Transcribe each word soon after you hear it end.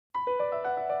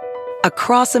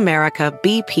Across America,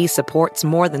 BP supports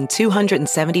more than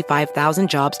 275,000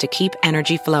 jobs to keep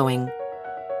energy flowing.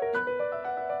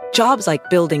 Jobs like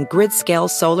building grid-scale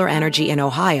solar energy in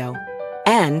Ohio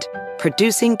and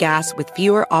producing gas with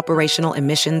fewer operational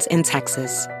emissions in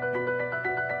Texas.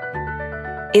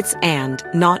 It's and,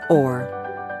 not or.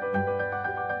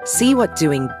 See what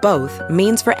doing both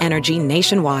means for energy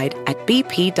nationwide at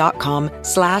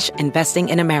bp.com/investing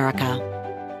in America.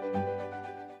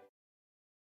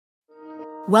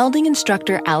 Welding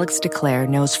instructor Alex DeClaire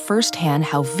knows firsthand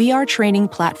how VR training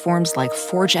platforms like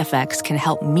ForgeFX can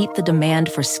help meet the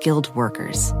demand for skilled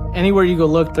workers. Anywhere you go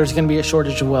look, there's going to be a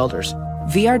shortage of welders.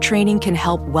 VR training can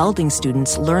help welding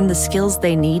students learn the skills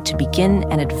they need to begin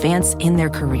and advance in their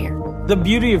career. The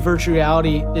beauty of virtual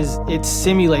reality is it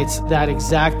simulates that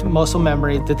exact muscle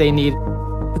memory that they need.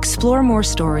 Explore more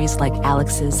stories like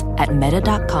Alex's at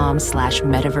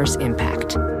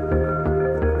meta.com/metaverseimpact.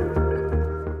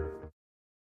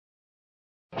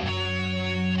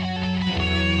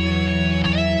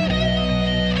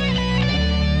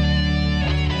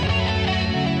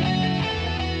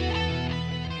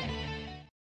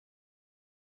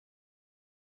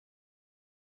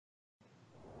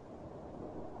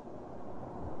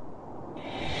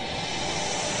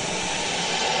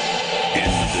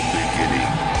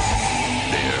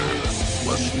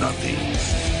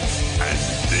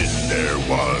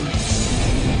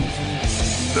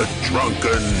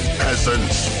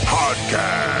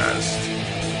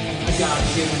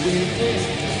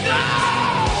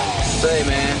 Say,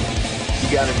 man, you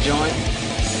got a joint?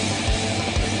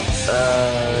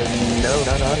 No,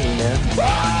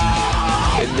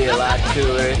 it'd be a lot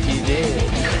cooler if you did.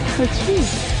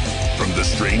 From the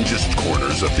strangest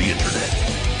corners of the internet,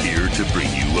 here to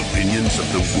bring you opinions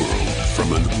of the world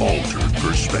from an altered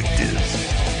perspective.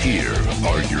 Here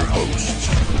are your hosts,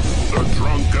 the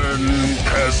Drunken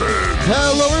Peasants.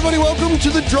 Hello, everybody. Welcome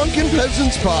to the Drunken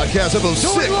Peasants Podcast, episode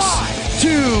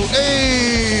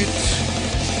 628.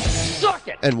 Suck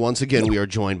it! And once again, we are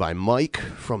joined by Mike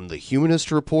from the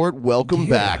Humanist Report. Welcome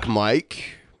back,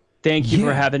 Mike. Thank you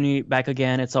for having me back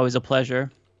again. It's always a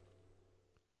pleasure.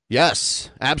 Yes,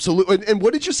 absolutely. And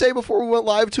what did you say before we went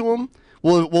live to him?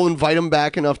 We'll invite him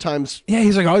back enough times. Yeah,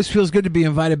 he's like, always feels good to be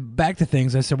invited back to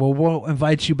things. I said, well, we'll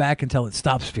invite you back until it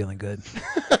stops feeling good.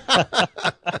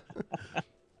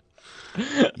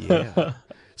 Yeah.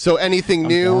 So anything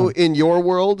new in your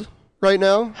world right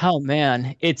now? Oh,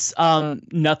 man. It's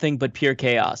nothing but pure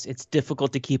chaos. It's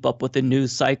difficult to keep up with the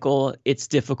news cycle. It's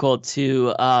difficult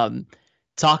to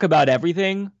talk about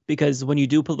everything because when you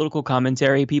do political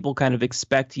commentary, people kind of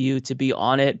expect you to be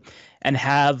on it and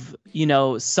have, you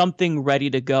know, something ready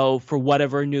to go for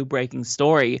whatever new breaking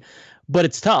story. But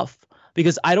it's tough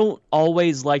because I don't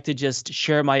always like to just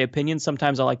share my opinion.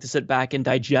 Sometimes I like to sit back and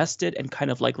digest it and kind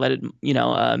of like let it,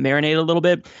 marinate a little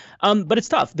bit. But it's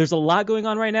tough. There's a lot going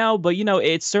on right now, but,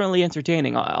 it's certainly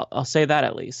entertaining. I'll say that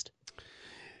at least.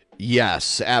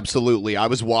 Yes, absolutely. I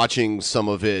was watching some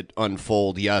of it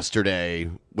unfold yesterday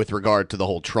with regard to the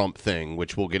whole Trump thing,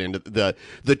 which we'll get into the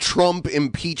Trump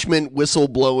impeachment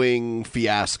whistleblowing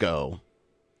fiasco.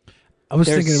 There's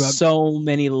thinking about so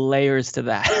many layers to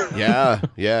that.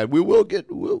 yeah, we will get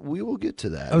to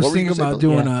that. I was thinking about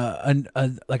doing a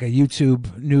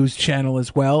YouTube news channel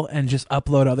as well, and just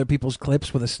upload other people's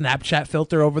clips with a Snapchat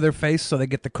filter over their face so they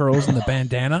get the curls and the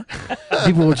bandana.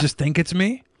 People will just think it's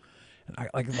me.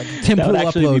 Like Tim Pool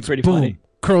uploads, boom, funny.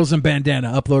 Curls and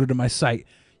bandana uploaded to my site.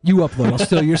 You upload, I'll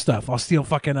steal your stuff. I'll steal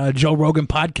fucking Joe Rogan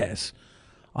podcasts.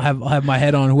 I'll have my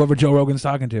head on whoever Joe Rogan's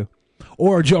talking to,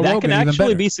 or Joe Rogan. That can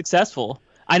actually be successful.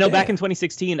 I know back in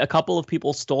 2016, a couple of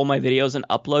people stole my videos and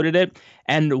uploaded it,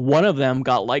 and one of them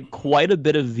got like quite a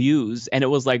bit of views, and it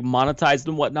was like monetized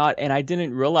and whatnot. And I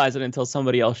didn't realize it until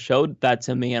somebody else showed that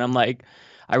to me, and I'm like.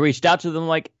 I reached out to them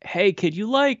like, hey, could you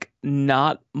like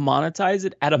not monetize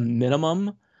it at a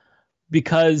minimum?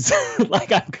 Because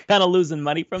like I'm kind of losing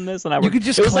money from this. And you could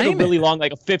just it was claim like a really long,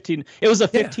 like a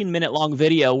 15-minute long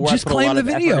video where just I put a lot of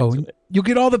effort into it. You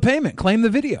get all the payment. Claim the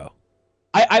video.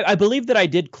 I believe that I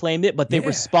did claim it, but they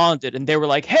responded and they were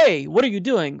like, hey, what are you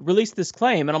doing? Release this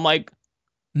claim. And I'm like,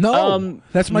 no,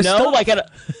 that's my stuff.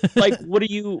 Like, what do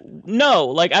you? No,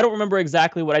 like I don't remember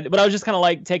exactly what I did, but I was just kind of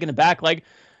like taken aback. Like,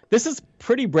 this is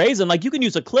pretty brazen. Like, you can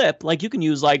use a clip, like you can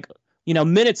use like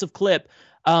minutes of clip,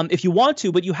 if you want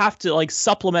to, but you have to like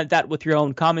supplement that with your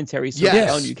own commentary.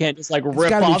 So you can't just like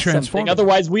rip off something.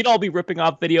 Otherwise, we'd all be ripping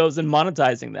off videos and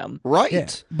monetizing them. Right. Yeah.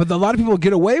 But a lot of people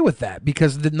get away with that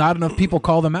because not enough people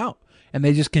call them out. And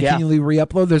they just continually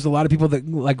re-upload. There's a lot of people that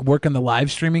like work in the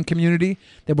live streaming community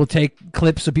that will take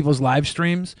clips of people's live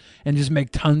streams and just make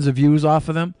tons of views off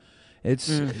of them. It's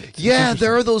yeah,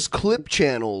 there are those clip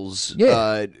channels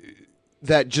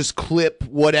that just clip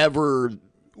whatever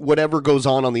goes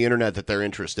on the internet that they're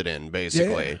interested in,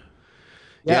 basically.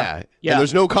 Yeah. And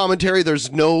there's no commentary.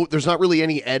 There's not really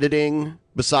any editing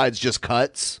besides just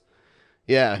cuts.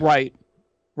 Yeah. Right.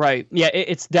 Yeah,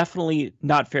 it's definitely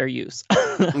not fair use.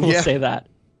 We'll say that.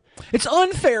 It's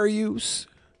unfair use.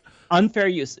 Unfair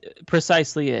use,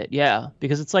 precisely it. Yeah,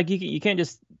 because it's like you can't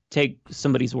just take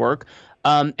somebody's work.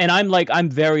 And I'm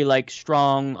very like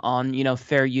strong on,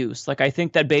 fair use. Like, I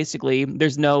think that basically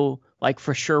there's no like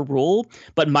for sure rule,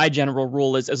 but my general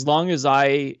rule is as long as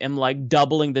I am like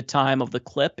doubling the time of the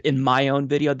clip in my own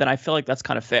video, then I feel like that's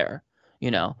kind of fair,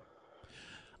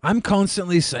 I'm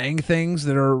constantly saying things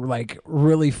that are like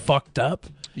really fucked up.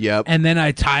 Yep. And then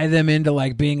I tie them into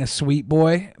like being a sweet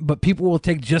boy, but people will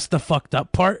take just the fucked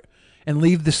up part and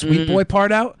leave the sweet boy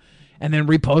part out and then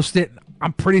repost it.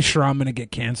 I'm pretty sure I'm going to get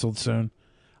canceled soon.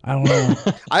 I don't know.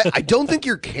 I don't think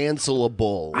you're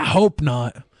cancelable. I hope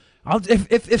not.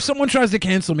 If someone tries to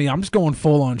cancel me, I'm just going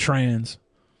full on trans.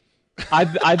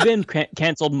 I've been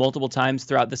canceled multiple times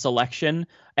throughout this election,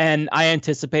 and I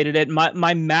anticipated it.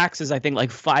 My max is, I think,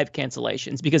 like 5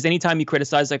 cancellations, because anytime you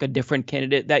criticize like a different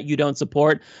candidate that you don't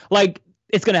support, like,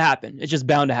 it's going to happen. It's just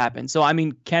bound to happen. So, I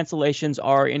mean, cancellations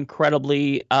are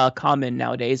incredibly common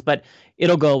nowadays, but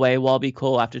it'll go away. We'll all be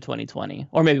cool after 2020,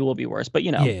 or maybe we'll be worse, but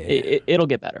it'll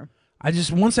get better.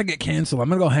 Once I get canceled, I'm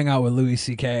going to go hang out with Louis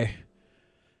C.K.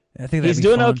 I think he's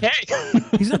doing fun. Okay.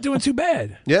 He's not doing too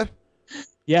bad. Yeah.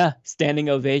 Yeah, standing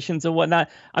ovations and whatnot.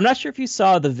 I'm not sure if you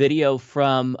saw the video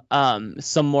from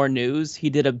Some More News. He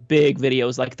did a big video. It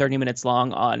was like 30 minutes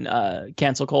long on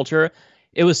cancel culture.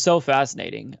 It was so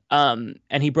fascinating. And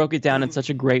he broke it down in such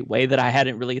a great way that I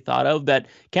hadn't really thought of, that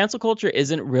cancel culture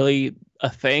isn't really a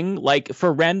thing. Like,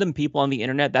 for random people on the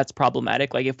internet, that's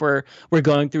problematic. Like, if we're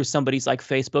going through somebody's like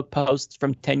Facebook posts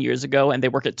from 10 years ago and they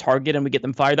work at Target and we get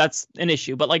them fired, that's an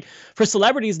issue. But like for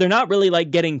celebrities, they're not really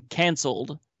like getting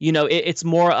canceled. It's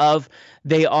more of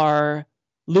they are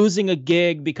losing a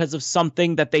gig because of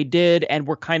something that they did, and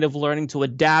we're kind of learning to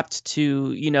adapt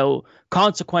to,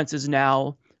 consequences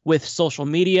now with social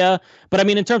media. But I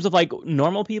mean, in terms of like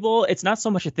normal people, it's not so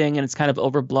much a thing, and it's kind of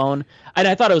overblown. And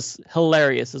I thought it was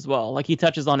hilarious as well. Like, he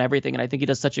touches on everything, and I think he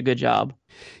does such a good job.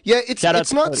 Yeah, it's not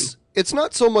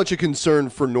so much a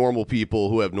concern for normal people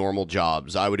who have normal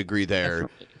jobs. I would agree there.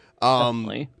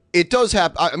 Definitely. It does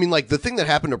happen. I mean, like, the thing that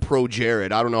happened to Pro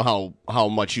Jared, I don't know how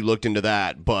much you looked into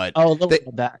that, but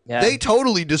they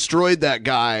totally destroyed that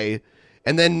guy.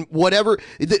 And then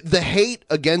the hate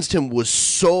against him was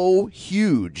so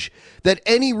huge that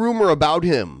any rumor about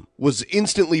him was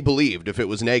instantly believed if it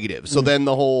was negative. So then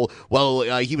the whole,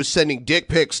 he was sending dick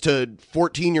pics to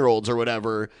 14-year-olds or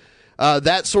whatever,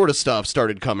 that sort of stuff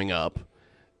started coming up.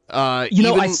 I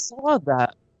saw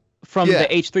that from the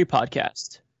H3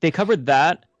 podcast. They covered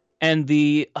that. And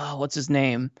the what's his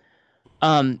name?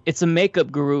 It's a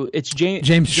makeup guru. It's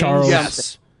James Charles.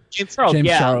 Yes, James Charles.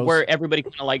 Charles. Where everybody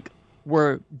kind of like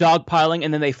were dogpiling,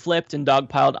 and then they flipped and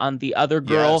dogpiled on the other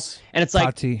girl. Yes. And it's like,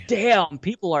 Tati. Damn,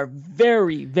 people are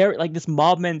very, very like, this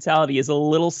mob mentality is a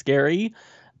little scary.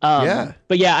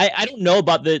 But yeah, I don't know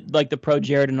about the Pro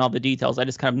Jared and all the details. I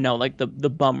just kind of know like the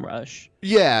bum rush.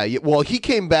 Yeah. Well, he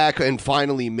came back and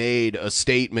finally made a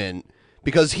statement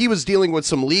because he was dealing with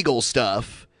some legal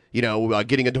stuff.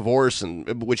 Getting a divorce,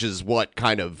 and which is what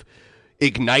kind of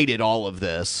ignited all of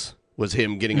this, was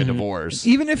him getting a divorce.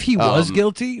 Even if he was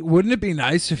guilty, wouldn't it be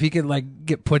nice if he could like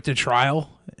get put to trial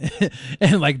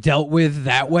and like dealt with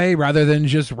that way rather than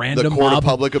just random the court of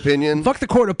public opinion? Fuck the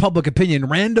court of public opinion.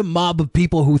 Random mob of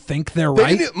people who think they're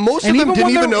right. Most of them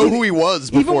didn't even know who he was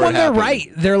before even when it happened. They're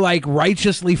right, they're like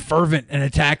righteously fervent and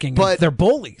attacking. But they're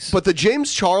bullies. But the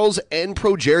James Charles and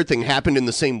Pro Jared thing happened in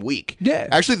the same week. Yeah.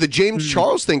 Actually, the James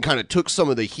Charles thing kind of took some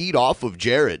of the heat off of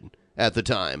Jared at the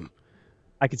time.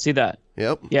 I could see that.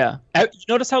 Yep. Yeah. You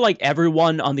notice how like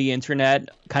everyone on the internet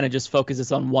kind of just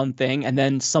focuses on one thing, and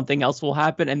then something else will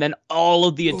happen, and then all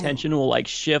of the attention will like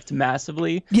shift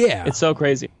massively. Yeah. It's so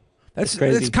crazy. That's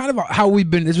kind of how we've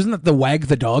been. Isn't that the wag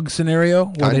the dog scenario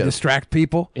where they distract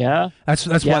people? Yeah.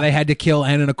 That's why they had to kill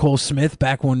Anna Nicole Smith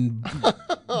back when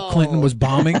Clinton was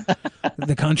bombing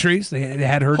the countries. They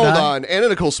had her die. Hold on. Anna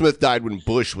Nicole Smith died when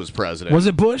Bush was president. Was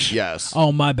it Bush? Yes.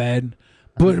 Oh, my bad.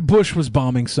 Bush was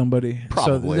bombing somebody.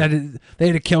 Probably. So they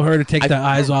had to kill her to take the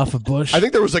eyes off of Bush. I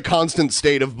think there was a constant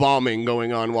state of bombing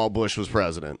going on while Bush was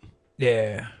president.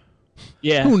 Yeah.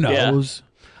 Yeah. Who knows?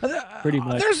 Pretty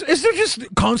much. Is there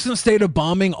just constant state of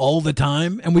bombing all the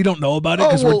time, and we don't know about it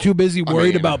because we're too busy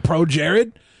worried about Pro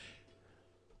Jared?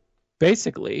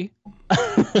 Basically.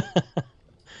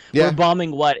 Yeah. We're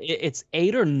bombing it's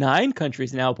 8 or 9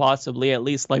 countries now, possibly, at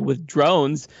least, like with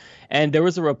drones. And there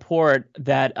was a report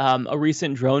that a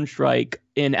recent drone strike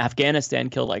in Afghanistan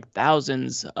killed like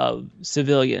thousands of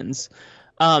civilians.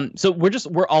 So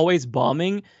we're always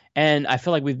bombing. And I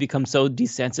feel like we've become so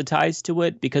desensitized to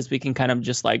it because we can kind of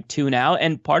just like tune out.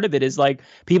 And part of it is like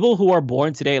people who are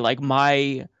born today, like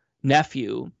my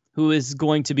nephew, who is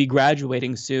going to be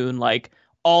graduating soon, like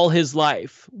all his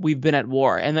life we've been at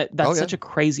war. And that's such a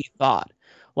crazy thought.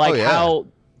 Like how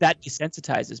that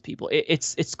desensitizes people.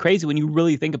 It's crazy when you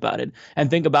really think about it and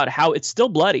think about how it's still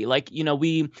bloody. Like, you know,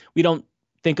 we don't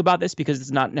think about this because it's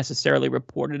not necessarily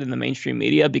reported in the mainstream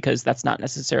media because that's not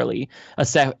necessarily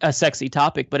a sexy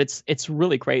topic, but it's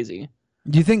really crazy.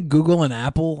 Do you think Google and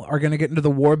Apple are going to get into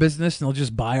the war business and they'll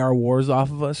just buy our wars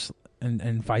off of us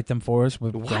and fight them for us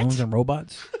with drones and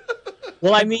robots?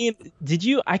 Well, I mean,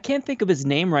 I can't think of his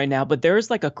name right now, but there is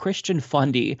like a Christian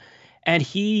fundy and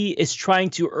he is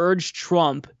trying to urge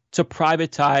Trump to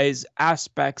privatize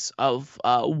aspects of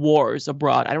wars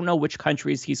abroad. I don't know which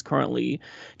countries he's currently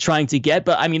trying to get,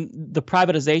 but I mean, the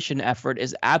privatization effort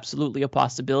is absolutely a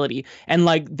possibility. And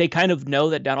like, they kind of know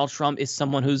that Donald Trump is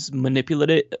someone who's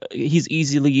manipulated. He's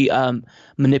easily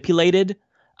manipulated.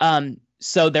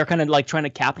 So they're kind of like trying to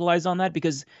capitalize on that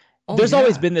because there's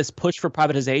always been this push for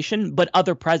privatization, but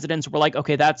other presidents were like,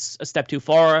 okay, that's a step too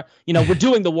far. You know, we're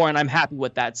doing the war and I'm happy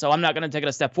with that. So I'm not going to take it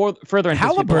a step further and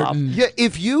piss people off. Yeah,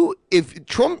 if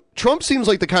Trump seems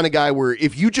like the kind of guy where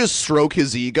if you just stroke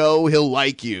his ego, he'll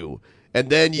like you. And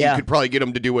then you could probably get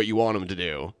him to do what you want him to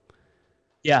do.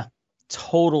 Yeah,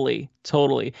 totally.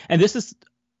 And this is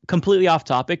completely off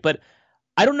topic, but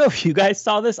I don't know if you guys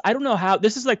saw this. I don't know how.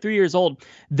 This is like 3 years old.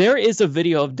 There is a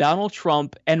video of Donald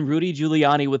Trump and Rudy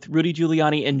Giuliani with Rudy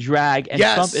Giuliani in drag, and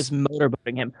Trump is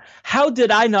motorboating him. How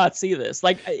did I not see this?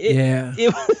 Like,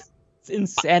 it was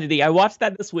insanity. I watched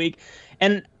that this week,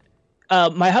 and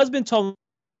my husband told me.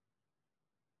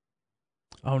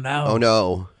 Oh, no. Oh,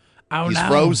 no. He's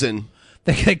frozen.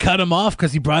 They cut him off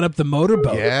because he brought up the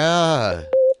motorboat. Yeah.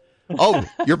 Oh,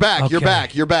 you're back. Okay.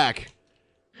 You're back.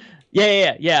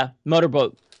 Yeah.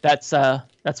 Motorboat. That's where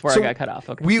I got cut off.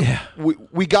 Okay.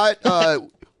 We got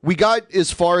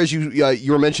as far as you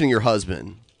were mentioning your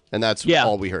husband, and that's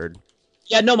all we heard.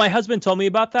 Yeah, no, my husband told me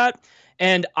about that,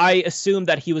 and I assumed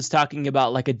that he was talking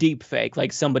about like a deep fake,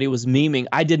 like somebody was memeing.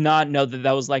 I did not know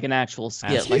that was like an actual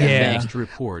skit. Like next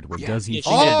report. What does he think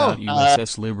about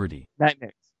USS Liberty?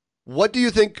 Nightmares. What do you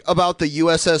think about the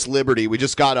USS Liberty? We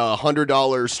just got a $100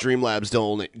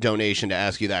 Streamlabs donation to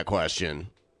ask you that question.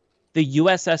 The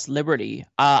USS Liberty.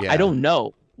 I don't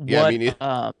know.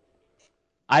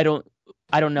 I don't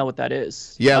know what that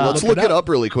is. Yeah, let's look it up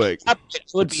really quick. I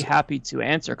would be happy to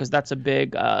answer because that's a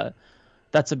big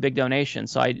donation.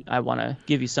 So I want to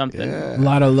give you something. A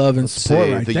lot of love and support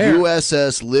right there. The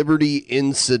USS Liberty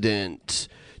incident.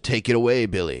 Take it away,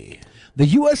 Billy. The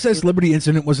USS Liberty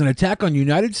incident was an attack on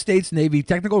United States Navy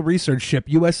technical research ship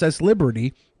USS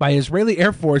Liberty by Israeli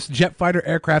Air Force jet fighter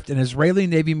aircraft and Israeli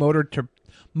Navy motorboats.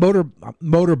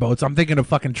 I'm thinking of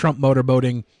fucking Trump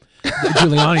motorboating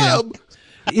Giuliani now.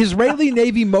 Israeli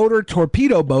Navy motor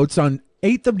torpedo boats on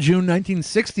 8th of June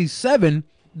 1967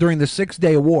 during the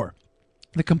Six-Day War.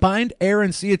 The combined air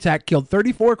and sea attack killed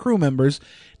 34 crew members,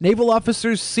 naval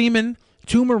officers, seamen,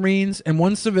 2 Marines, and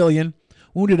 1 civilian,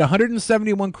 wounded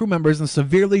 171 crew members, and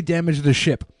severely damaged the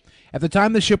ship. At the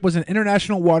time, the ship was in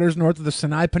international waters north of the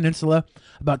Sinai Peninsula,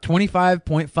 about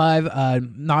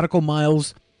 25.5 nautical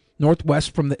miles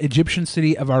northwest from the Egyptian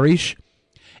city of Arish.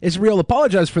 Israel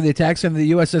apologized for the attack, saying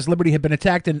the USS Liberty had been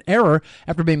attacked in error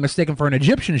after being mistaken for an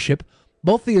Egyptian ship.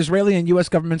 Both the Israeli and U.S.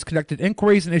 governments conducted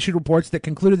inquiries and issued reports that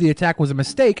concluded the attack was a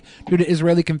mistake due to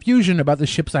Israeli confusion about the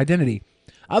ship's identity.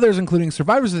 Others, including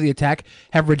survivors of the attack,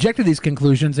 have rejected these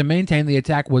conclusions and maintain the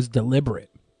attack was deliberate.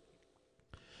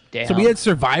 Damn. So we had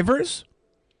survivors?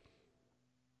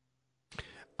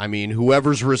 I mean,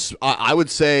 I would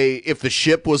say if the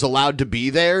ship was allowed to be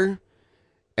there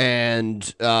and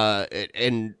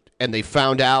they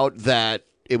found out that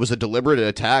it was a deliberate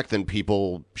attack, then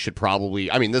people should probably,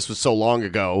 I mean, this was so long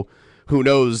ago. Who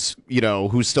knows,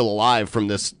 who's still alive from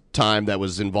this time that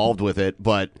was involved with it,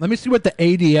 but let me see what the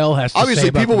ADL has to obviously say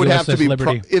about people the would USS have to be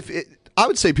Liberty. I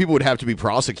would say people would have to be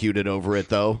prosecuted over it,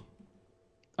 though.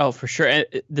 Oh, for sure.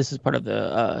 This is part of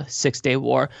the 6-Day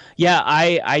War. Yeah,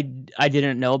 I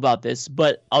didn't know about this,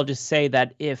 but I'll just say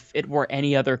that if it were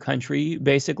any other country,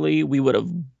 basically, we would have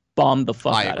bombed the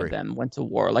fuck out of them, went to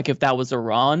war. Like if that was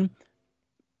Iran,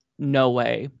 no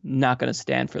way, not going to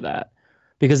stand for that,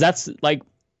 because that's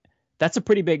a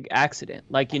pretty big accident.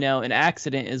 Like, an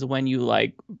accident is when you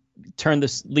like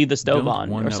leave the stove Don't on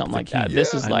or one-up something the like that. key.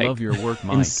 This is I like love your work,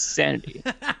 Mike. insanity.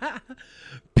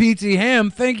 PT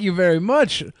Ham, thank you very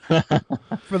much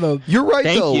for the. You're right,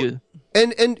 Thank though. you.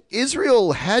 And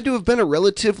Israel had to have been a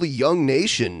relatively young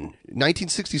nation.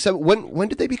 1967. When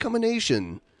did they become a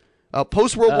nation?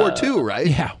 Post World War II, right?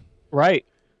 Yeah. Right.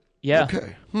 Yeah.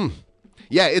 Okay.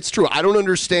 Yeah, it's true. I don't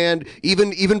understand.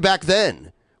 Even back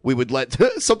then, we would let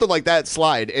something like that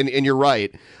slide. And you're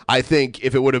right. I think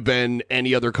if it would have been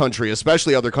any other country,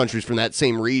 especially other countries from that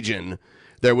same region,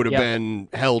 there would have been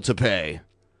hell to pay.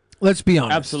 Let's be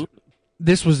honest. Absolutely.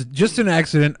 This was just an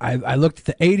accident. I looked at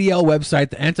the ADL website,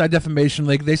 the Anti-Defamation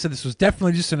League. They said this was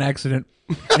definitely just an accident.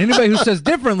 And anybody who says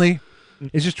differently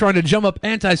is just trying to drum up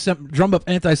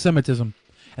anti-Semitism,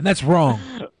 and that's wrong.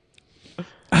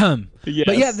 Yes.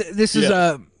 But yeah, this is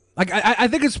like I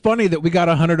think it's funny that we got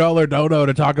 $100 dono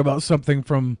to talk about something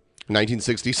from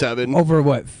 1967. over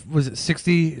what was it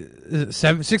 60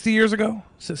 years ago,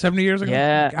 70 years ago?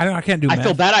 Yeah. I can't do math. I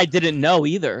feel bad I didn't know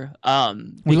either.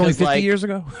 It was only 50 years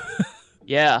ago.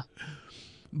 Yeah.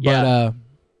 But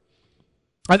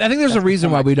I think there's a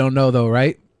reason why we don't know, though,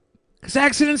 right? Because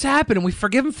accidents happen and we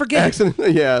forgive and forget.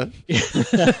 Yeah.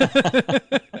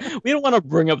 We don't want to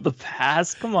bring up the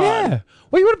past. Come on. Yeah.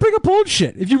 Well, you want to bring up old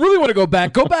shit. If you really want to go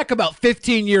back about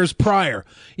 15 years prior.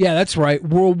 Yeah, that's right.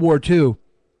 World War II.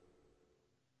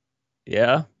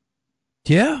 Yeah.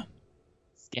 Yeah.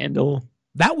 Scandal.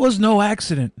 That was no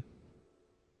accident.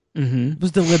 Mm-hmm. It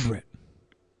was deliberate.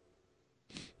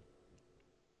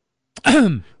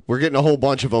 We're getting a whole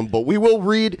bunch of them, but we will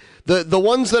read the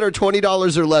ones that are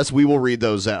 $20 or less. We will read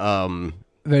those after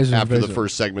the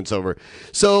first segment's over.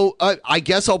 So I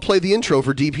guess I'll play the intro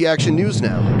for DP Action News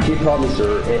now. He called me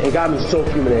sir, and it got me so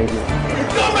fuming angry.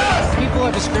 People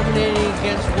are discriminating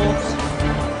against wolves.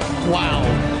 Wow.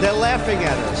 They're laughing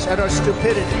at us, at our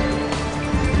stupidity.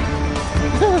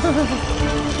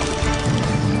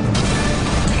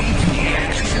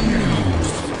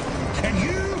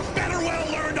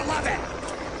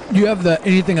 Do you have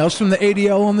anything else from the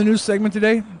ADL on the news segment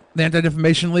today? The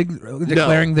Anti-Defamation League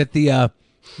declaring that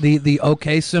the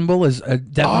OK symbol is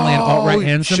definitely an alt-right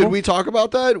hand symbol. Should we talk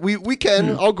about that? We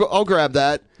can. I'll grab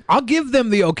that. I'll give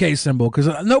them the OK symbol because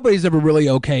nobody's ever really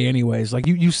okay anyways. Like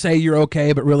you say you're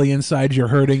okay, but really inside you're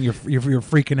hurting. You're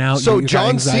freaking out. So you've got John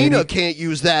anxiety. Cena can't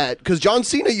use that because John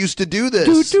Cena used to do this.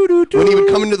 When he would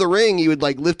come into the ring, he would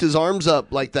like lift his arms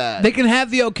up like that. They can have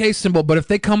the OK symbol, but if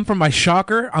they come from my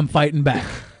shocker, I'm fighting back.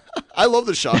 I love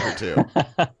the shocker too.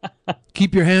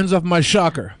 Keep your hands off my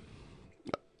shocker.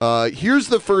 Here's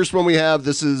the first one we have.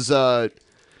 This is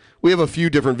we have a few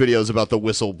different videos about the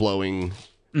whistleblowing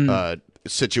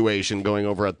situation going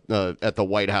over at the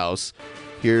White House.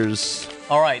 Here's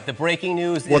all right. The breaking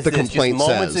news what is the this. complaint Just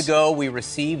moments says. ago, we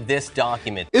received this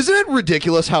document. Isn't it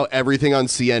ridiculous how everything on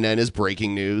CNN is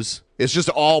breaking news? It's just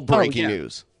all breaking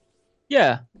news.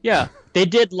 Yeah. They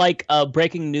did like a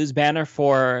breaking news banner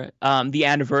for the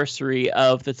anniversary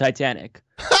of the Titanic.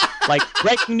 Like,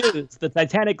 breaking news, the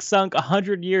Titanic sunk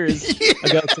 100 years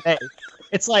ago today.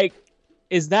 It's like,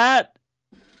 is that...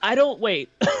 I don't... Wait.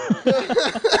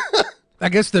 I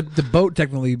guess the boat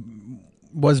technically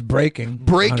was breaking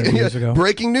 100 years ago.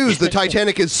 Breaking news, the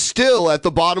Titanic is still at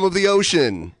the bottom of the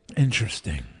ocean.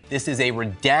 Interesting. This is a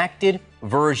redacted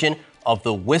version of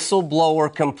the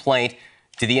whistleblower complaint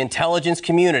to the intelligence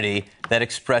community that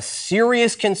expressed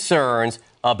serious concerns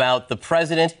about the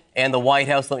president and the White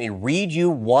House. Let me read you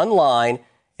one line.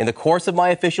 In the course of my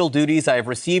official duties, I have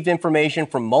received information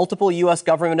from multiple U.S.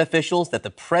 government officials that the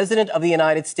president of the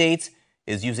United States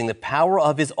is using the power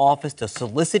of his office to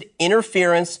solicit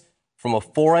interference from a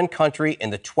foreign country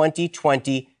in the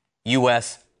 2020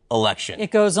 U.S. election. It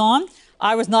goes on.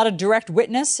 I was not a direct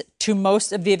witness to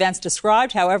most of the events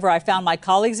described. However, I found my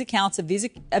colleagues' accounts of these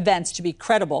events to be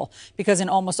credible because in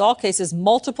almost all cases,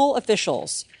 multiple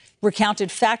officials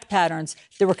recounted fact patterns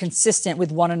that were consistent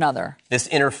with one another. This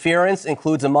interference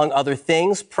includes, among other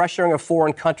things, pressuring a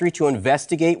foreign country to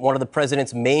investigate one of the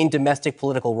president's main domestic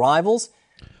political rivals.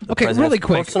 Okay, really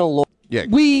quick.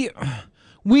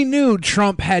 We knew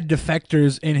Trump had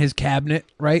defectors in his cabinet,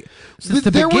 right? Since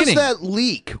the beginning.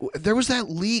 There was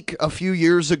that leak a few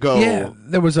years ago. Yeah,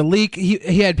 there was a leak.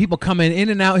 He had people coming in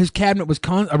and out. His cabinet was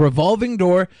a revolving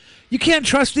door. You can't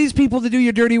trust these people to do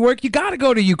your dirty work. You got to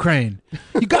go to Ukraine.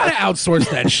 You got to outsource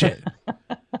that shit.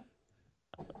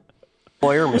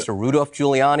 Lawyer Mr. Rudolph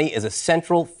Giuliani is a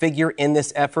central figure in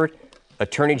this effort.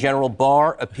 Attorney General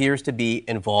Barr appears to be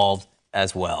involved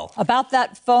as well. About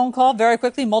that phone call, very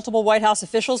quickly, multiple White House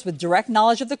officials with direct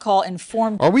knowledge of the call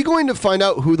informed. Are we going to find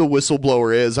out who the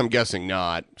whistleblower is? I'm guessing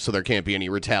not, so there can't be any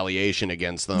retaliation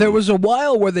against them. There was a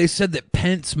while where they said that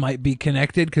Pence might be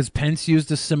connected because Pence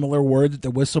used a similar word that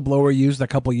the whistleblower used a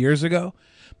couple years ago.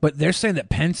 But they're saying that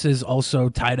Pence is also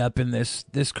tied up in this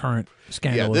current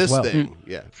scandal as well. Thing.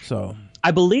 Yeah. So I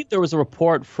believe there was a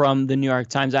report from the New York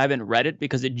Times. I haven't read it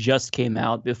because it just came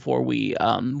out before we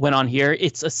went on here.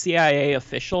 It's a CIA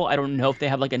official. I don't know if they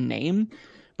have like a name,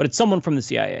 but it's someone from the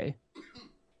CIA.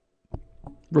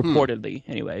 Reportedly,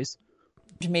 anyways.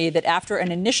 To me that after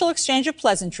an initial exchange of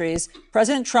pleasantries,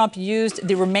 President Trump used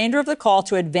the remainder of the call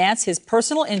to advance his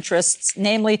personal interests.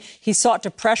 Namely, he sought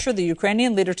to pressure the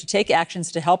Ukrainian leader to take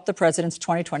actions to help the president's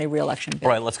 2020 reelection bid.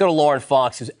 All right, let's go to Lauren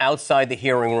Fox, who's outside the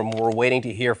hearing room. We're waiting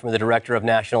to hear from the Director of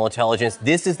National Intelligence.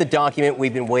 This is the document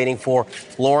we've been waiting for.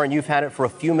 Lauren, you've had it for a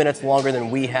few minutes longer than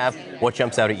we have. What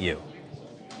jumps out at you?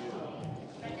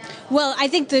 Well, I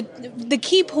think the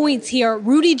key points here,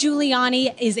 Rudy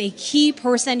Giuliani is a key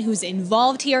person who's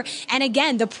involved here. And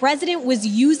again, the president was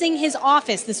using his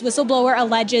office, this whistleblower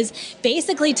alleges,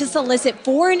 basically to solicit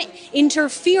foreign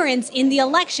interference in the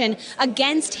election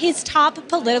against his top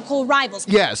political rivals.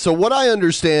 Yeah, so what I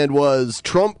understand was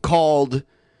Trump called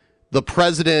the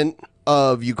president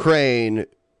of Ukraine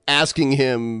asking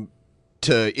him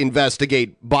to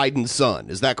investigate Biden's son.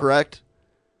 Is that correct?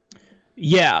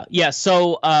 Yeah.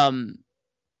 So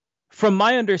from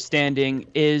my understanding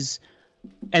is,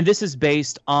 and this is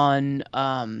based on,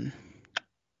 I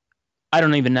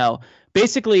don't even know.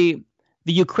 Basically,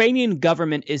 the Ukrainian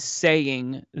government is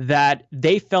saying that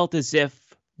they felt as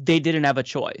if they didn't have a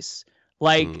choice.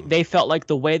 Like they felt like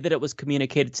the way that it was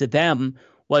communicated to them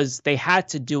was they had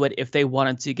to do it if they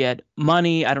wanted to get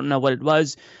money. I don't know what it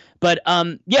was. But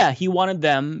yeah, he wanted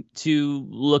them to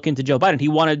look into Joe Biden. He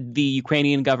wanted the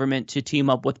Ukrainian government to team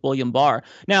up with William Barr.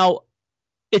 Now,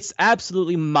 it's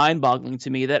absolutely mind-boggling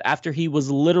to me that after he was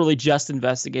literally just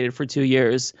investigated for 2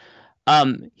 years,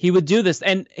 he would do this.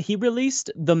 And he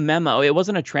released the memo. It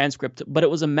wasn't a transcript, but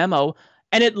it was a memo.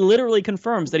 And it literally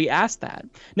confirms that he asked that.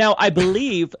 Now, I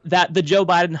believe that the Joe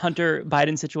Biden, Hunter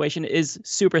Biden situation is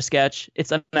super sketch.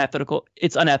 It's unethical.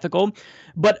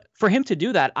 But for him to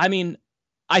do that, I mean,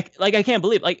 I can't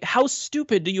believe, like, how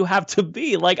stupid do you have to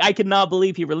be? Like, I cannot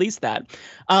believe he released that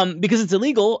because it's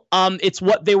illegal. It's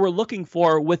what they were looking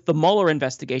for with the Mueller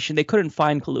investigation. They couldn't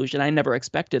find collusion. I never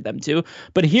expected them to.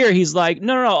 But here he's like,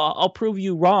 no, I'll prove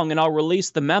you wrong and I'll release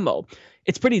the memo.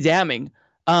 It's pretty damning.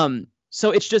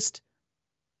 So it's just,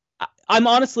 I'm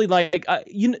honestly like,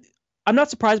 I'm not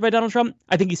surprised by Donald Trump.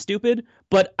 I think he's stupid,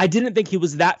 but I didn't think he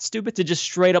was that stupid to just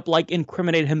straight up like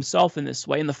incriminate himself in this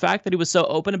way. And the fact that he was so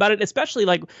open about it, especially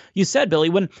like you said, Billy,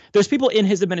 when there's people in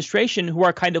his administration who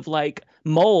are kind of like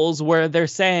moles where they're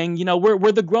saying, you know,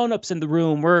 we're the grownups in the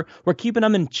room. We're keeping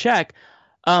them in check.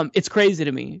 It's crazy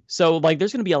to me. So like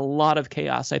there's going to be a lot of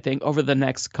chaos, I think, over the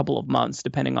next couple of months,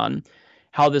 depending on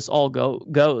how this all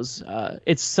goes.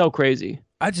 It's so crazy.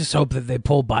 I just hope that they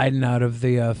pull Biden out of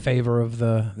the favor of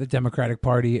the Democratic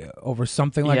Party over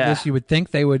something like this. You would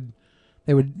think they would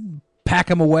pack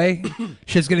him away.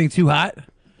 Shit's getting too hot.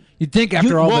 You'd think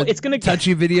after it's gonna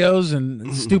touchy videos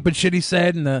and stupid shit he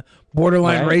said and the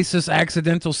borderline racist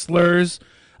accidental slurs,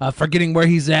 forgetting where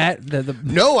he's at.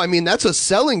 No, I mean, that's a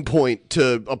selling point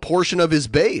to a portion of his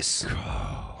base.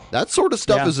 That sort of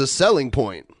stuff is a selling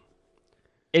point.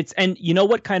 And you know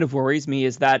what kind of worries me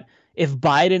is that if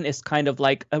Biden is kind of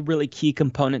like a really key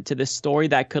component to this story,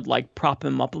 that could like prop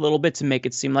him up a little bit to make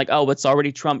it seem like, oh, it's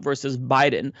already Trump versus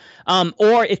Biden.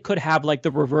 Or it could have like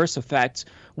the reverse effect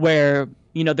where,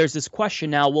 you know, there's this question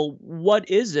now, well, what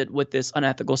is it with this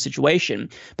unethical situation?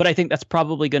 But I think that's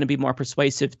probably going to be more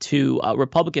persuasive to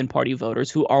Republican Party voters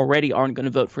who already aren't going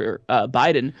to vote for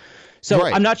Biden. So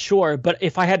I'm not sure, but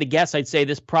if I had to guess, I'd say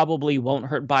this probably won't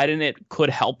hurt Biden. It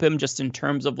could help him just in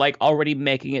terms of like already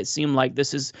making it seem like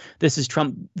this is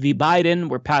Trump v. Biden.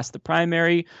 We're past the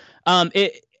primary.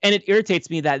 It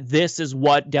irritates me that this is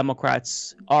what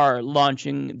Democrats are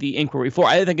launching the inquiry for.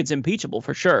 I think it's impeachable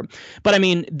for sure. But I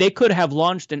mean, they could have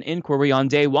launched an inquiry on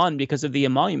day one because of the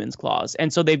emoluments clause.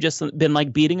 And so they've just been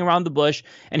like beating around the bush.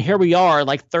 And here we are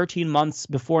like 13 months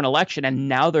before an election. And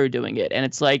now they're doing it. And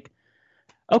it's like,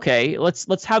 okay,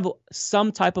 let's have some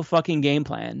type of fucking game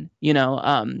plan, you know,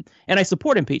 and I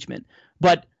support impeachment,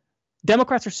 but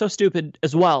Democrats are so stupid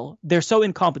as well. They're so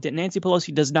incompetent. Nancy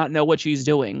Pelosi does not know what she's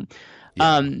doing.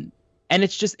 Yeah. And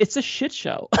it's a shit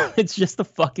show. It's just a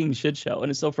fucking shit show. And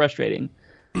it's so frustrating.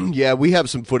 Yeah, we have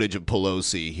some footage of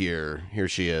Pelosi here. Here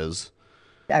she is.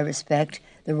 I respect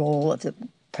the role of the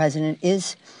president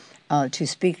is to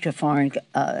speak to foreign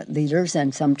leaders,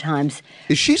 and sometimes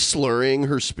Is she slurring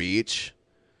her speech?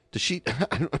 Does she?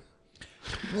 I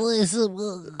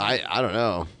don't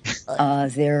know.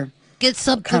 their Get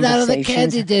something out of the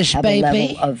candy dish, have baby. a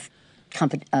level of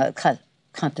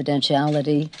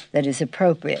confidentiality that is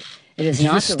appropriate. It is Did you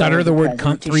not just stutter the word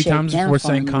cunt to 3 shake times down before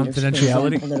saying foreign leaders for his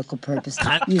own confidentiality? political purpose,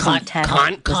 using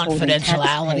tactics withholding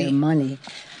taxpayer money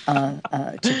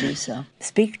to do so.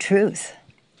 Speak truth.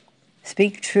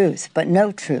 Speak truth, but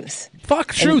no truth.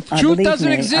 Fuck truth. Truth believe doesn't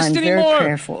me, exist I'm very anymore.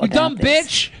 careful You dumb about this.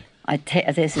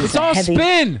 bitch. This is It's a all heavy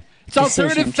spin. It's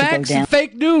alternative decision to go facts down. and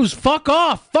fake news. Fuck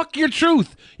off. Fuck your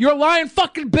truth. You're a lying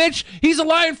fucking bitch. He's a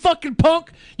lying fucking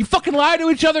punk. You fucking lie to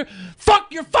each other.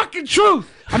 Fuck your fucking truth.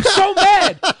 I'm so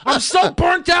mad. I'm so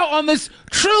burnt out on this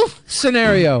truth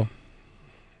scenario.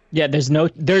 Yeah, there's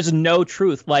no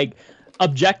truth. Like,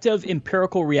 objective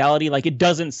empirical reality, like, it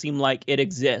doesn't seem like it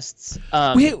exists.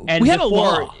 We had a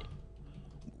law.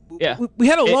 Yeah, we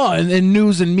had a law in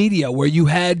news and media where you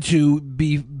had to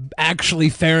be actually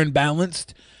fair and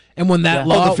balanced. And when that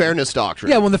law, the fairness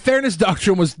doctrine. Yeah, when the fairness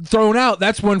doctrine was thrown out,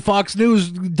 that's when Fox News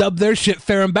dubbed their shit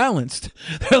fair and balanced.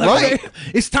 They're like, Right. okay,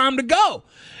 it's time to go.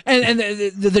 And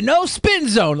the no spin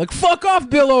zone, like, fuck off,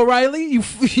 Bill O'Reilly.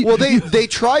 Well, they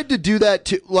tried to do that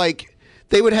to, like,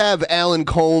 they would have Alan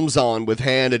Combs on with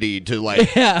Hannity to, like,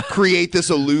 create this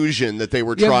illusion that they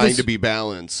were You have trying this to be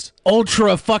balanced.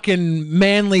 ultra fucking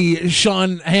manly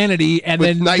Sean Hannity, and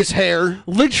With then nice hair,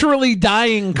 literally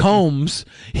dying Combs.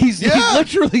 He's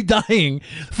literally dying.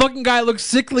 Fucking guy looks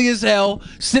sickly as hell,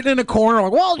 sitting in a corner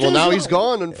like, well, Well, now he's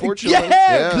gone, unfortunately.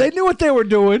 Yeah, they knew what they were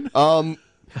doing.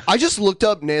 I just looked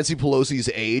up Nancy Pelosi's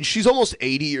age. She's almost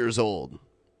 80 years old.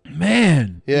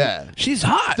 Man, yeah, she's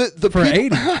hot the for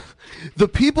 80. The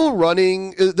people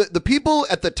running, the people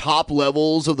at the top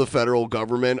levels of the federal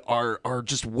government are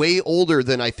just way older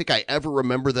than I think I ever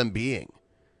remember them being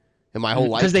in my whole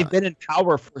life. because they've been in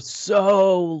power for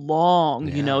so long.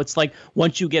 You know, it's like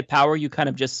once you get power, you kind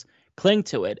of just cling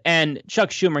to it. And Chuck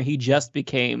Schumer, he just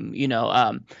became, he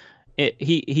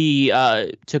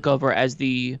took over as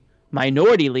the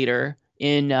minority leader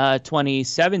in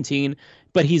 2017.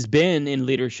 But he's been in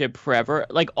leadership forever.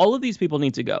 Like, all of these people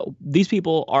need to go. These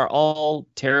people are all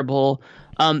terrible.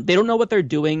 They don't know what they're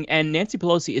doing. And Nancy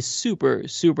Pelosi is super,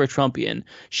 super Trumpian.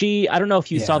 I don't know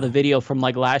if you saw the video from,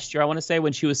 like, last year, I want to say,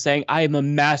 when she was saying, I am a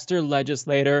master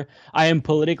legislator. I am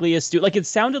politically astute. Like, it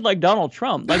sounded like Donald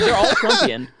Trump. Like, they're all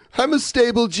Trumpian. I'm a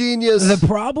stable genius. The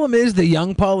problem is the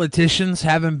young politicians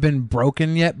haven't been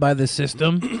broken yet by the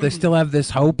system. They still have this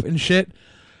hope and shit.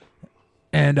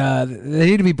 And they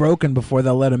need to be broken before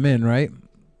they'll let them in, right?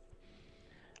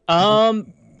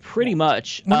 Pretty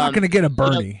much. We're not going to get a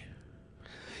Bernie.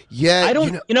 Yeah, I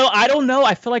don't. I don't know.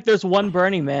 I feel like there's one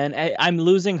Bernie, man. I'm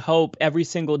losing hope every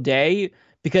single day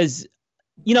because,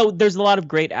 there's a lot of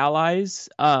great allies,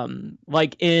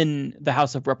 like in the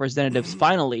House of Representatives,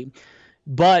 finally.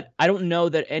 But I don't know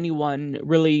that anyone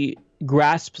really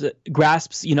grasps,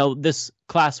 this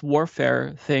class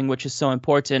warfare thing, which is so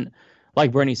important,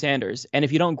 like Bernie Sanders. And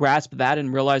if you don't grasp that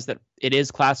and realize that it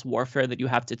is class warfare that you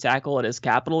have to tackle, it is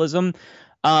capitalism,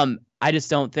 I just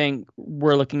don't think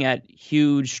we're looking at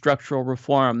huge structural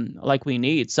reform like we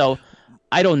need. So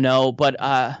I don't know, but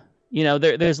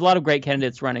there's a lot of great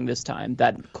candidates running this time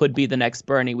that could be the next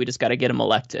Bernie. We just got to get them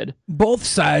elected. Both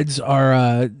sides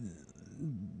are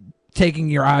taking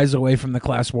your eyes away from the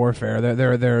class warfare.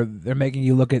 They're making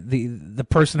you look at the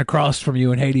person across from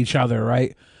you and hate each other,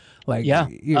 right? Like,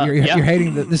 you're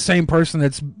hating the same person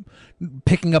that's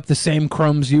picking up the same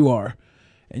crumbs you are,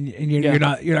 and you're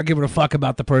not giving a fuck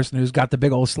about the person who's got the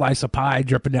big old slice of pie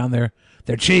dripping down their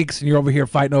cheeks, and you're over here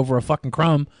fighting over a fucking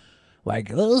crumb.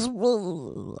 Like,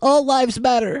 all lives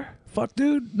matter. Fuck,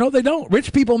 dude. No, they don't.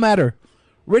 Rich people matter.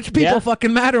 Rich people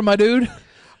fucking matter, my dude.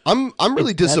 I'm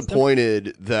really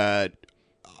disappointed that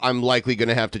I'm likely going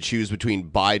to have to choose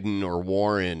between Biden or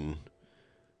Warren.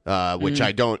 Which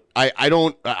I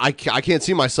can't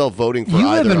see myself voting for either. You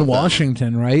live in of them.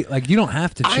 Washington, right? Like, you don't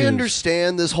have to choose. I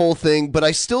understand this whole thing, but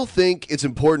I still think it's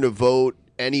important to vote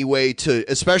anyway,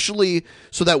 especially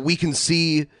so that we can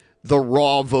see the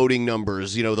raw voting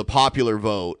numbers, the popular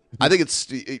vote. I think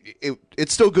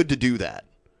it's still good to do that.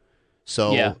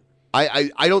 So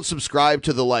I don't subscribe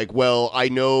to the I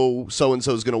know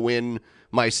so-and-so is going to win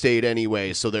my state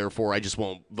anyway, so therefore I just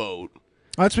won't vote.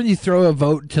 That's when you throw a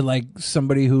vote to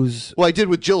somebody who's. Well, I did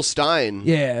with Jill Stein.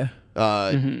 Yeah.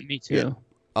 Me too. Yeah.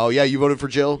 Oh yeah, you voted for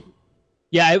Jill?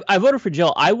 Yeah, I voted for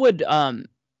Jill. I would.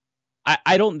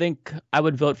 I don't think I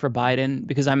would vote for Biden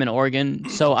because I'm in Oregon.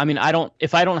 So I mean,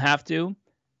 if I don't have to,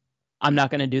 I'm not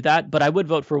going to do that. But I would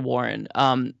vote for Warren.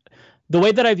 the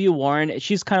way that I view Warren,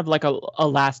 she's kind of like a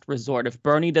last resort. If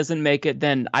Bernie doesn't make it,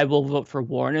 then I will vote for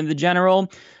Warren in the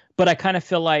general. But I kind of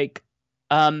feel like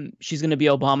she's going to be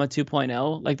Obama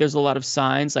 2.0. Like there's a lot of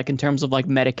signs, like in terms of like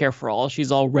Medicare for all,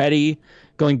 she's already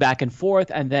going back and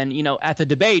forth. And then, you know, at the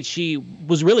debate, she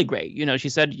was really great. You know, she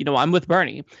said, you know, I'm with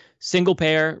Bernie, single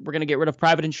payer. We're going to get rid of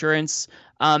private insurance.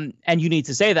 And you need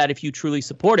to say that if you truly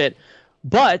support it.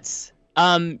 But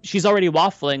she's already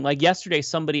waffling. Like yesterday,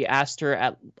 somebody asked her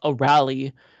at a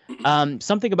rally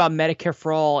something about Medicare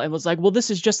for all and was like, well, this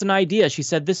is just an idea. She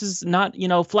said, this is not, you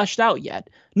know, fleshed out yet.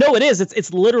 No, it is.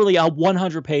 It's literally a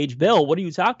 100-page bill. What are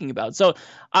you talking about? So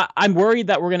I'm worried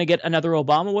that we're going to get another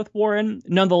Obama with Warren.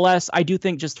 Nonetheless, I do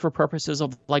think just for purposes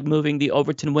of like moving the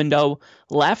Overton window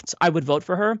left, I would vote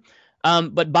for her.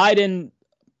 But Biden,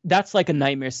 that's like a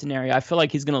nightmare scenario. I feel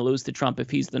like he's going to lose to Trump if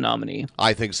he's the nominee.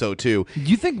 I think so too. Do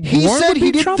you think he Warren said would he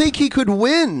beat didn't Trump? think he could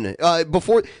win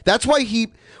before? That's why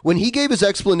when he gave his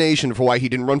explanation for why he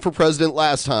didn't run for president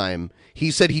last time,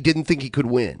 he said he didn't think he could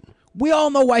win. We all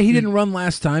know why he didn't run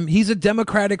last time. He's a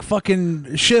Democratic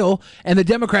fucking shill, and the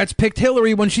Democrats picked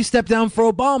Hillary when she stepped down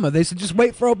for Obama. They said, just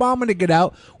wait for Obama to get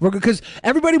out. Because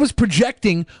everybody was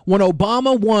projecting when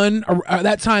Obama won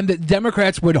that time that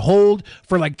Democrats would hold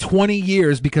for like 20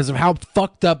 years because of how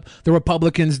fucked up the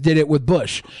Republicans did it with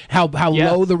Bush, how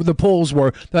low the polls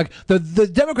were. Like the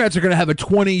Democrats are going to have a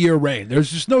 20-year reign. There's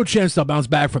just no chance they'll bounce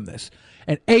back from this.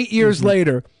 And 8 years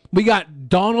later, we got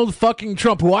Donald fucking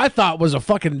Trump, who I thought was a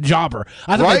fucking jobber.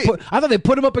 I thought they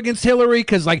put him up against Hillary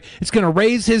because like it's going to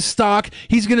raise his stock.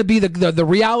 He's going to be the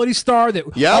reality star that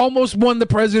almost won the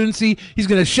presidency. He's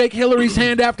going to shake Hillary's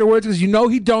hand afterwards because you know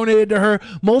he donated to her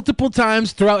multiple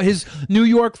times throughout his New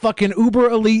York fucking uber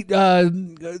elite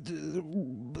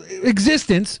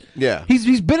existence. Yeah,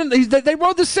 he's been they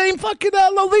rode the same fucking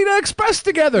Lolita Express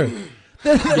together.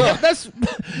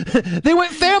 They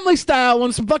went family style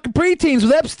on some fucking preteens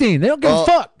with Epstein. They don't give a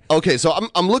fuck. Okay, so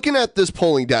I'm looking at this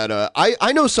polling data.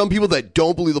 I know some people that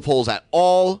don't believe the polls at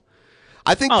all.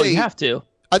 I think you have to.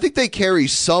 I think they carry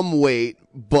some weight,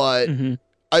 but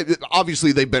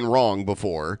obviously they've been wrong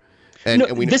before. And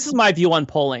this is my view on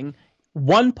polling.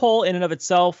 One poll in and of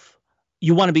itself,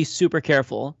 you want to be super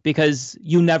careful because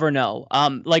you never know.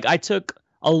 Like I took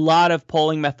a lot of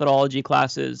polling methodology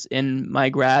classes in my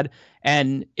grad,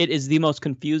 and it is the most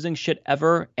confusing shit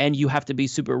ever, and you have to be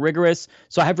super rigorous.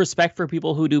 So I have respect for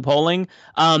people who do polling,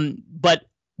 but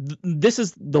this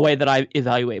is the way that I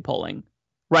evaluate polling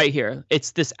right here. It's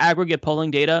this aggregate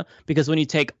polling data, because when you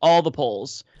take all the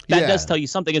polls, that does tell you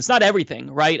something. It's not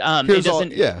everything, right?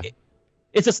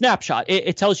 It's a snapshot.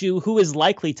 It tells you who is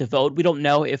likely to vote. We don't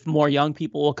know if more young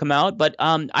people will come out, but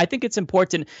I think it's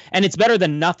important, and it's better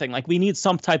than nothing. Like we need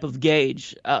some type of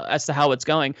gauge as to how it's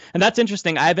going, and that's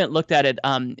interesting. I haven't looked at it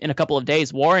in a couple of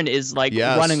days. Warren is like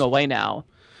running away now,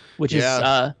 which is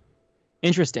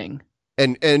interesting.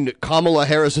 And Kamala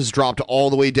Harris has dropped all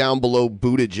the way down below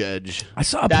Buttigieg. I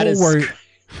saw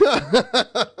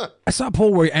a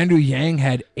poll where Andrew Yang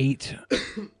had 8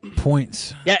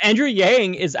 points. Yeah, Andrew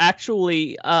Yang is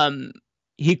actually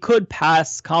he could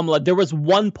pass Kamala. There was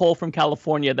one poll from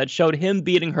California that showed him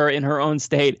beating her in her own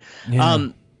state. Yeah.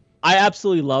 I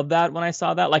absolutely love that when I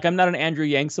saw that. Like I'm not an Andrew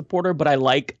Yang supporter, but I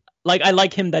like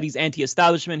him that he's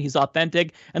anti-establishment, he's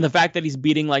authentic, and the fact that he's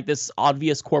beating like this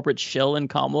obvious corporate shill in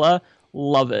Kamala,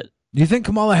 love it. Do you think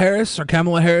Kamala Harris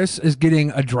is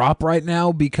getting a drop right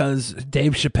now because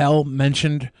Dave Chappelle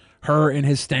mentioned her in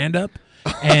his stand-up?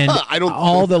 And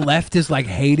all the left is like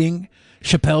hating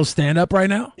Chappelle's stand-up right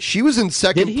now? She was in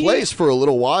second place for a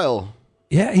little while.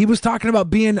 Yeah, he was talking about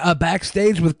being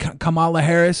backstage with Kamala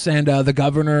Harris and the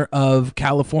governor of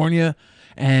California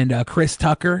and Chris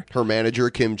Tucker. Her manager,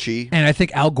 Kim Chi. And I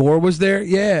think Al Gore was there.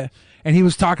 Yeah. And he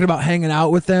was talking about hanging out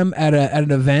with them at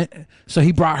an event. So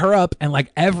he brought her up, and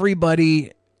like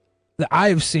everybody that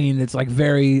I've seen that's like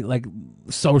very like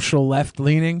social left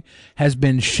leaning has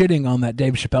been shitting on that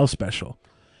Dave Chappelle special.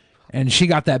 And she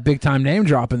got that big time name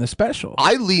drop in the special.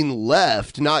 I lean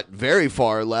left, not very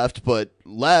far left, but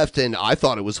left, and I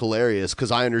thought it was hilarious because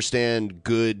I understand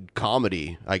good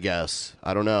comedy, I guess.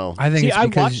 I don't know. I think I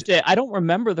watched it. I don't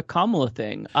remember the Kamala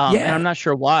thing, and I'm not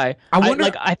sure why.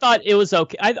 I thought it was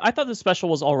okay. I thought the special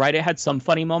was all right. It had some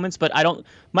funny moments, but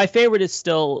my favorite is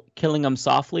still Killing 'Em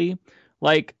Softly.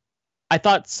 Like, I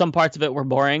thought some parts of it were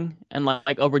boring and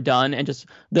like overdone, and just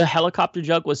the helicopter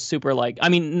joke was super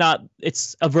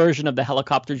it's a version of the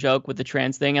helicopter joke with the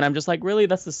trans thing, and I'm just like, really,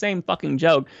 that's the same fucking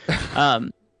joke.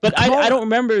 But I don't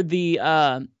remember the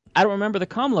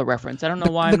Kamala reference. I don't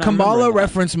know why. The Kamala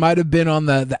reference might have been on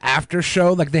the after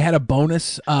show. Like they had a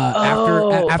bonus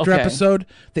after episode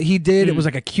that he did. It was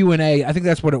like a Q&A. I think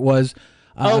that's what it was.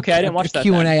 Okay, I didn't watch that.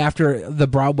 Q&A after the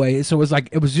Broadway, so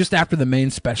it was just after the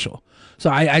main special. So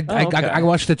I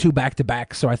watched the two back to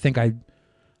back. So I think I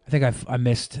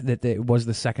missed that it was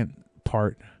the second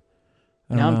part.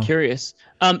 Now I'm curious.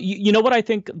 You know what I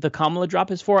think the Kamala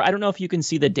drop is for? I don't know if you can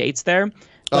see the dates there.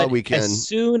 But we can. As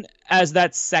soon as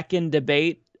that second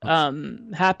debate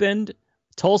happened,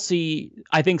 Tulsi,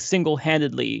 I think,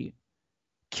 single-handedly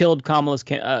killed Kamala's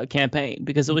campaign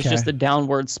because it was just a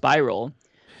downward spiral.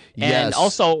 And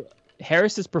also,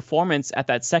 Harris's performance at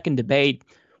that second debate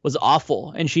was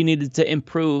awful, and she needed to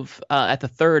improve at the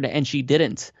third, and she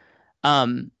didn't.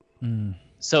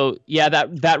 So yeah,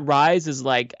 that rise is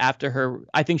like after her.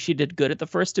 I think she did good at the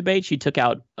first debate. She took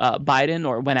out Biden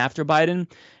or went after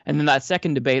Biden, and then that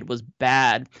second debate was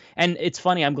bad. And it's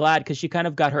funny. I'm glad because she kind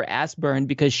of got her ass burned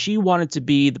because she wanted to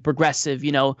be the progressive.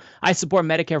 I support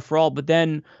Medicare for all, but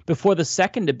then before the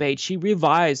second debate, she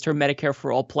revised her Medicare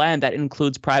for all plan that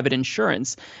includes private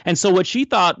insurance. And so what she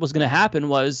thought was going to happen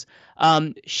was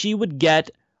she would get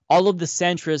all of the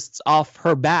centrists off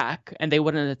her back and they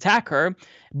wouldn't attack her,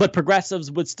 but progressives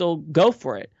would still go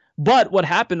for it. But what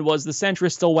happened was the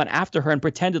centrists still went after her and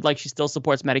pretended like she still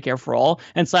supports Medicare for all.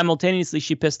 And simultaneously,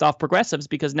 she pissed off progressives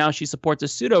because now she supports a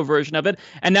pseudo version of it.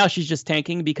 And now she's just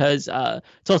tanking because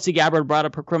Tulsi Gabbard brought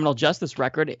up her criminal justice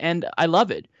record. And I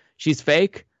love it. She's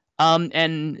fake.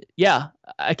 And yeah,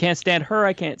 I can't stand her.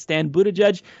 I can't stand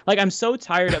Buttigieg. Like, I'm so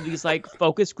tired of these like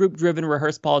focus group driven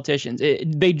rehearsed politicians.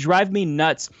 They drive me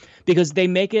nuts because they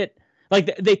make it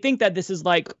like they think that this is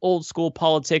like old school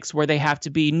politics where they have to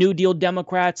be New Deal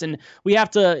Democrats and we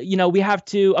have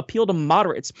to appeal to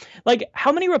moderates. Like,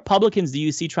 how many Republicans do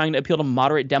you see trying to appeal to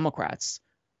moderate Democrats?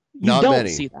 You Not don't many.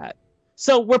 see that.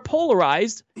 So we're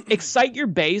polarized. Excite your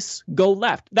base. Go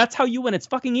left. That's how you win. It's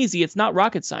fucking easy. It's not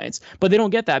rocket science. But they don't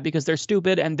get that because they're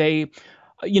stupid and they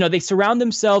surround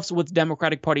themselves with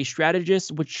Democratic Party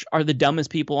strategists, which are the dumbest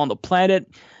people on the planet.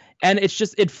 And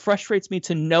it frustrates me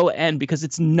to no end because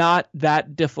it's not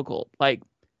that difficult. Like,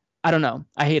 I don't know.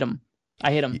 I hate them.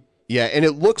 Yeah, and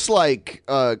it looks like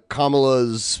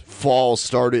Kamala's fall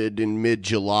started in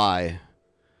mid-July.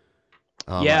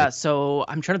 So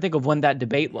I'm trying to think of when that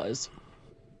debate was.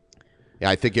 Yeah,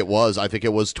 I think it was.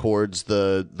 Towards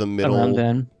the middle. Around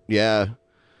then. Yeah.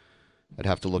 I'd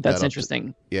have to look that up. That's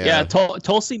interesting. Yeah.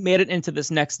 Tulsi made it into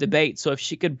this next debate. So if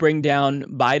she could bring down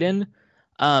Biden,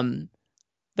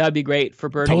 that'd be great for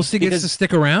Bernie. Tulsi gets to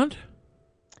stick around?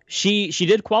 She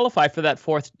did qualify for that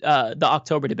the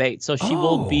October debate. So she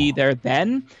will be there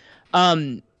then.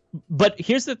 But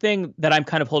here's the thing that I'm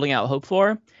kind of holding out hope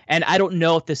for. And I don't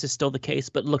know if this is still the case,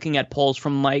 but looking at polls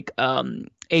from like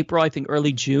April, I think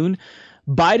early June,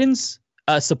 Biden's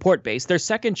support base, their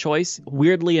second choice,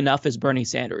 weirdly enough, is Bernie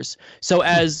Sanders. So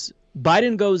as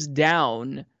Biden goes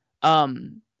down,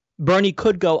 Bernie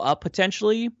could go up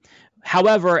potentially.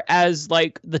 However, as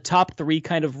like the top three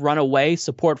kind of run away,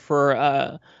 support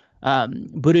for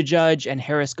Buttigieg and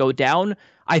Harris go down,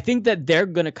 I think that they're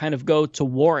going to kind of go to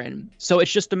Warren. So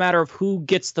it's just a matter of who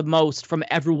gets the most from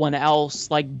everyone else,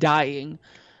 like dying.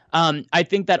 I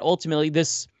think that ultimately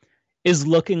this is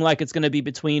looking like it's going to be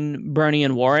between Bernie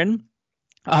and Warren.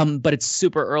 But it's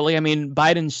super early. I mean,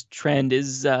 Biden's trend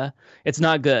is it's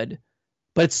not good.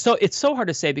 But it's so hard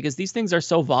to say because these things are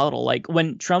so volatile. Like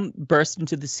when Trump burst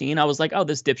into the scene, I was like, oh,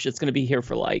 this dipshit's going to be here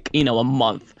for like, a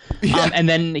month. Yeah. And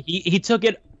then he took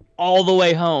it all the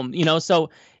way home, so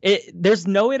there's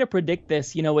no way to predict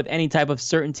this, with any type of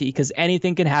certainty because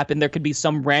anything can happen. There could be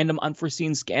some random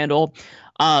unforeseen scandal.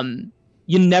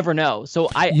 You never know. So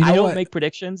I don't make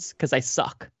predictions because I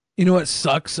suck. You know what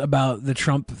sucks about the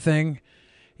Trump thing?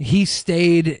 He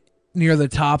stayed near the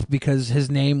top because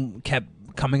his name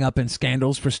kept coming up in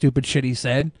scandals for stupid shit he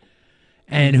said.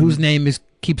 And whose name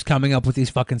keeps coming up with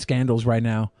these fucking scandals right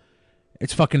now?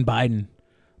 It's fucking Biden.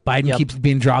 Biden keeps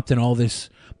being dropped in all this.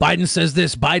 Biden says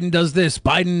this. Biden does this.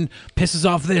 Biden pisses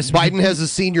off this. Biden has a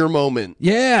senior moment.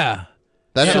 Yeah.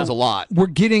 That happens a lot. We're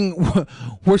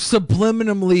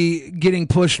subliminally getting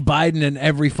pushed Biden in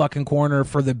every fucking corner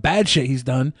for the bad shit he's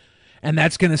done. And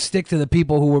that's going to stick to the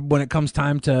people who, when it comes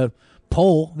time to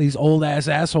poll, these old ass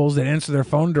assholes that answer their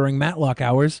phone during Matlock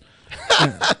hours.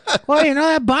 Well,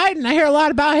 that Biden, I hear a lot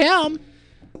about him.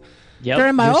 Yep.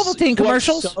 During my Ovaltine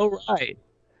commercials. So right.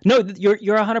 No, you're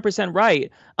 100%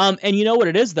 right. And you know what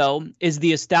it is, though, is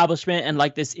the establishment and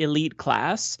like this elite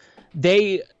class.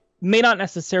 They may not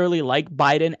necessarily like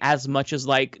Biden as much as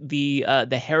like the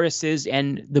Harrises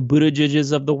and the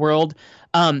Buttigiegs of the world.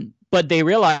 But they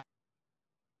realize.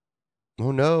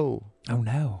 Oh, no. Oh,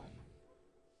 no.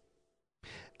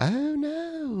 Oh,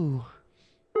 no.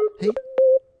 Hey.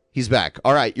 He's back.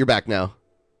 All right, you're back now.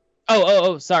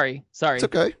 Sorry. It's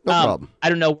okay. No problem. I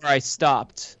don't know where I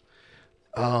stopped.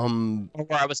 Or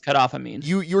where I was cut off, I mean.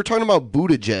 You were talking about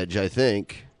Buttigieg, I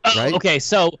think, right? Okay,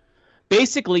 so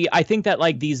basically, I think that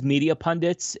like these media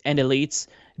pundits and elites,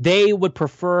 they would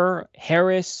prefer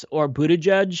Harris or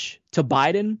Buttigieg to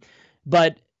Biden,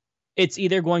 but it's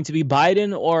either going to be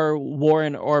Biden or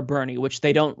Warren or Bernie, which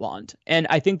they don't want. And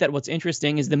I think that what's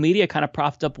interesting is the media kind of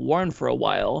propped up Warren for a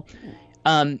while.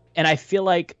 And I feel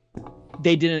like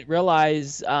they didn't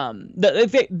realize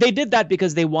they did that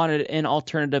because they wanted an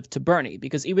alternative to Bernie,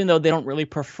 because even though they don't really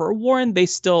prefer Warren, they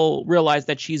still realize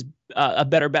that she's a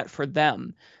better bet for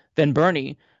them than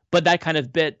Bernie. But that kind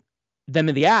of bit them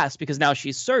in the ass because now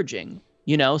she's surging,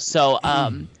 so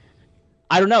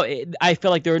I don't know. I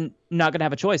feel like they're not going to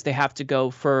have a choice. They have to go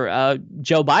for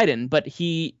Joe Biden, but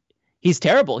he's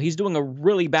terrible. He's doing a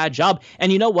really bad job.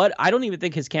 And you know what? I don't even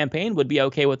think his campaign would be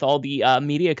okay with all the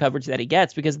media coverage that he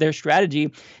gets, because their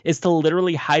strategy is to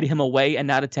literally hide him away and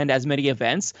not attend as many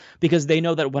events, because they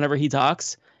know that whenever he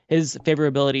talks, his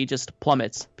favorability just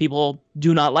plummets. People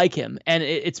do not like him. And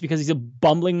it's because he's a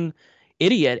bumbling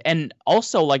idiot. And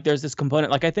also, like, there's this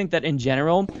component, like, I think that in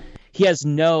general, he has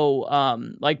no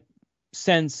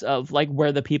sense of like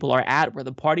where the people are at, where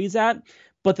the party's at.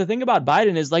 But the thing about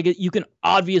Biden is, like, you can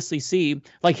obviously see,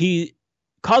 like, he,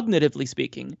 cognitively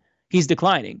speaking, he's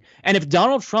declining. And if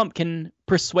Donald Trump can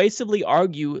persuasively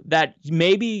argue that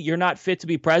maybe you're not fit to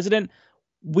be president,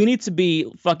 we need to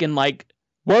be fucking like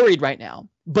worried right now.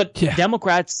 But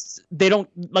Democrats, they don't,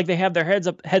 like, they have their heads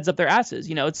up their asses.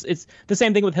 It's the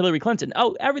same thing with Hillary Clinton.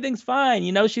 Oh, everything's fine.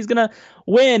 She's going to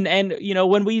win. And,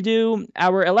 when we do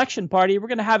our election party, we're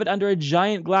going to have it under a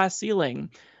giant glass ceiling.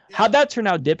 How'd that turn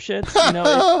out,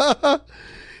 dipshits?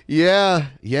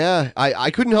 Yeah.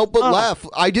 I couldn't help but laugh.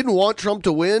 I didn't want Trump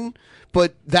to win,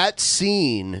 but that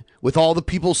scene with all the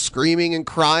people screaming and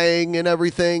crying and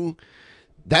everything,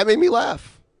 that made me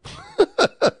laugh.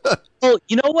 Well,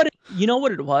 you know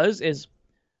what it was is,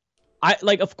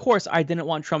 of course I didn't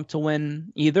want Trump to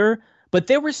win either, but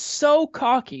they were so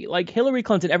cocky. Like Hillary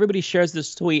Clinton, everybody shares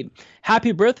this tweet,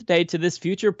 "Happy birthday to this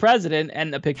future president,"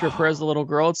 and a picture of her as a little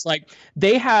girl. It's like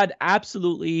they had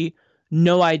absolutely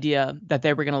no idea that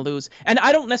they were going to lose. And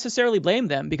I don't necessarily blame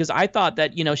them, because I thought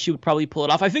that, she would probably pull it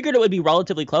off. I figured it would be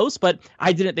relatively close, but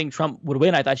I didn't think Trump would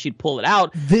win. I thought she'd pull it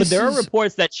out. But there are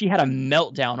reports that she had a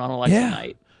meltdown on election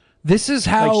night. This is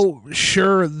how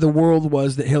sure the world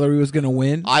was that Hillary was going to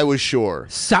win. I was sure.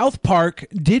 South Park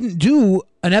didn't do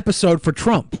an episode for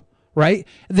Trump, right?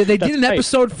 They did an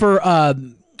episode for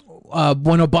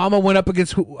when Obama went up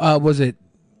against, was it?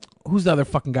 Who's the other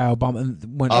fucking guy Obama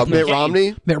went up Mitt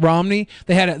Romney? Mitt Romney.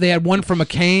 They had one for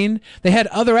McCain. They had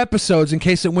other episodes in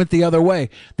case it went the other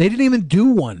way. They didn't even do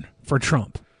one for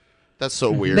Trump. That's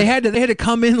so weird. They had to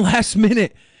come in last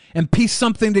minute and piece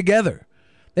something together.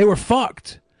 They were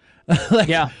fucked.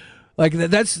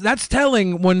 That's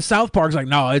telling when South Park's like,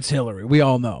 no, it's Hillary. We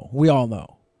all know.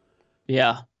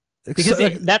 Yeah.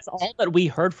 Because that's all that we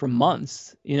heard for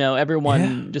months.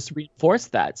 Everyone just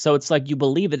reinforced that. So it's like you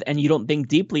believe it and you don't think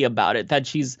deeply about it, that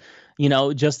she's,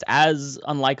 just as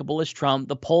unlikable as Trump.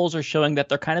 The polls are showing that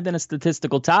they're kind of in a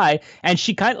statistical tie. And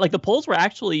she kind of, like, the polls were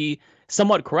actually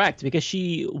somewhat correct, because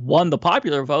she won the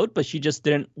popular vote, but she just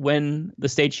didn't win the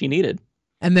state she needed.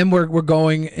 And then we're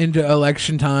going into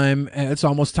election time, and it's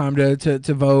almost time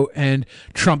to vote, and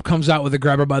Trump comes out with a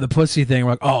grab her by the pussy thing.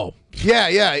 We're like, oh.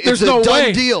 Yeah, it's a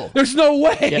done deal. There's no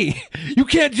way. Yeah. You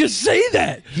can't just say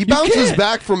that. He bounces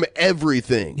back from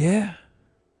everything. Yeah.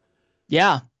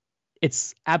 Yeah.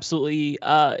 It's absolutely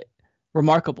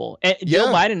remarkable. And Joe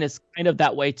Biden is kind of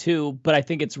that way too, but I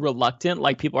think it's reluctant.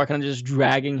 Like, people are kind of just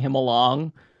dragging him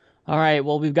along. All right,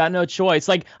 well, we've got no choice.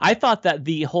 Like, I thought that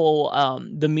the whole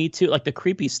the Me Too, like the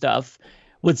creepy stuff,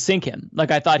 would sink him. Like,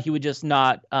 I thought he would just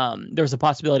not there's a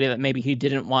possibility that maybe he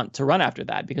didn't want to run after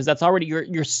that, because that's already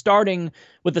you're starting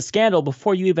with the scandal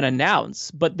before you even announce.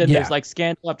 But then there's like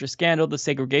scandal after scandal, the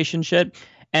segregation shit,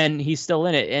 and he's still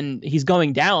in it, and he's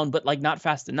going down, but like not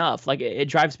fast enough. Like, it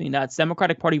drives me nuts.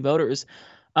 Democratic Party voters,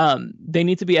 they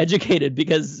need to be educated,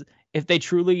 because if they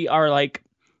truly are like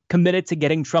committed to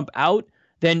getting Trump out,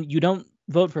 then you don't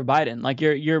vote for Biden. Like,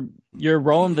 you're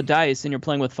rolling the dice and you're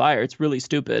playing with fire. It's really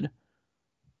stupid.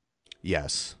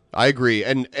 Yes, I agree.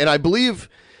 And I believe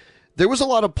there was a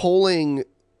lot of polling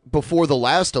before the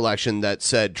last election that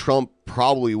said Trump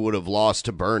probably would have lost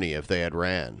to Bernie if they had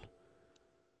ran.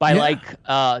 By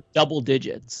double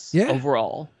digits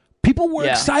overall. People were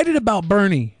excited about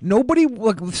Bernie.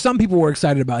 Some people were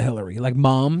excited about Hillary. Like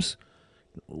moms,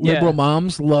 liberal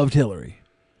moms loved Hillary.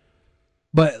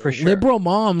 But liberal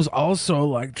moms also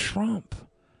like Trump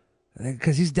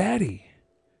because he's daddy.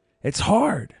 It's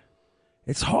hard.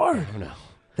 It's hard. I don't know.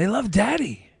 They love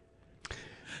daddy.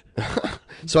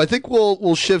 So I think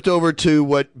we'll shift over to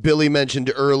what Billy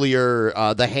mentioned earlier.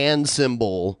 The hand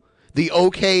symbol, the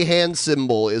OK hand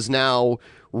symbol, is now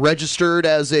registered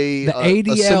as a. The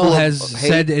ADL has of hate.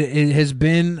 said it has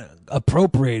been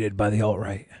appropriated by the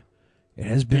alt-right. It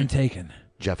has been taken.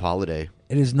 Jeff Holiday.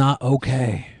 It is not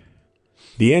okay.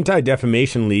 The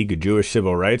Anti-Defamation League, a Jewish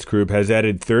civil rights group, has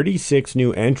added 36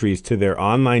 new entries to their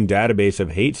online database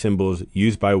of hate symbols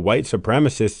used by white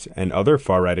supremacists and other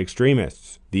far-right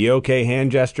extremists. The OK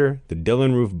hand gesture, the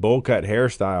Dylan Roof bowl cut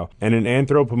hairstyle, and an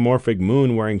anthropomorphic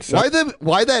moon wearing... Why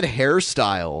that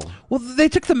hairstyle? Well, they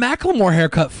took the Macklemore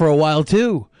haircut for a while,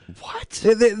 too. What?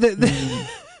 The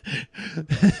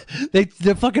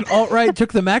fucking alt-right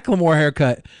took the Macklemore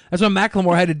haircut. That's why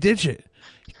Macklemore had to ditch it.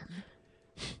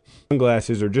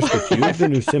 Sunglasses are just a few of the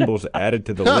new symbols added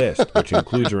to the list, which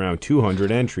includes around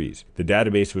 200 entries. The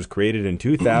database was created in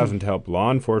 2000 to help law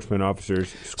enforcement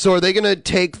officers. So are they going to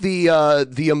take the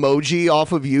emoji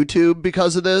off of YouTube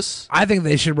because of this? I think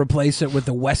they should replace it with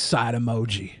the West Side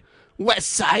emoji. West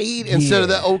Side instead of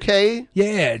the OK?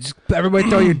 Yeah, just everybody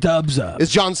throw your dubs up.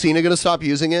 Is John Cena going to stop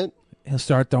using it? He'll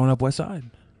start throwing up West Side.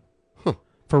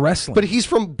 For wrestling. But he's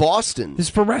from Boston. It's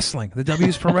for wrestling. The W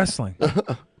is for wrestling.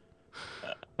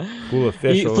 Cool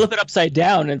official. You flip it upside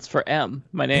down, and it's for M.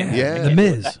 My name. Yeah. The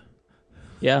Miz.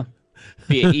 Yeah.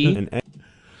 B-A-E. And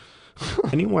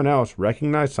anyone else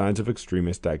recognize signs of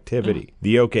extremist activity.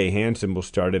 The OK hand symbol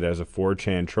started as a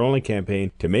 4chan trolling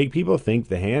campaign to make people think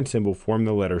the hand symbol formed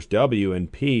the letters W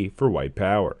and P for white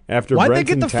power. After Why'd they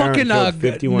Brenton get the Tarrant fucking killed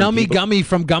 51 Nummy people- Gummy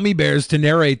from Gummy Bears to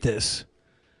narrate this?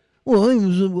 Well,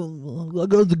 I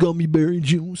got the gummy berry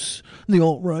juice. The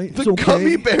alt-right. The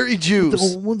gummy berry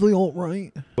juice. The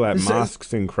alt-right. At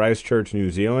mosques in Christchurch, New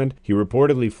Zealand, he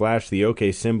reportedly flashed the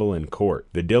OK symbol in court.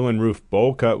 The Dylan Roof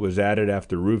bowl cut was added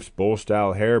after Roof's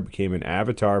bowl-style hair became an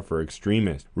avatar for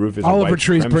extremists. Roof is Oliver a white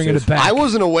Tree's bringing it back. I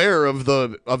wasn't aware of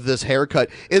this haircut.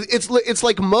 It's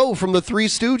like Mo from the Three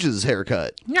Stooges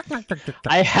haircut.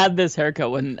 I had this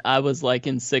haircut when I was like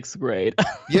in 6th grade.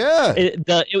 Yeah.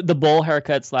 The bowl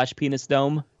haircut / penis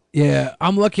dome. Yeah,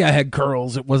 I'm lucky I had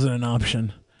curls. It wasn't an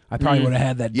option. I probably would have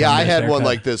had that. Yeah, I had haircut. one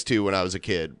like this too when I was a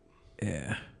kid.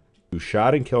 Yeah. Who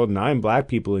shot and killed 9 black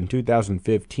people in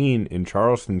 2015 in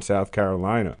Charleston, South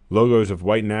Carolina. Logos of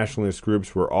white nationalist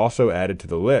groups were also added to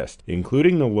the list,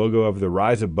 including the logo of the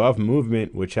Rise Above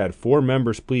movement, which had 4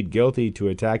 members plead guilty to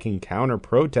attacking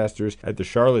counter-protesters at the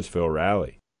Charlottesville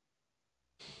rally.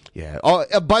 Yeah. Oh,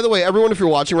 by the way, everyone, if you're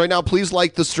watching right now, please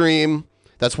like the stream.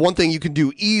 That's one thing you can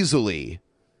do easily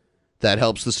that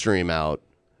helps the stream out.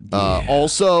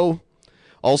 Also,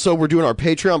 we're doing our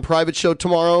Patreon private show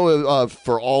tomorrow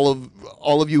for all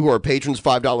of you who are patrons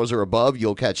 $5 or above.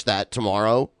 You'll catch that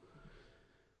tomorrow.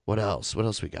 What else? What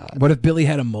else we got? What if Billy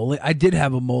had a mullet? I did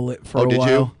have a mullet for a did while.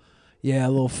 You? Yeah, a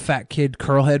little fat kid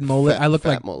curl head mullet. I look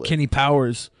like mullet. Kenny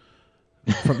Powers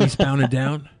from Eastbound and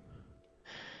Down.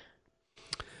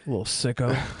 A little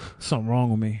sicko. Something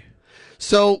wrong with me.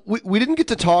 So we didn't get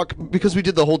to talk because we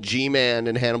did the whole G-Man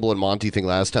and Hannibal and Monty thing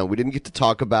last time. We didn't get to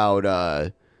talk about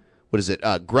what is it?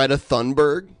 Greta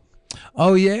Thunberg.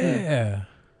 Oh yeah,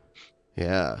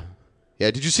 yeah.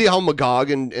 Did you see how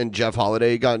Magog and Jeff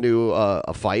Holiday got into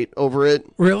a fight over it?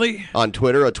 Really? On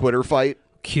Twitter, a Twitter fight.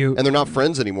 Cute. And they're not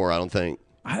friends anymore. I don't think.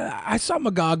 I saw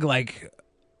Magog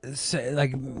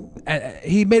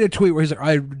he made a tweet where he's like,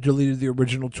 I deleted the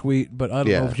original tweet, but I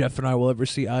don't know if Jeff and I will ever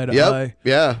see eye to eye.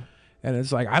 Yeah. And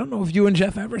it's like, I don't know if you and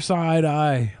Jeff ever saw eye to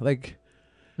eye. Like,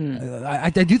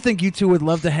 I do think you two would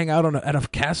love to hang out at a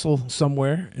castle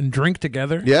somewhere and drink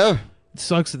together. Yeah. It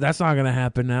sucks that that's not going to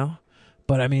happen now.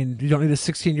 But, I mean, you don't need a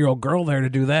 16-year-old girl there to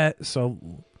do that. So,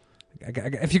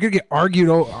 if you're going to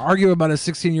argue about a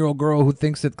 16-year-old girl who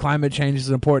thinks that climate change is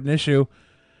an important issue.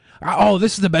 Oh,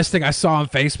 this is the best thing I saw on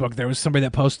Facebook. There was somebody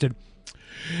that posted,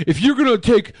 if you're going to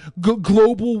take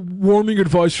global warming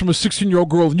advice from a 16-year-old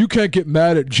girl, then you can't get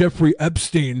mad at Jeffrey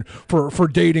Epstein for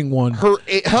dating one.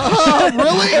 Really?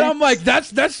 And I'm like,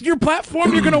 that's your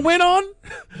platform you're going to win on?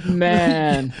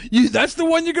 Man. That's the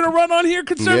one you're going to run on here,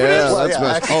 conservatives? Yeah, that's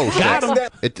messed. Oh, got him.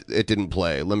 It didn't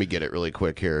play. Let me get it really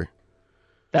quick here.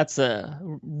 That's a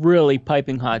really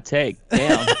piping hot take.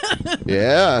 Damn.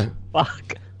 Yeah.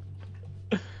 Fuck.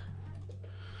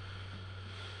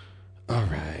 All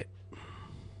right.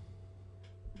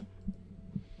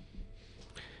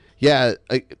 Yeah,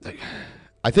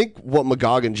 I think what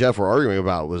Magog and Jeff were arguing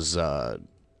about was, I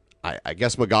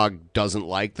guess Magog doesn't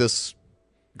like this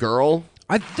girl.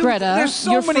 Greta, there's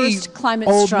so your many first climate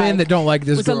old strike men that don't like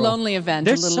this was girl. a lonely event.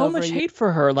 There's a little so over much a year. hate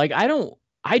for her. Like, I don't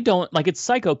I don't like, it's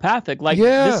psychopathic. Like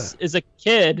this is a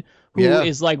kid who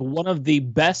is like one of the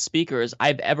best speakers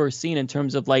I've ever seen in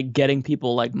terms of like getting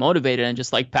people like motivated and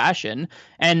just like passion.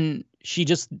 And she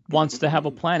just wants to have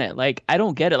a planet. Like, I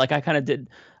don't get it. Like, I kind of did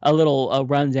a little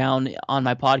rundown on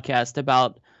my podcast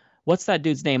about what's that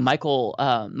dude's name? Michael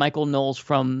Knowles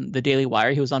from the Daily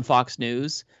Wire. He was on Fox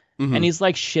News, and he's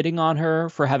like shitting on her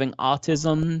for having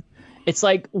autism. It's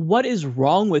like, what is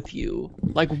wrong with you?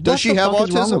 Like, does she have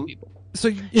autism? So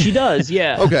she does,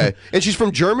 yeah. Okay, and she's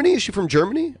from Germany. Is she from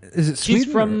Germany? Is it Sweden?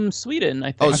 She's from Sweden,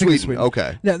 I think. Oh, Sweden.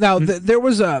 Okay. Now there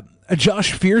was a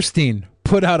Josh Fierstein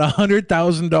put out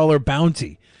 $100,000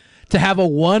 bounty to have a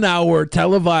 1-hour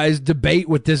televised debate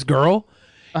with this girl.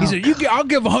 He said, "I'll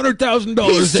give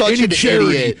 $100,000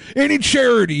 to any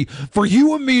charity for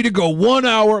you and me to go 1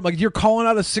 hour." I'm like, you're calling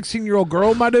out a 16-year-old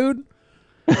girl, my dude?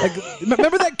 Like,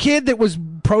 remember that kid that was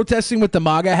protesting with the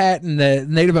MAGA hat and the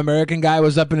Native American guy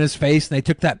was up in his face and they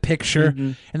took that picture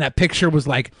and that picture was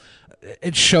like,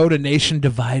 it showed a nation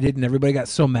divided and everybody got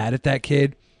so mad at that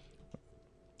kid.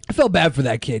 I felt bad for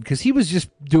that kid because he was just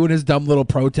doing his dumb little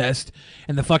protest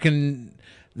and the fucking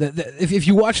if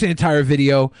you watch the entire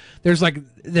video, there's like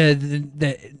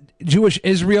the Jewish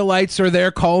Israelites are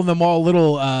there calling them all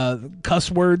little cuss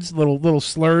words, little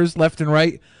slurs left and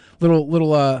right.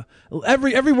 Little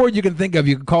every word you can think of,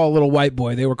 you can call a little white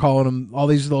boy. They were calling them, all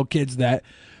these little kids, that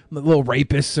little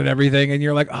rapists and everything, and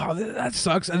you're like, oh, that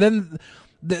sucks. And then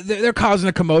they're causing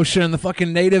a commotion, and the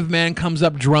fucking native man comes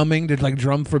up drumming to like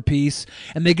drum for peace,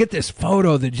 and they get this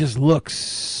photo that just looks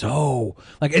so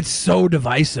like it's so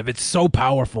divisive, it's so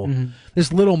powerful.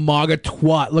 This little MAGA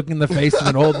twat looking in the face of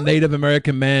an old Native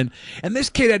American man, and this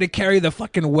kid had to carry the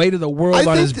fucking weight of the world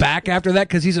on his back after that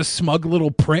because he's a smug little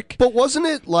prick. But wasn't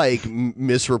it like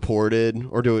misreported,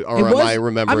 or am I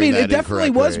remembering? I mean, that it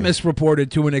definitely was misreported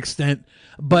to an extent.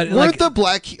 But weren't the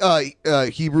black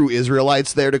Hebrew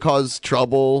Israelites there to cause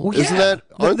trouble? Well, yeah. Isn't that?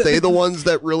 Aren't they the ones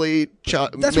that really?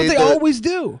 That's what they always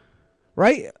do,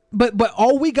 right? But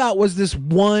all we got was this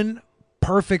one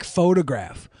perfect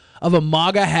photograph of a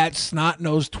MAGA hat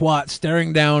snot-nosed twat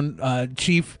staring down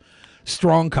Chief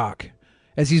Strongcock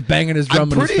as he's banging his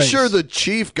drum in his face. I'm pretty sure the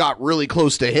chief got really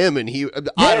close to him, and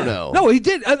I don't know. No, he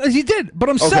did. He did. But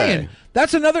I'm saying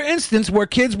that's another instance where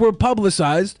kids were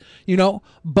publicized,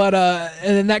 but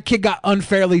and then that kid got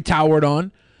unfairly towered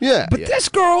on. Yeah. But this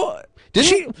girl, did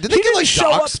they get like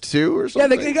doxxed too or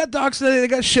something? Yeah, they got doxxed. They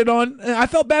got shit on. And I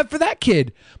felt bad for that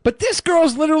kid. But this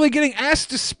girl's literally getting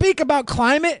asked to speak about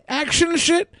climate action and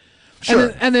shit.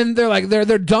 Sure. And then they're like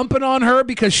they're dumping on her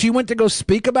because she went to go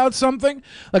speak about something.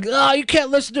 Like, oh, you can't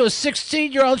listen to a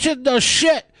 16-year-old. She doesn't know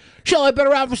shit. She only been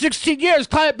around for 16 years.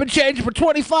 Climate been changing for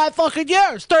 25 fucking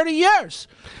years, 30 years.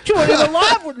 She wasn't even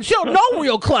alive. She don't know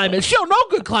real climate. She don't know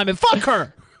good climate. Fuck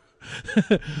her.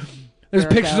 There's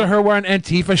pictures of her wearing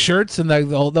Antifa shirts and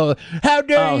the how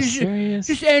dare you?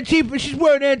 She's Antifa. She's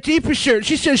wearing Antifa shirts.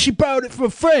 She says she borrowed it from a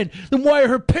friend. Then why are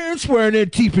her parents wearing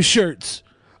Antifa shirts?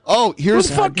 Oh, here's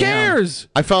who the fuck cares?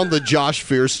 I found the Josh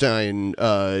Fierstein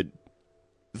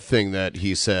thing that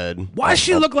he said. Why does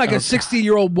she look like a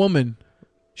 60-year-old woman?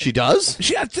 She does?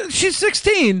 She's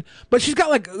 16, but she's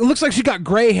got it looks like she got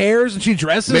gray hairs and she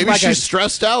dresses Maybe like she's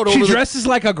stressed out. She dresses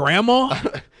like a grandma.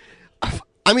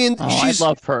 I mean, I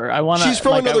love her. She's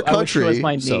from another country. I wish she was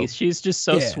my niece. She's just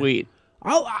so sweet.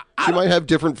 She might have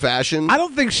different fashion. I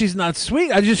don't think she's not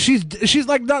sweet. She's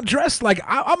like not dressed like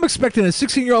I'm expecting a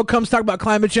 16-year-old comes talk about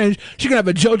climate change. She's gonna have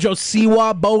a JoJo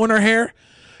Siwa bow in her hair.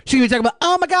 She's gonna be talking about,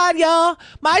 oh my God, y'all,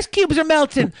 my ice cubes are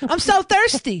melting. I'm so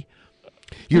thirsty.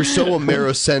 You're so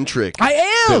Amerocentric. I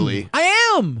am. Billy.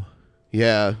 I am.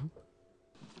 Yeah.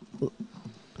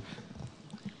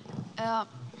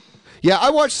 Yeah, I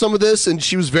watched some of this, and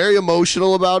she was very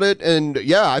emotional about it, and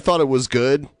yeah, I thought it was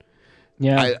good.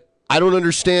 Yeah. I don't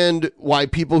understand why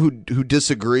people who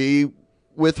disagree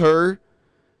with her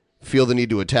feel the need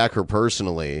to attack her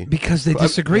personally. Because they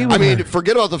disagree with her. I mean,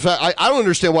 forget about the fact. I don't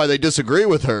understand why they disagree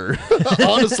with her,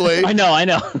 honestly. I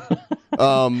know.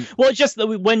 Well, it's just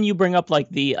when you bring up like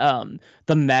the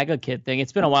MAGA kid thing,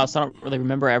 it's been a while, so I don't really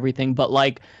remember everything, but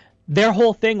like their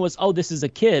whole thing was, oh, this is a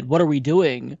kid. What are we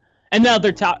doing? And now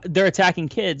they're attacking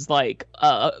kids like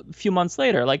a few months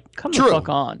later. Like, come the fuck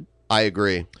on. I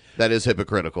agree. That is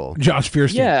hypocritical. Josh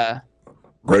Fierstein. Yeah.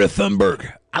 Greta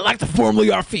Thunberg, I'd like to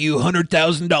formally offer you a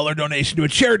 $100,000 donation to a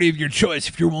charity of your choice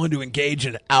if you're willing to engage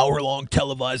in an hour-long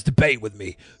televised debate with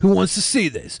me. Who wants to see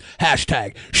this?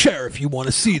 Hashtag share if you want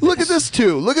to see this. Look at this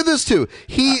too.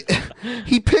 He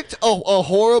picked a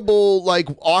horrible, like,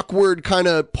 awkward kind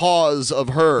of pause of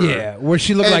her. Yeah, where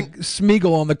she looked like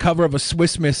Smeagol on the cover of a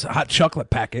Swiss Miss hot chocolate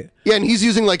packet. Yeah, and he's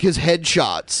using like his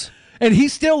headshots. And he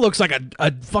still looks like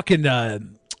a fucking diner,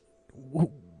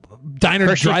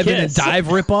 Hershey drive-in, and Kiss. dive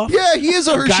ripoff. Yeah, he is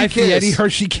a Hershey Guy Kiss. Fieri,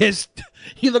 Hershey Kiss.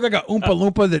 He looked like a Oompa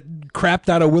Loompa that crapped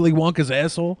out of Willy Wonka's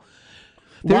asshole.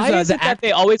 Why is it that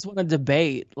they always want to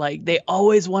debate? Like, they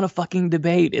always want to fucking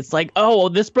debate. It's like, oh, well,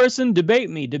 this person,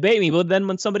 debate me. But then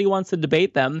when somebody wants to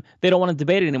debate them, they don't want to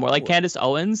debate it anymore. Like Candace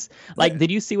Owens. Like, did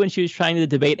you see when she was trying to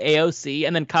debate AOC?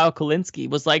 And then Kyle Kulinski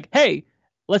was like, hey,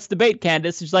 let's debate,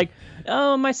 Candace. She's like,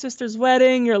 oh, my sister's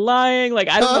wedding. You're lying. Like,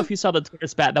 I don't know if you saw the Twitter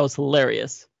spat. That was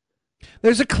hilarious.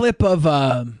 There's a clip of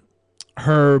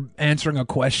her answering a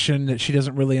question that she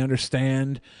doesn't really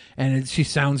understand, and she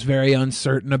sounds very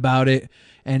uncertain about it,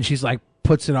 and she's like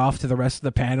puts it off to the rest of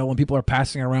the panel, and people are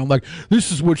passing it around like,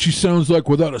 this is what she sounds like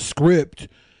without a script.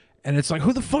 And it's like,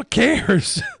 who the fuck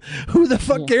cares? Who the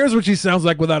fuck cares what she sounds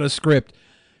like without a script?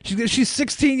 She's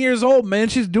 16 years old, man.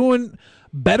 She's doing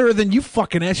better than you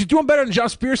fucking ass. She's doing better than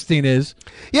Josh Bierstein is.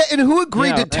 Yeah, and who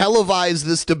agreed to televise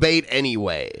this debate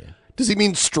anyway? Does he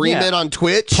mean stream it on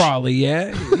Twitch? Probably,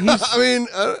 yeah. I mean,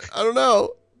 I don't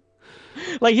know.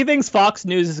 Like, he thinks Fox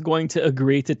News is going to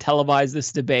agree to televise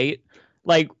this debate.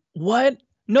 Like, what?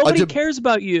 Nobody cares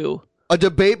about you. A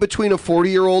debate between a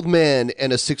 40-year-old man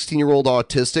and a 16-year-old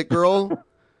autistic girl?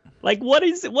 Like, what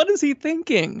is he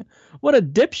thinking? What a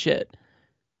dipshit.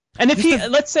 And if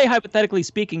let's say, hypothetically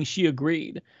speaking, she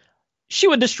agreed, she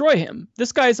would destroy him.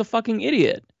 This guy is a fucking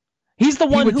idiot. He's the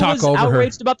one who was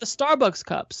outraged about the Starbucks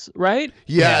cups, right?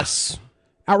 Yes.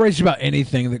 Yeah. Outraged about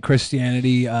anything that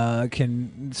Christianity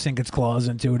can sink its claws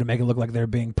into to make it look like they're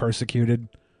being persecuted.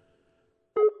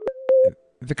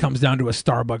 If it comes down to a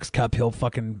Starbucks cup, he'll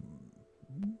fucking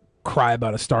cry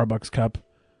about a Starbucks cup.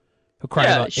 He'll cry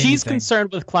about she's anything.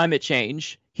 concerned with climate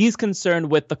change. He's concerned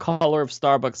with the color of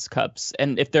Starbucks cups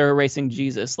and if they're erasing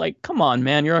Jesus. Like, come on,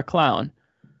 man, you're a clown.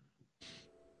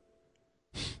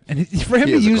 And for him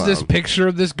to use this picture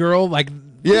of this girl, like,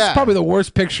 this is probably the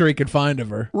worst picture he could find of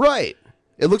her. Right.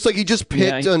 It looks like he just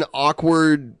picked an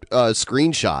awkward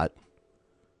screenshot.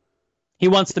 He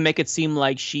wants to make it seem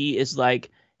like she is, like,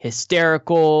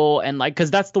 hysterical and, like, because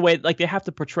that's the way, like, they have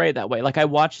to portray it that way. Like, I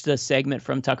watched a segment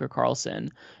from Tucker Carlson,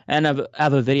 and I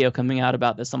have a video coming out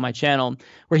about this on my channel,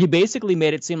 where he basically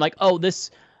made it seem like, oh,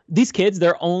 these kids,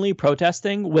 they're only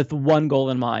protesting with one goal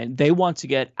in mind. They want to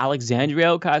get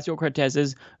Alexandria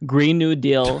Ocasio-Cortez's Green New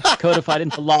Deal codified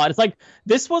into law. It's like,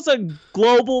 this was a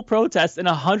global protest in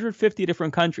 150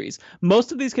 different countries.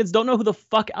 Most of these kids don't know who the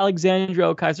fuck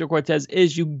Alexandria Ocasio-Cortez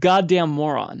is, you goddamn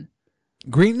moron.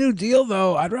 Green New Deal,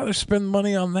 though, I'd rather spend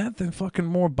money on that than fucking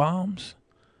more bombs.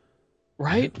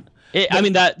 Right? I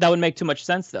mean, that would make too much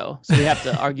sense, though. So we have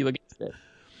to argue against it.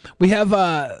 We have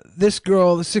this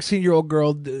girl, the 16-year-old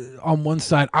girl, on one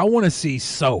side. I want to see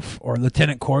Soph or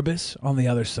Lieutenant Corbis on the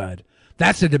other side.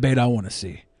 That's a debate I want to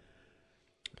see.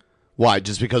 Why?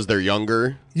 Just because they're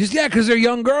younger? Because they're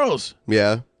young girls.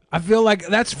 Yeah. I feel like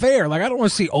that's fair. Like, I don't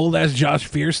want to see old-ass Josh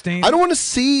Fierstein. I don't want to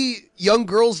see young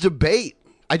girls debate.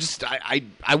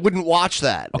 I wouldn't watch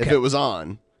that if it was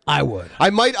on. I would.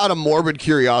 I might, out of morbid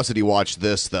curiosity, watch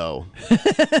this, though.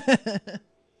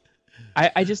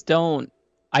 I just don't.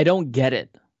 I don't get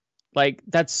it. Like,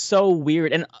 that's so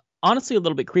weird. And honestly, a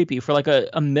little bit creepy for like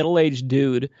a middle-aged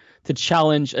dude to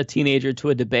challenge a teenager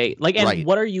to a debate. Like, and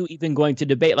what are you even going to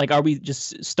debate? Like, are we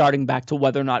just starting back to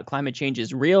whether or not climate change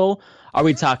is real? Are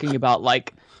we talking about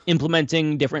like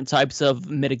implementing different types of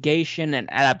mitigation and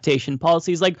adaptation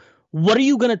policies? Like, what are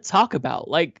you going to talk about?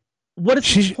 Like, what is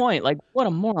the point? Like, what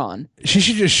a moron. She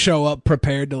should just show up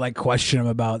prepared to like question him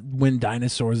about when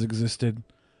dinosaurs existed.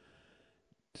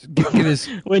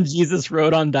 When Jesus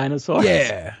rode on dinosaurs.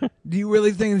 Yeah. Do you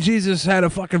really think Jesus had a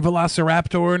fucking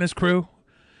velociraptor in his crew?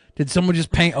 Did someone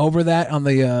just paint over that on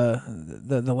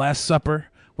the Last Supper?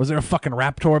 Was there a fucking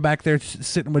raptor back there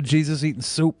sitting with Jesus eating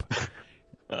soup?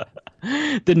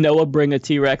 Did Noah bring a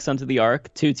T-Rex onto the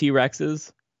ark? 2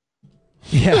 T-Rexes?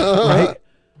 Yeah, right?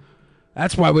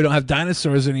 That's why we don't have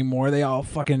dinosaurs anymore. They all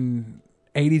fucking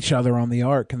ate each other on the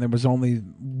ark, and there was only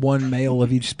one male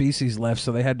of each species left,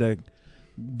 so they had to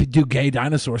do gay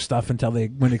dinosaur stuff until they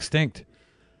went extinct.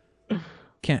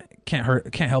 Can't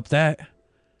help that.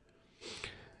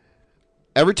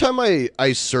 Every time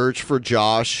I search for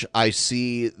Josh, I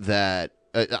see that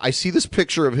I see this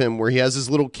picture of him where he has his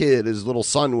little kid, his little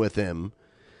son with him,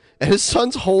 and his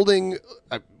son's holding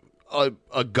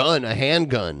a gun, a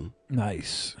handgun.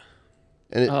 Nice.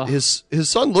 And his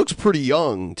son looks pretty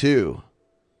young too.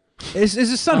 Is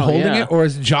his son holding it, or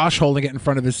is Josh holding it in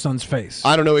front of his son's face?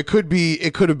 I don't know. It could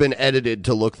have been edited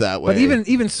to look that way. But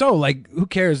even so, like, who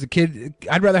cares? The kid.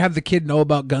 I'd rather have the kid know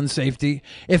about gun safety.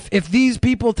 If these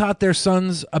people taught their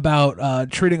sons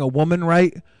about treating a woman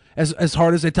right as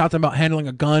hard as they taught them about handling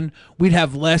a gun, we'd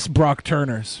have less Brock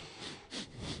Turners.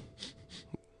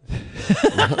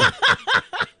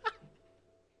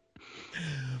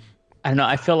 I don't know.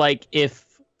 I feel like if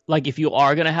you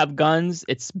are going to have guns,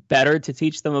 it's better to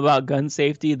teach them about gun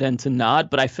safety than to not.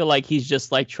 But I feel like he's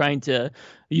just like trying to,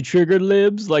 you triggered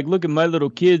libs? Like, look at my little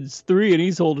kid's 3 and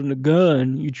he's holding a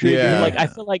gun. You triggered. Yeah. Like, I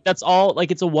feel like that's all, like,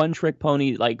 it's a one trick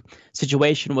pony, like,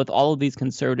 situation with all of these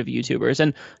conservative YouTubers.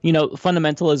 And, you know,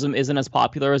 fundamentalism isn't as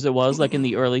popular as it was like in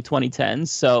the early 2010s.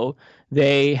 So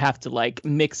they have to like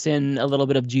mix in a little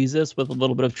bit of Jesus with a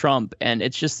little bit of Trump. And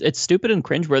it's stupid and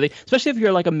cringeworthy, especially if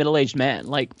you're like a middle-aged man.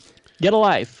 Like, get a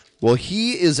life. Well,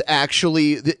 he is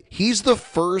actually he's the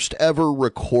first ever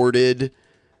recorded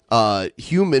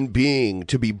human being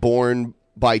to be born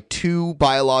by 2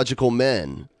 biological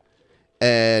men,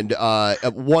 and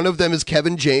one of them is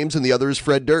Kevin James, and the other is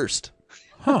Fred Durst.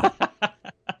 Huh.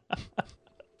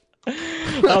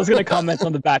 I was going to comment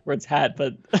on the backwards hat,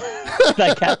 but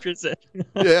that captures it.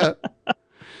 Yeah.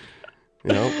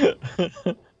 You know.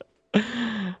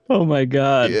 Oh my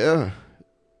God. Yeah.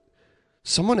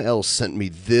 Someone else sent me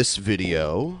this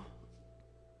video.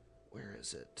 Where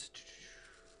is it?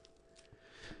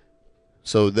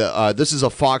 So this is a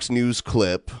Fox News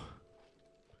clip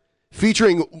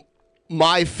featuring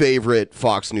my favorite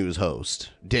Fox News host,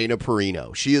 Dana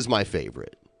Perino. She is my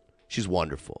favorite. She's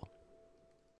wonderful.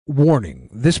 Warning,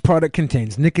 this product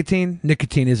contains nicotine.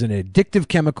 Nicotine is an addictive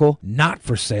chemical not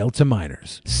for sale to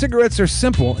minors. Cigarettes are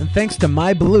simple, and thanks to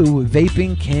MyBlue,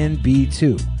 vaping can be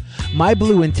too.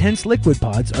 MyBlue Intense Liquid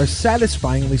Pods are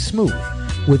satisfyingly smooth.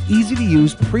 With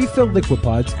easy-to-use pre-filled liquid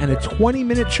pods and a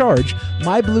 20-minute charge,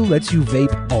 MyBlue lets you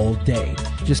vape all day.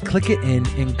 Just click it in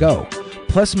and go.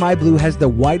 Plus, MyBlue has the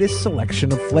widest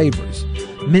selection of flavors.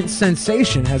 Mint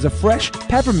Sensation has a fresh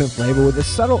peppermint flavor with the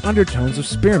subtle undertones of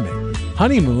spearmint.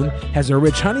 Honeymoon has a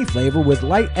rich honey flavor with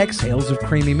light exhales of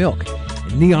creamy milk.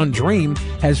 And Neon Dream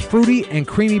has fruity and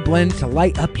creamy blend to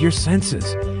light up your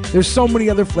senses. There's so many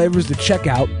other flavors to check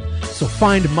out, so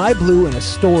find MyBlue in a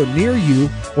store near you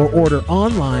or order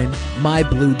online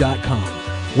myblue.com.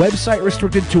 Website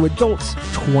restricted to adults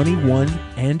 21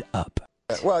 and up.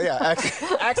 Well, yeah,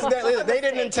 accidentally. They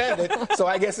didn't intend it, so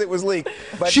I guess it was leaked.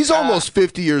 But she's almost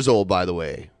 50 years old, by the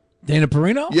way. Dana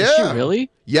Perino? Yeah. Is she really?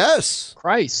 Yes.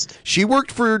 Christ. She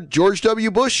worked for George W.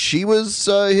 Bush. She was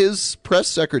his press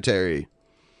secretary.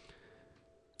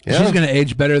 Yeah. She's going to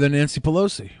age better than Nancy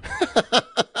Pelosi.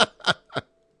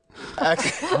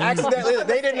 Accidentally,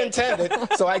 they didn't intend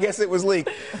it, so I guess it was leaked.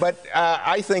 But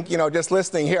I think, just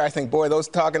listening here, I think, boy, those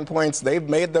talking points, they've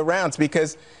made the rounds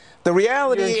because the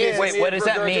reality is... Wait, what does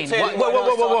that mean?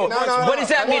 Whoa. What does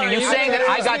that mean? Are you saying that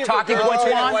I got talking points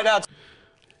wrong?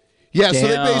 Yeah, so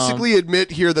they basically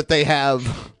admit here that they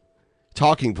have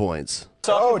talking points.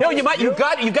 No, you got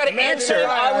to answer.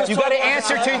 You got to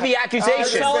answer to the accusation. Are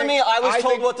you telling me I was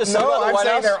told what to say about the White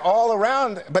House? They're all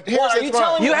around. But here's are you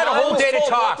telling me you had a whole day to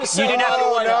talk? You didn't have to.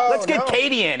 Let's get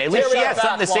Katie in. At least she has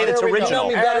something to say that's original.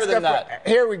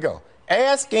 Here we go.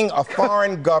 Asking a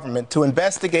foreign government to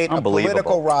investigate a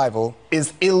political rival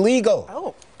is illegal.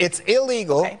 Oh. It's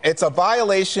illegal. Okay. It's a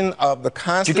violation of the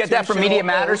Constitution. Did you get that from Media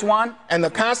Matters, Juan? And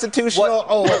the constitutional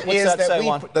oath is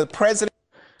that the president...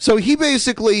 So he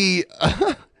basically...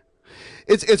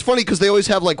 it's funny because they always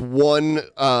have like one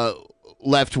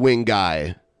left-wing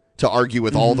guy to argue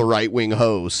with all the right-wing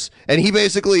hosts. And he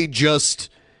basically just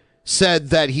said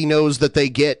that he knows that they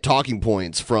get talking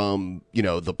points from,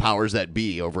 the powers that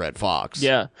be over at Fox.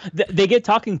 Yeah. They get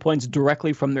talking points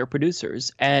directly from their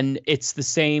producers. And it's the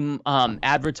same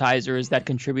advertisers that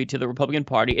contribute to the Republican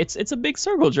Party. It's a big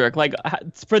circle jerk. Like,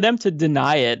 for them to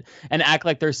deny it and act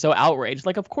like they're so outraged,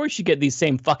 like, of course you get these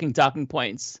same fucking talking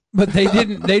points. But they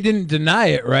didn't deny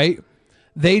it, right?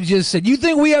 They just said, you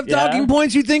think we have talking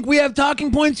points? You think we have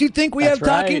talking points? You think we have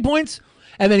talking points?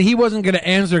 And then he wasn't going to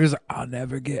answer because I'll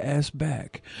never get asked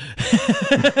back.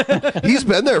 He's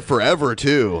been there forever,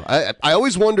 too. I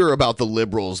always wonder about the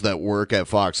liberals that work at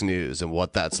Fox News and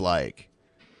what that's like.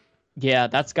 Yeah,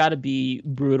 that's got to be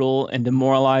brutal and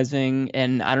demoralizing,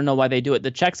 and I don't know why they do it.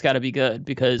 The check's got to be good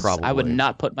because I would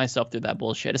not put myself through that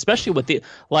bullshit, especially with the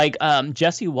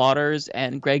Jesse Waters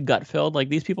and Greg Gutfeld. Like,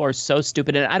 these people are so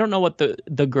stupid, and I don't know what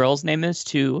the girl's name is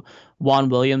to Juan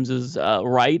Williams'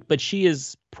 right, but she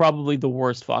is probably the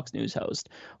worst Fox News host.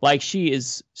 Like, she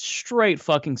is straight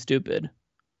fucking stupid.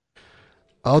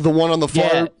 Oh, the one on the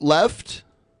far left?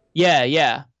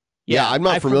 Yeah, I'm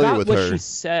not familiar with her. What she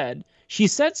said. She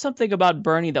said something about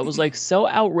Bernie that was like so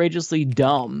outrageously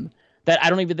dumb that I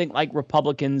don't even think like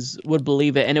Republicans would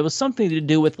believe it. And it was something to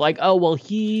do with like, oh, well,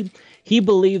 he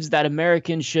believes that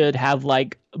Americans should have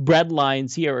like bread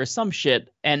lines here or some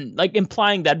shit, and like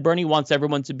implying that Bernie wants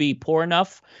everyone to be poor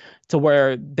enough to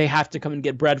where they have to come and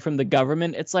get bread from the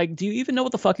government. It's like, do you even know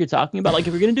what the fuck you're talking about? Like,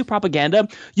 if you're going to do propaganda,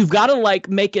 you've got to like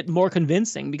make it more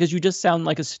convincing, because you just sound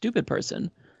like a stupid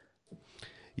person.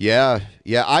 Yeah,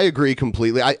 I agree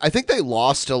completely. I think they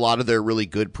lost a lot of their really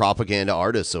good propaganda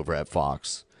artists over at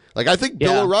Fox. Like, I think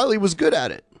Bill O'Reilly was good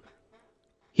at it.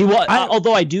 He was,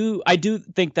 although I do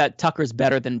think that Tucker's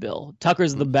better than Bill.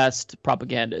 Tucker's the best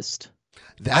propagandist.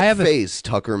 That face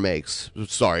Tucker makes.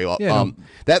 Sorry,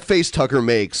 that face Tucker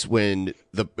makes when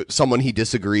someone he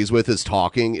disagrees with is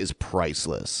talking is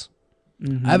priceless.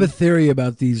 I have a theory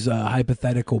about these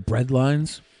hypothetical bread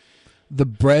lines. The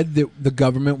bread that the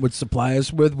government would supply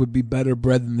us with would be better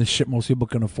bread than the shit most people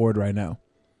can afford right now.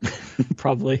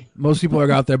 Probably. Most people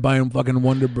are out there buying fucking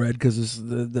Wonder Bread because it's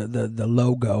the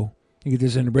logo. You get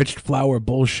this enriched flour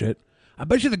bullshit. I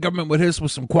bet you the government would hit us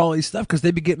with some quality stuff because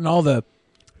they'd be getting all the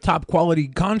top quality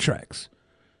contracts.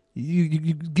 You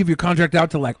give your contract out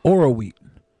to like Oro Wheat,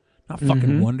 not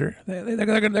fucking Wonder. They're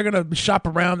gonna shop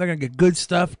around. They're gonna get good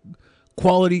stuff,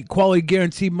 quality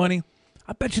guaranteed money.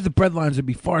 I bet you the bread lines would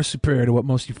be far superior to what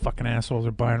most of you fucking assholes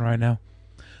are buying right now.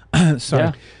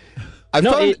 Sorry.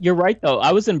 Yeah. You're right though.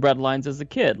 I was in bread lines as a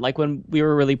kid. Like when we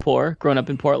were really poor, growing up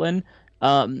in Portland,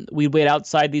 we'd wait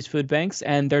outside these food banks,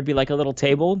 and there'd be like a little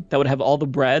table that would have all the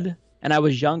bread. And I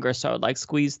was younger, so I would like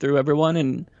squeeze through everyone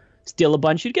and steal a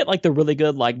bunch. You'd get like the really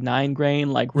good, like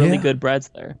 9-grain, like really good breads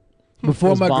there.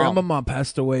 Before my grandmama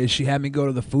passed away, she had me go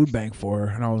to the food bank for her,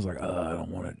 and I was like, I don't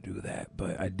want to do that.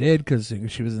 But I did because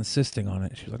she was insisting on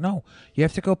it. She was like, no, you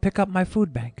have to go pick up my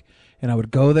food bank. And I would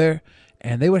go there,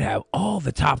 and they would have all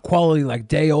the top quality, like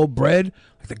day-old bread,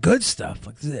 like the good stuff,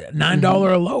 like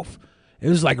 $9 a loaf. It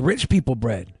was like rich people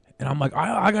bread. And I'm like, all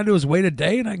I got to do is wait a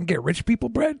day, and I can get rich people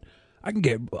bread? I can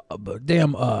get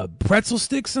damn pretzel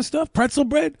sticks and stuff, pretzel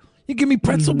bread? You give me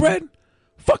pretzel bread?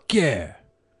 Fuck yeah.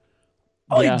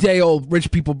 I'll eat day-old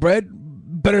rich people bread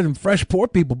better than fresh poor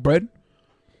people bread.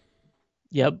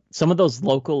 Yep. Some of those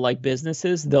local like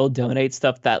businesses, they'll donate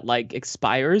stuff that like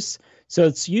expires. So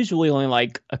it's usually only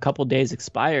like a couple days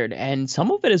expired, and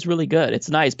some of it is really good. It's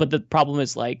nice, but the problem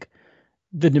is like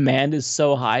the demand is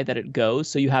so high that it goes.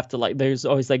 So you have to like, there's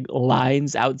always like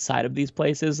lines outside of these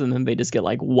places, and then they just get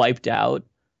like wiped out.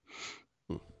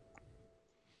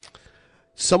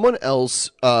 Someone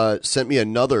else sent me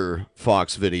another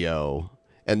Fox video.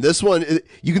 And this one,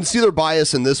 you can see their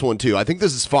bias in this one too. I think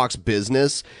this is Fox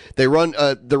Business. They're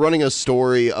running a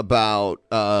story about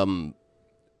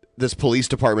this police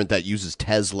department that uses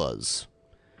Teslas.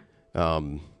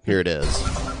 Here it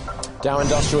is. Dow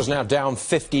Industrials now down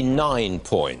 59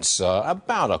 points,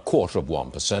 about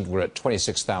 0.25%. We're at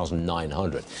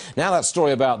 26,900. Now that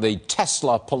story about the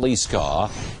Tesla police car.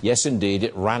 Yes, indeed,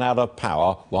 it ran out of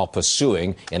power while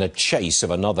pursuing in a chase of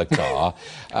another car.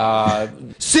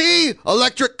 See?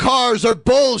 Electric cars are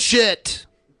bullshit.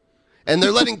 And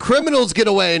they're letting criminals get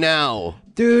away now.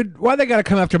 Dude, why they gotta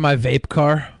come after my vape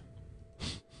car?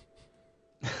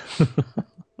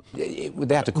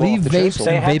 They have to call Leave off the vapes chase.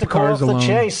 They and have vape to call cars off the alone.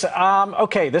 chase.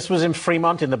 Okay, this was in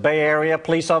Fremont in the Bay Area.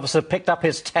 Police officer picked up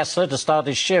his Tesla to start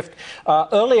his shift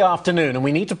early afternoon, and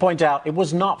we need to point out it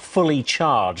was not fully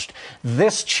charged.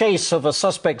 This chase of a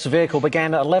suspect's vehicle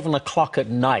began at 11 o'clock at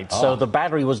night, so the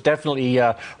battery was definitely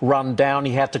run down.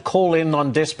 He had to call in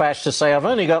on dispatch to say, I've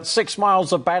only got 6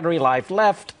 miles of battery life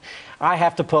left. I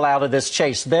have to pull out of this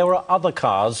chase. There were other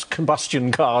cars,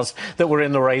 combustion cars, that were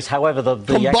in the race. However,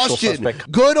 the actual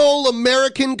suspect... Good old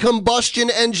American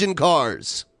combustion engine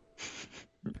cars.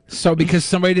 So because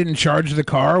somebody didn't charge the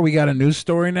car, we got a news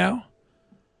story now?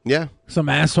 Yeah. Some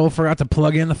asshole forgot to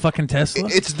plug in the fucking Tesla?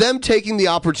 It's them taking the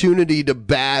opportunity to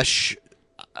bash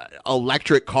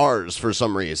electric cars for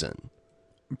some reason.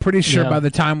 I'm pretty sure by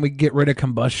the time we get rid of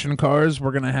combustion cars,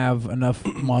 we're going to have enough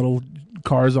model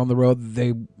cars on the road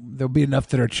that there'll be enough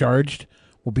that are charged.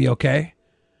 We'll be okay.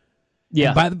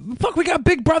 Yeah. Fuck, we got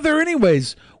Big Brother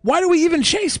anyways. Why do we even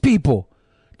chase people?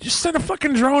 Just send a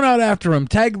fucking drone out after them.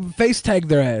 Face tag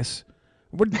their ass.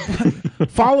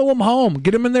 Follow them home.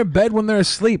 Get them in their bed when they're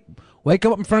asleep. Wake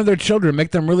them up in front of their children.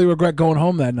 Make them really regret going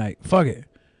home that night. Fuck it.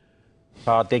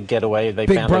 Did get away. They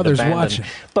Big found Brother's it abandoned. watching.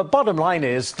 But bottom line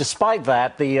is, despite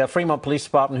that, the Fremont Police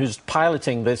Department, who's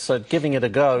piloting this, giving it a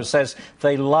go, says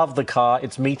they love the car.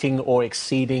 It's meeting or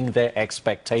exceeding their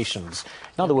expectations.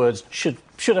 In other words, should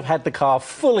have had the car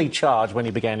fully charged when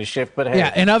he began his shift. But hey,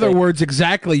 yeah, in other words,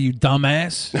 exactly, you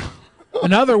dumbass.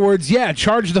 In other words, yeah,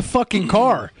 charge the fucking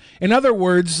car. In other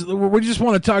words, we just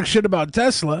want to talk shit about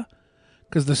Tesla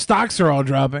because the stocks are all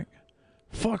dropping.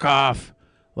 Fuck off.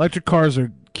 Electric cars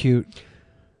are cute.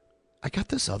 I got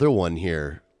this other one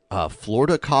here.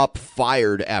 Florida cop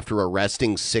fired after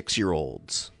arresting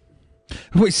 6-year-olds.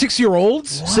 Wait,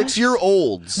 6-year-olds?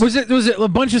 6-year-olds. Was it a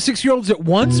bunch of 6-year-olds at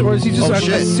once, or is he just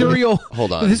a serial?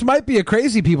 Hold on. This might be a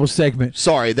crazy people segment.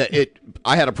 Sorry,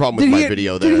 I had a problem with my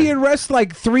video there. Did he arrest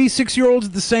like 3 6-year-olds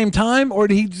at the same time, or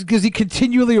is he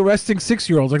continually arresting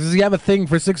 6-year-olds? Like, does he have a thing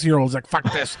for 6-year-olds? Like, fuck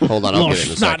this. Hold on, I'll get in a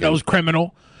second. Snot-nosed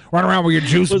criminal. Run around with your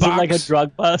juice Was box. it like a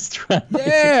drug bust?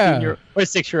 Yeah. Or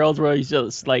 6-year-olds where he's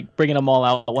just like bringing them all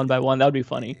out one by one. That would be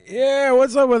funny. Yeah,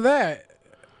 what's up with that?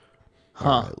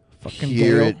 Huh. Fucking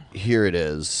Here it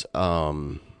is.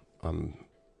 I'm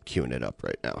queuing it up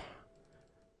right now.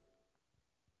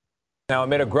 Now,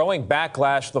 amid a growing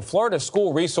backlash, the Florida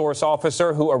school resource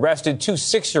officer who arrested 2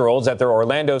 6-year-olds at their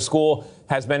Orlando school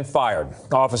has been fired.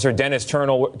 Officer Dennis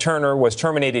Turner was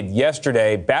terminated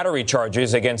yesterday. Battery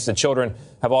charges against the children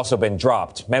have also been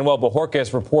dropped. Manuel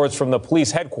Bojorquez reports from the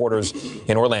police headquarters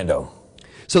in Orlando.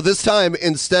 So this time,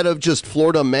 instead of just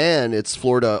Florida man, it's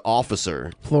Florida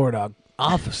officer. Florida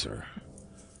officer.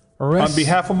 On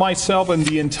behalf of myself and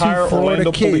the entire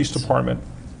Orlando Police Department,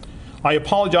 I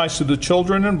apologize to the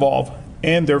children involved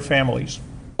and their families.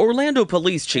 Orlando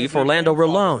Police Chief Orlando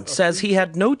Rolone says he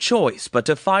had no choice but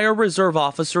to fire Reserve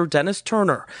Officer Dennis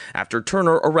Turner after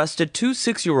Turner arrested 2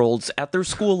 6-year-olds at their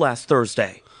school last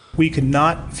Thursday. We could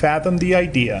not fathom the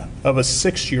idea of a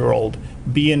 6-year-old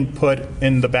being put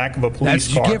in the back of a police car.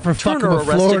 That's what you get for fucking Turner with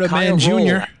Florida man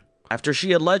Jr. After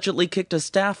she allegedly kicked a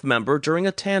staff member during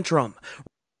a tantrum.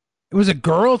 It was a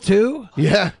girl, too?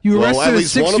 Yeah. You arrested a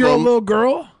 6-year-old little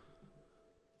girl?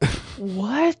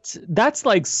 What? That's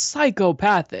like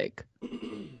psychopathic.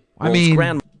 I mean,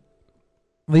 at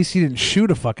least he didn't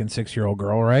shoot a fucking 6-year-old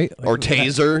girl, right? Or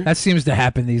taser. That seems to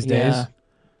happen these days.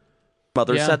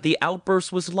 Mother said the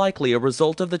outburst was likely a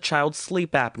result of the child's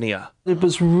sleep apnea. It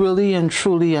was really and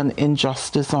truly an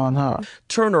injustice on her.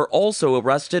 Turner also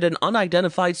arrested an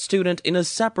unidentified student in a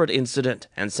separate incident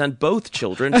and sent both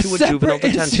children to a juvenile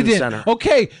detention center.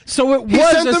 Okay, so it He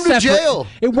was sent a them to separate. jail.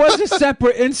 It was a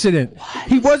separate incident.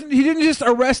 He didn't just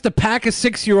arrest a pack of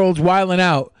 6-year-olds wilding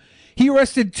out. He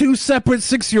arrested 2 separate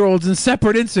 6-year-olds in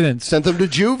separate incidents. Sent them to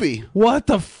juvie. What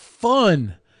the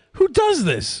fun? Who does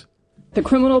this? The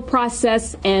criminal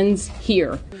process ends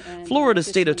here. Florida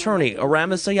State Attorney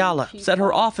Aramis Ayala said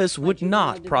her office would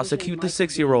not prosecute the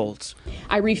 6-year-olds.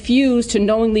 I refuse to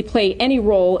knowingly play any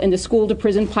role in the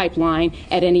school-to-prison pipeline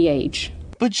at any age.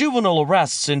 But juvenile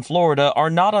arrests in Florida are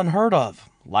not unheard of.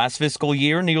 Last fiscal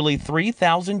year, nearly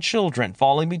 3,000 children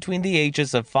falling between the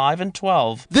ages of 5 and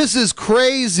 12. This is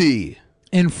crazy.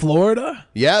 In Florida?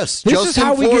 Yes, This just is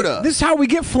how in Florida. This is how we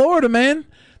get Florida, man.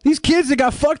 These kids that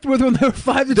got fucked with when they were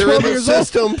 5 to They're 12 in the years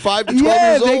system, old. 5 to 12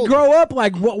 yeah, years they old. grow up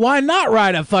like, why not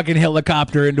ride a fucking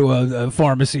helicopter into a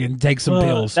pharmacy and take some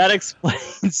pills? That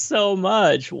explains so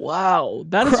much. Wow.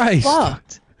 That is Christ.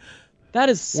 fucked. That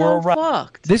is so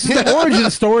fucked. This is the origin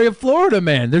story of Florida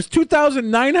Man. There's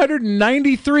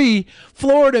 2,993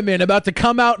 Florida men about to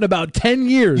come out in about 10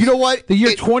 years. You know what? The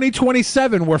year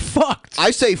 2027, we're fucked.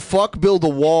 I say fuck build a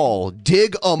wall,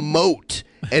 dig a moat,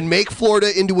 and make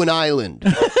Florida into an island.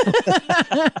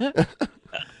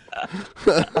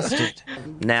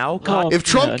 Now, if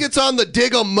Trump gets on the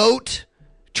dig a moat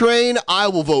train, I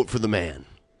will vote for the man.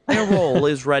 Their role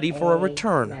is ready for a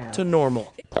return to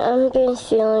normal. I'm just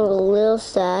feeling a little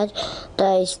sad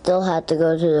that I still have to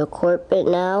go to the court, but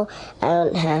now I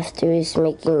don't have to. It's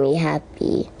making me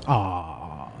happy.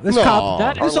 Aw. This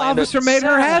officer made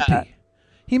her happy.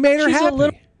 He made her She's happy. a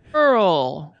little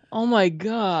girl. Oh my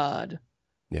God.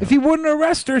 If he wouldn't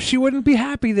arrest her, she wouldn't be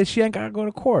happy that she ain't got to go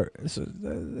to court. It's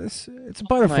a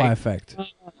butterfly effect.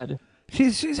 God.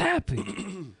 She's happy.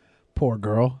 Poor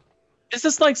girl. Is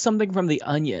this like something from The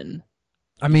Onion?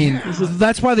 I mean,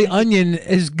 that's why The Onion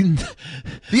is...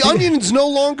 The Onion's no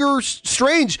longer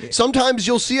strange. Sometimes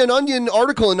you'll see an Onion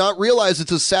article and not realize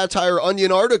it's a satire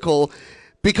Onion article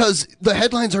because the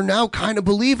headlines are now kind of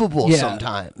believable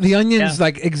sometimes. The Onion's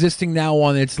like existing now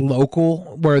on its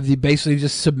local, where they basically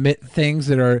just submit things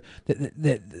that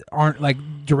aren't like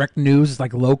direct news,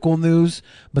 like local news.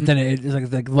 But then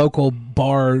it's like local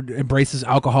bar embraces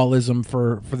alcoholism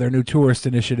for their new tourist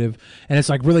initiative, and it's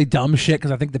like really dumb shit because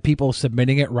I think the people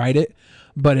submitting it write it,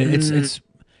 but it's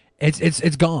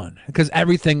gone because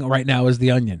everything right now is The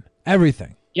Onion.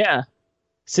 Everything. Yeah.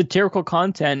 Satirical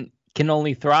content can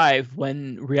only thrive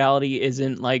when reality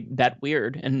isn't like that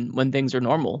weird and when things are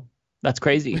normal. That's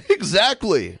crazy.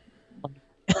 Exactly.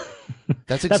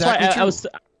 That's exactly why true.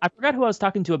 I forgot who I was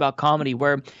talking to about comedy,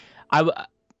 where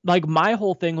my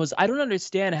whole thing was I don't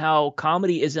understand how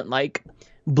comedy isn't like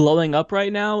blowing up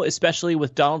right now, especially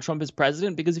with Donald Trump as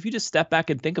president, because if you just step back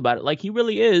and think about it, like he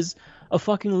really is a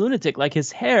fucking lunatic. Like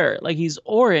his hair, like he's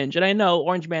orange, and I know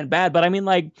Orange Man bad, but I mean,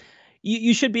 like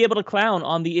you should be able to clown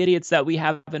on the idiots that we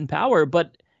have in power,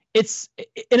 but it's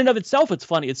in and of itself, it's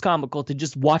funny, it's comical to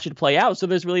just watch it play out. So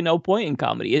there's really no point in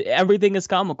comedy. Everything is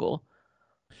comical.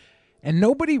 And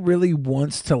nobody really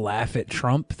wants to laugh at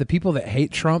Trump. The people that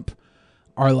hate Trump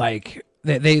are like,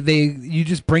 they you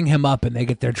just bring him up and they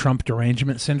get their Trump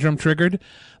derangement syndrome triggered.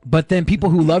 But then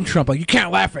people who love Trump, like, you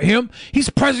can't laugh at him. He's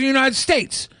the president of the United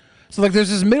States. So like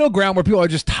there's this middle ground where people are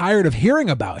just tired of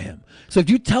hearing about him. So if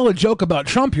you tell a joke about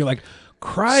Trump, you're like,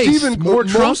 Christ, more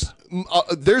Trump?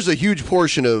 There's a huge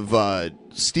portion of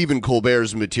Stephen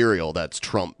Colbert's material that's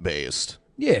Trump-based.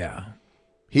 Yeah.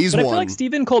 He's but one. I feel like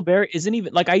Stephen Colbert isn't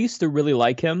even, like, I used to really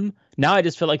like him. Now I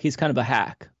just feel like he's kind of a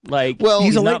hack. Like, well,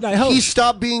 he's a late night host. He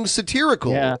stopped being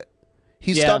satirical. Yeah.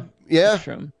 He stopped. Yeah. That's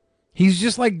true. He's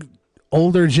just like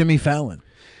older Jimmy Fallon.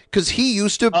 Because he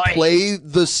used to play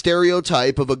the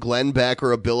stereotype of a Glenn Beck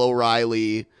or a Bill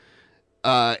O'Reilly,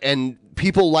 and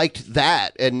people liked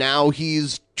that. And now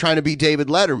he's trying to be David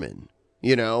Letterman,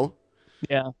 you know?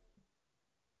 Yeah.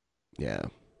 Yeah.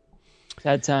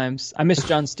 Sad times. I miss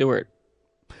Jon Stewart.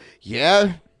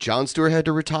 Yeah, Jon Stewart had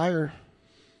to retire.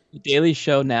 The Daily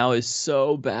Show now is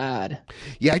so bad.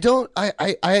 Yeah,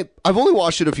 I've only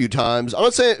watched it a few times. I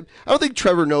don't think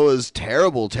Trevor Noah's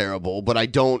terrible, but I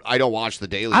don't watch the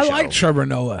Daily Show. I like Trevor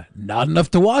Noah. Not enough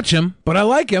to watch him, but I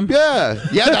like him. Yeah,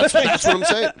 that's what I'm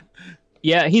saying.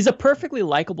 Yeah, he's a perfectly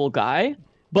likable guy,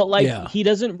 but like he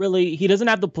doesn't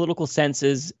have the political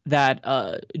senses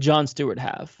that Jon Stewart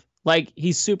have. Like,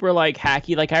 he's super, like,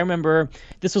 hacky. Like, I remember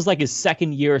this was, like, his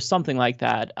second year or something like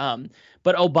that.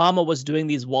 But Obama was doing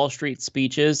these Wall Street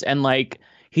speeches, and, like,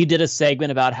 he did a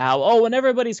segment about how, when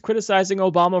everybody's criticizing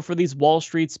Obama for these Wall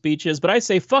Street speeches, but I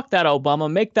say, fuck that,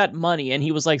 Obama, make that money. And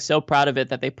he was, like, so proud of it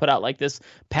that they put out, like, this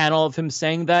panel of him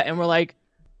saying that. And we're like,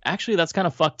 actually, that's kind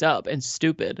of fucked up and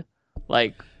stupid.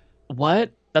 Like,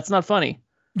 what? That's not funny.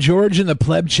 George in the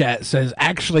pleb chat says,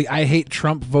 actually, I hate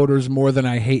Trump voters more than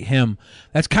I hate him.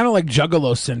 That's kind of like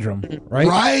Juggalo syndrome, right?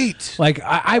 Right. Like,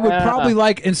 I would probably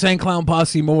like Insane Clown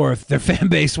Posse more if their fan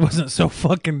base wasn't so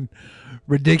fucking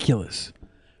ridiculous.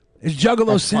 It's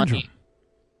Juggalo syndrome. Funny.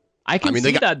 I can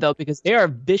see that, though, because they are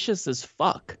vicious as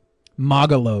fuck.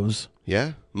 Mogalos.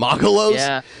 Yeah. Mogalos?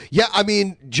 Yeah. Yeah, I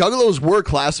mean, Juggalos were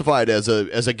classified as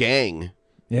a gang.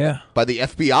 Yeah. By the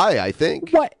FBI, I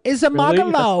think. What is a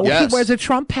Mogalo? Yes. He wears a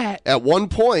Trump hat. At one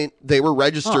point, they were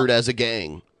registered as a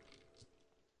gang.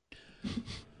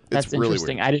 That's really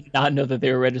interesting. weird. I did not know that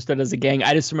they were registered as a gang.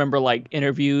 I just remember like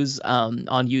interviews on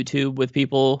YouTube with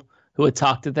people who would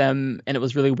talk to them, and it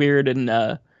was really weird and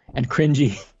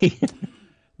cringy.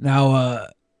 Now,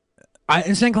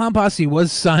 Insane Clown Posse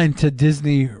was signed to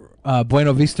Disney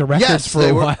Buena Vista Records for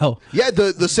a while. Yeah,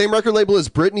 the same record label as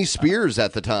Britney Spears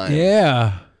at the time.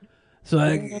 Yeah.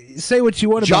 So say what you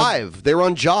want about Jive. They were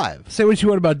on Jive. Say what you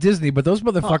want about Disney, but those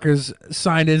motherfuckers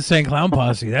signed Insane Clown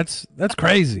Posse. That's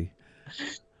crazy.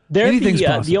 Anything's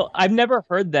possible. I've never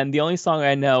heard them. The only song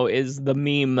I know is the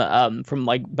meme from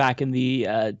like back in the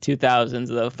 2000s.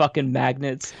 The fucking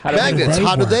Magnets.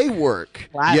 How do they work?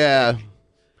 Yeah.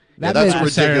 That that's made it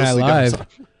to Saturday Night Live.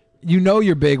 You know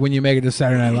you're big when you make it to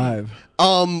Saturday Night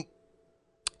Live.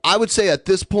 I would say at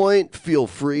this point, feel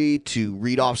free to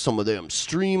read off some of them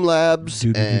Streamlabs,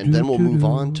 and then we'll move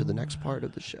on to the next part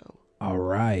of the show. All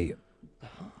right.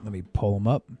 Let me pull them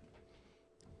up.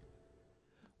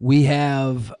 We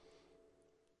have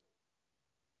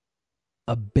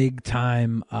a big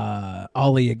time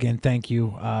Ollie again. Thank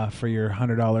you for your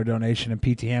 $100 donation, and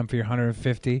PTM for your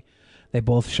 $150. They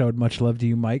both showed much love to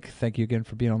you, Mike. Thank you again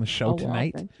for being on the show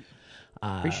tonight.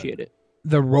 Wow, appreciate it.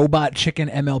 The Robot Chicken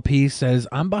MLP says,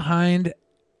 I'm behind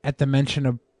at the mention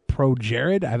of pro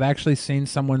Jared. I've actually seen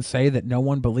someone say that no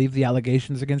one believed the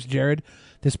allegations against Jared.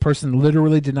 This person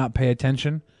literally did not pay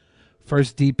attention.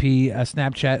 First DP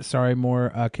Snapchat. Sorry,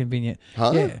 more convenient.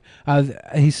 Huh? Yeah.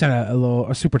 He sent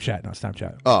a super chat, not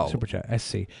Snapchat. Oh, super chat.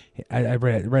 SC. I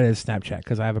read it as Snapchat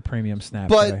because I have a premium Snap.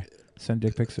 But that I send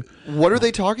dick pics. What are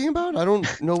they talking about? I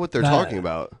don't know what they're talking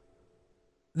about.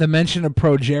 The mention of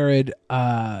pro Jared.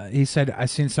 He said, I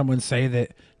seen someone say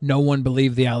that no one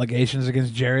believed the allegations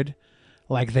against Jared.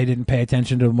 Like they didn't pay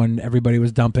attention to when everybody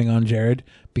was dumping on Jared,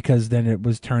 because then it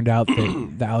was turned out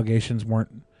that the allegations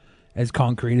weren't as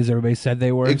concrete as everybody said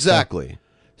they were. Exactly.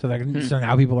 So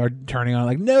now people are turning on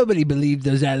like nobody believed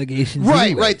those allegations. Right,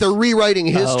 anyway. right. They're rewriting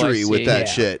history with that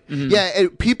shit. Mhm. Yeah,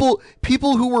 and people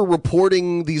who were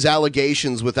reporting these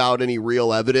allegations without any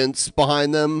real evidence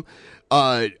behind them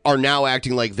are now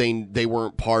acting like they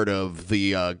weren't part of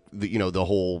the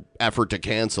whole effort to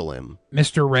cancel him.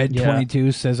 Mr. Red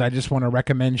 22 says, I just want to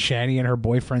recommend Shani and her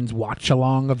boyfriend's watch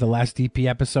along of the last DP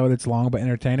episode. It's long but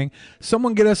entertaining.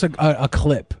 Someone get us a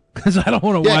clip. Because I don't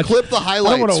want to watch. Clip the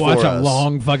highlights. I don't want to watch for a us.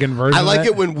 long fucking version. I like of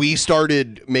it when we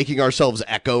started making ourselves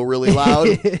echo really loud.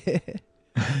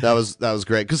 That was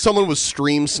great because someone was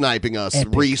stream sniping us,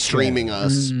 re-streaming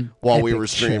us while we were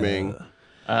streaming.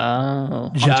 Oh,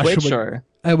 on Joshua, Twitch or?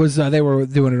 It was they were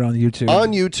doing it on YouTube.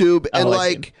 On YouTube, and Oh, I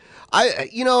like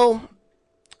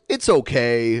it's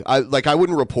okay. I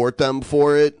wouldn't report them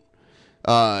for it,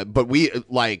 but we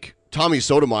like. Tommy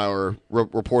Sotomayor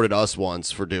reported us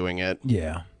once for doing it.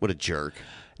 Yeah. What a jerk.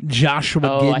 Joshua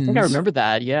Oh, Giddens. I think I remember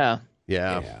that. Yeah.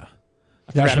 Yeah.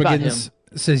 Joshua about Giddens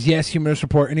says, yes, Humanist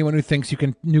report. Anyone who thinks you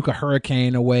can nuke a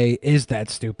hurricane away is that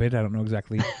stupid. I don't know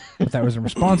exactly what that was in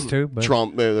response to. But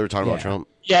Trump. They were talking about Trump.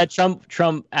 Yeah,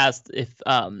 Trump asked if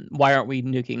why aren't we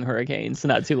nuking hurricanes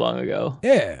not too long ago?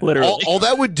 Yeah. Literally. All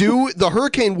that would do, the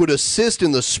hurricane would assist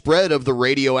in the spread of the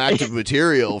radioactive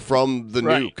material from the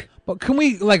nuke. But can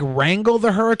we like wrangle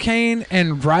the hurricane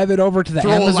and drive it over to the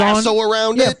Throw a Amazon? lasso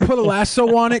around yeah, it? put a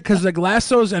lasso on it because like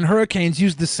lassos and hurricanes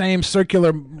use the same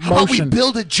circular motion. How about we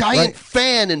build a giant Right.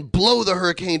 fan and blow the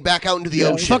hurricane back out into the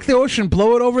ocean? Fuck the ocean,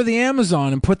 blow it over the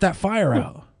Amazon and put that fire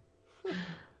out.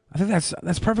 I think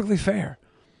that's perfectly fair.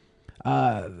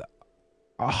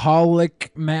 Aholic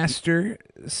Master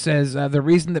says the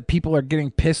reason that people are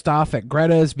getting pissed off at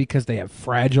Greta is because they have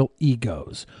fragile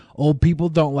egos. Old people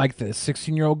don't like this.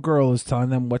 16-year-old girl is telling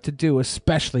them what to do,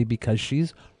 especially because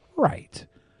she's right.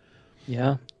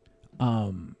 Yeah.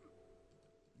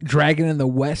 Dragon in the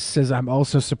West says, I'm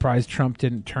also surprised Trump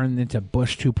didn't turn into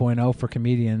Bush 2.0 for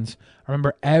comedians. I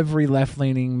remember every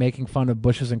left-leaning making fun of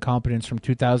Bush's incompetence from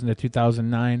 2000 to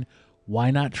 2009.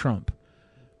 Why not Trump?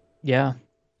 Yeah.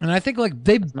 And I think like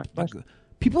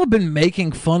people have been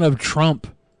making fun of Trump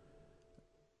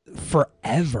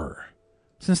forever,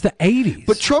 since the 80s.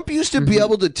 But Trump used to be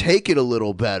able to take it a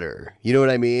little better. You know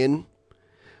what I mean?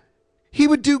 He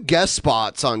would do guest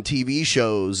spots on TV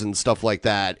shows and stuff like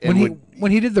that. And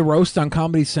when he did the roast on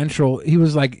Comedy Central, he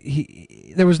was like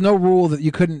there was no rule that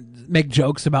you couldn't make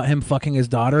jokes about him fucking his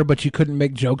daughter, but you couldn't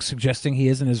make jokes suggesting he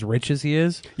isn't as rich as he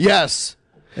is. Yes.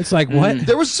 It's like what?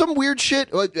 There was some weird shit.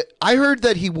 I heard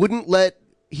that he wouldn't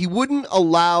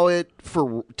allow it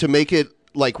to make it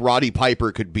like Roddy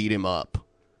Piper could beat him up.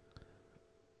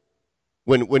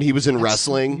 When he was in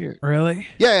wrestling. Really?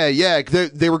 Yeah.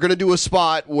 They were going to do a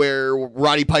spot where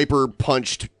Roddy Piper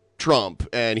punched Trump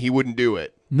and he wouldn't do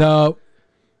it. No.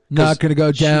 Not going to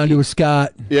go down to a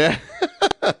Scott. Yeah.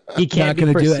 He can't be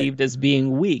gonna do it. perceived as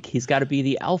being weak. He's got to be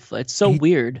the alpha. It's so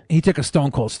weird. He took a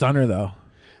Stone Cold Stunner though.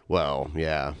 Well,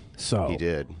 yeah. So he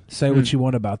did. Say what you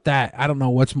want about that. I don't know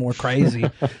what's more crazy.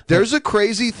 There's a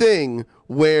crazy thing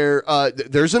where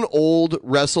there's an old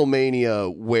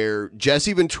WrestleMania where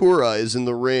Jesse Ventura is in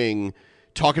the ring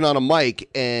talking on a mic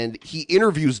and he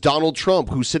interviews Donald Trump,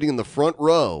 who's sitting in the front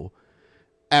row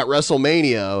at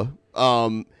WrestleMania.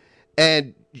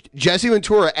 And Jesse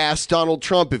Ventura asked Donald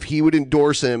Trump if he would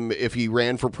endorse him if he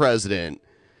ran for president.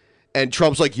 And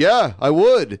Trump's like, yeah, I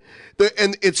would.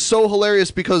 And it's so hilarious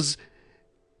because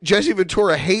Jesse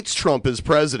Ventura hates Trump as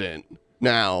president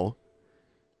now.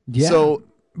 Yeah. So,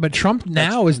 but Trump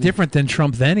now is different than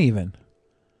Trump then even.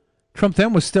 Trump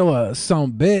then was still a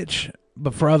son bitch,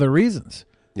 but for other reasons.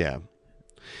 Yeah.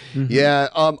 Yeah.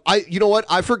 You know what?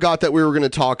 I forgot that we were going to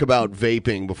talk about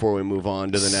vaping before we move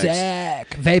on to the next.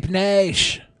 Sick. Vape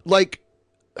Nation. Like,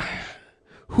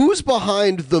 who's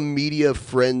behind the media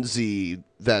frenzy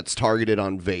that's targeted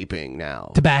on vaping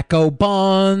now? Tobacco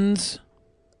bonds.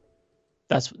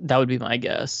 That would be my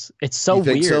guess. It's so You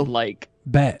think weird. so? Like,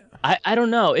 bet. I don't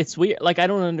know. It's weird. Like, I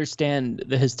don't understand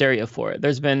the hysteria for it.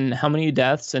 There's been how many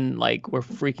deaths and like we're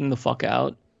freaking the fuck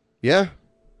out. Yeah.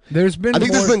 There's been I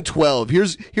think there's been 12.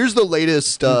 Here's the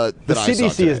latest that The I saw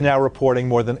CDC today. is now reporting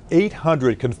more than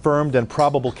 800 confirmed and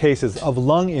probable cases of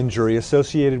lung injury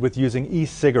associated with using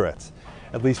e-cigarettes.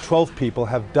 At least 12 people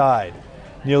have died.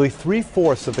 Nearly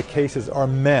 3/4 of the cases are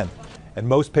men, and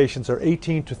most patients are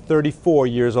 18 to 34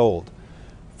 years old.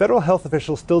 Federal health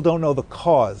officials still don't know the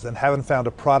cause and haven't found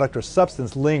a product or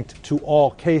substance linked to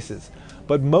all cases.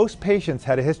 But most patients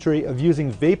had a history of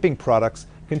using vaping products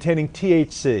containing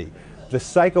THC, the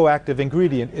psychoactive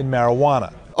ingredient in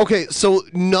marijuana. Okay, so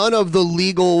none of the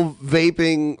legal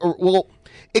vaping,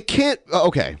 it can't.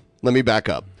 Okay, let me back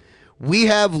up. We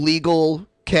have legal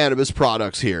cannabis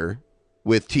products here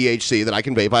with THC that I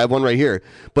can vape. I have one right here.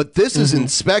 But this is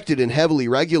inspected and heavily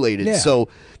regulated. Yeah. So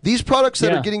these products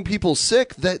that are getting people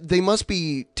sick, that they must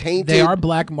be tainted. They are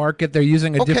black market. They're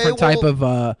using a different type of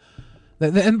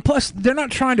and plus they're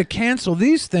not trying to cancel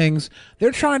these things.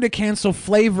 They're trying to cancel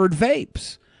flavored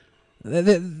vapes.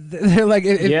 They're like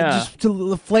just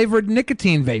flavored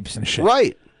nicotine vapes and shit.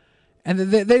 Right. And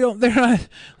they're not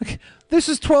like, this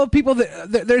is 12 people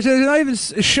that they're not even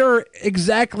sure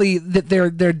exactly that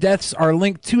their deaths are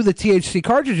linked to the THC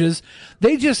cartridges.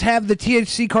 They just have the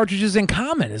THC cartridges in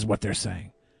common, is what they're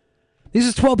saying. These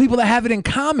are 12 people that have it in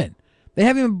common. They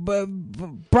haven't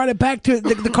even brought it back to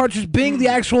the cartridge being the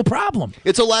actual problem.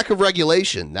 It's a lack of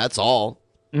regulation. That's all.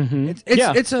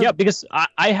 Because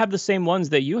I have the same ones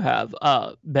that you have,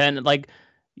 Ben. Like,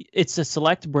 it's a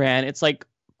select brand. It's like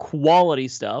quality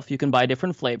stuff. You can buy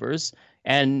different flavors,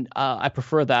 and I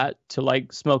prefer that to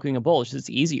like smoking a bowl. It's just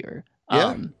easier.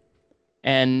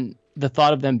 And the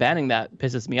thought of them banning that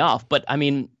pisses me off. But I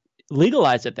mean,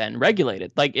 legalize it then, regulate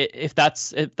it. Like if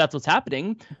that's what's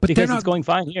happening, because it's going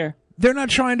fine here. They're not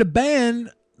trying to ban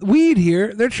weed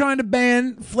here. They're trying to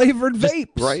ban flavored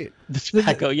vapes. Right.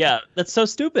 Tobacco, yeah. That's so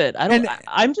stupid.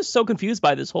 I'm just so confused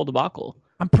by this whole debacle.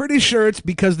 I'm pretty sure it's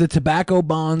because the tobacco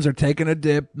bonds are taking a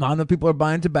dip. Not enough people are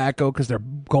buying tobacco because they're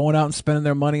going out and spending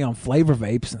their money on flavor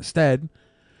vapes instead.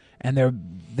 And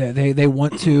they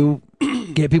want to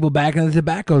get people back in the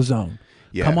tobacco zone.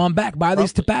 Yeah. Come on back, buy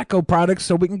these tobacco products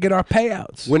so we can get our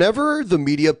payouts. Whenever the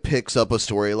media picks up a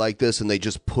story like this and they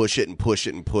just push it and push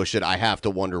it and push it, I have to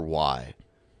wonder why.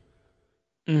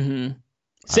 Mm-hmm.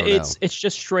 So it's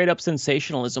just straight up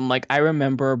sensationalism. Like I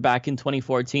remember back in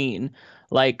 2014,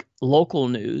 like local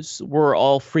news were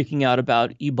all freaking out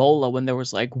about Ebola when there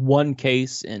was like one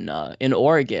case in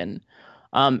Oregon,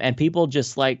 and people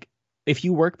just like, if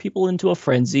you work people into a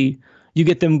frenzy, you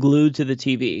get them glued to the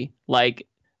TV. Like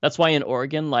that's why in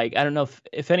Oregon, like I don't know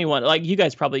if anyone, like you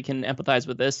guys probably can empathize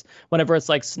with this. Whenever it's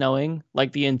like snowing,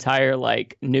 like the entire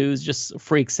like news just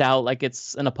freaks out, like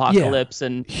it's an apocalypse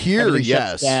and here,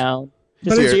 shuts down.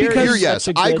 But here, yes.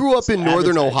 I grew up in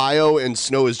northern Ohio, and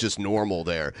snow is just normal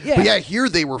there. Yeah. But yeah, here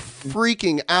they were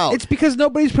freaking out. It's because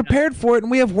nobody's prepared for it, and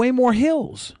we have way more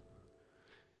hills.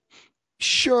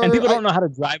 Sure. And people don't know how to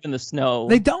drive in the snow.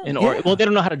 They don't. Well, they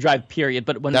don't know how to drive, period.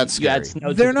 But when you add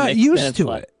snow, they're not used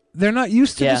to it. They're not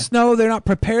used to the snow. They're not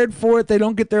prepared for it. They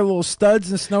don't get their little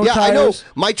studs and snow tires. I know.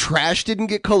 My trash didn't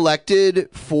get collected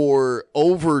for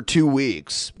over 2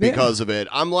 weeks because of it.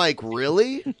 I'm like,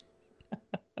 really?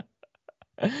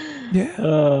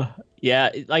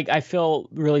 Yeah, like I feel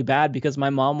really bad because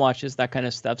my mom watches that kind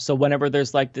of stuff. So whenever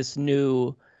there's like this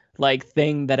new like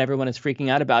thing that everyone is freaking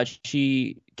out about,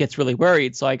 she gets really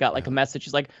worried. So I got like a message.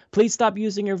 She's like, please stop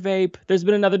using your vape. There's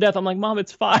been another death. I'm like, Mom,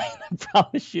 it's fine. I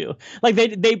promise you. Like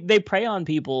they prey on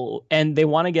people and they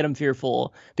want to get them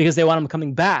fearful because they want them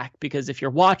coming back. Because if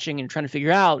you're watching and you're trying to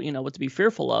figure out, you know, what to be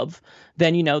fearful of,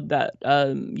 then you know that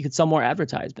you could sell more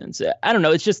advertisements. I don't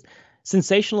know. It's just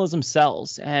sensationalism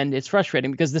sells, and it's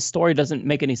frustrating because this story doesn't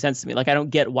make any sense to me. Like I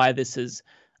don't get why this is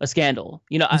a scandal.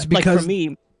 You know, like for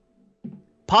me,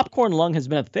 popcorn lung has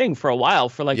been a thing for a while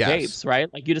for like vapes,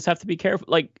 right? Like you just have to be careful.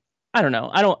 Like I don't know,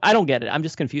 I don't get it. I'm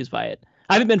just confused by it.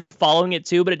 I haven't been following it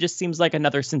too, but it just seems like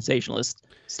another sensationalist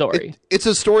story. It's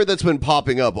a story that's been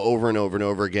popping up over and over and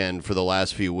over again for the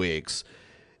last few weeks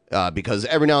because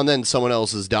every now and then someone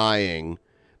else is dying,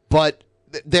 but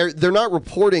they're not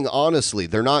reporting honestly.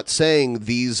 They're not saying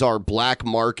these are black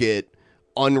market,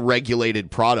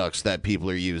 unregulated products that people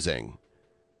are using.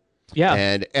 Yeah,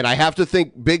 and I have to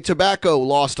think big tobacco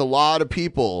lost a lot of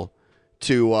people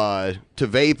to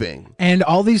vaping. And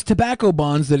all these tobacco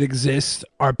bonds that exist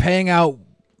are paying out.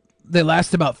 They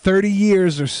last about 30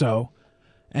 years or so.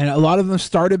 And a lot of them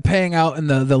started paying out in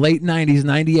the late 90s.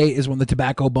 98 is when the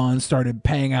tobacco bonds started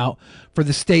paying out for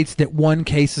the states that won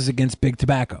cases against big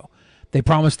tobacco. They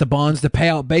promised the bonds to pay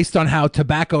out based on how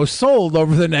tobacco sold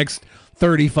over the next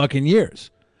 30 fucking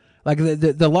years. Like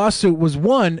the lawsuit was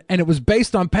won, and it was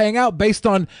based on paying out based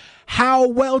on how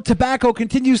well tobacco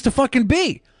continues to fucking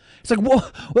be. It's like,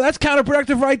 well, that's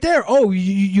counterproductive right there. Oh,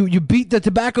 you beat the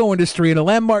tobacco industry in a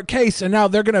landmark case, and now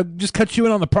they're gonna just cut you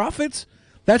in on the profits.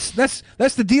 That's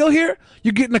the deal here.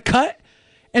 You're getting a cut,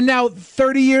 and now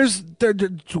 30 years,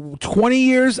 20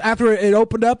 years after it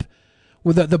opened up,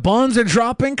 well, the bonds are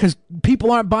dropping because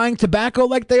people aren't buying tobacco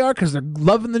like they are because they're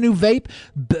loving the new vape.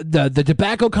 The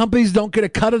tobacco companies don't get a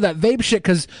cut of that vape shit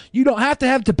because you don't have to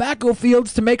have tobacco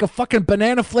fields to make a fucking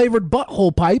banana-flavored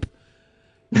butthole pipe.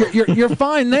 You're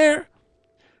fine there.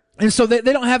 And so they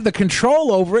don't have the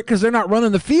control over it because they're not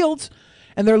running the fields,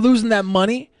 and they're losing that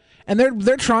money. and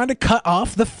they're trying to cut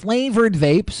off the flavored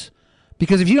vapes,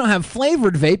 because if you don't have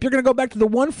flavored vape, you're going to go back to the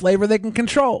one flavor they can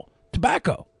control,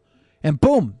 tobacco. And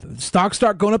boom, the stocks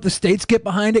start going up. The states get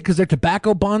behind it because their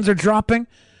tobacco bonds are dropping.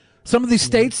 Some of these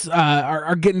states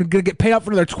are going to get paid out for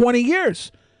another 20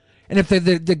 years. And if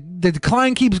the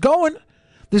decline keeps going,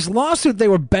 this lawsuit they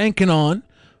were banking on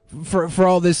for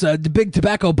all this the big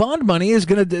tobacco bond money is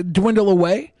going to dwindle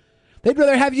away. They'd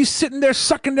rather have you sitting there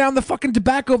sucking down the fucking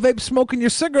tobacco vape, smoking your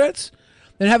cigarettes,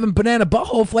 than having banana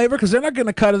butthole flavor, because they're not going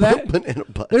to cut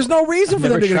that. There's no reason for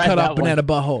them to cut off banana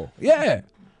butthole. Yeah.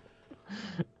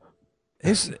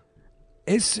 It's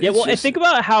well, just, think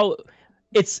about how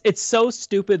it's so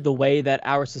stupid the way that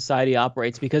our society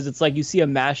operates, because it's like you see a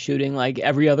mass shooting like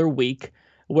every other week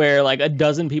where like a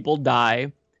dozen people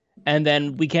die, and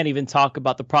then we can't even talk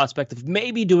about the prospect of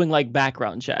maybe doing like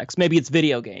background checks. Maybe it's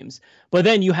video games, but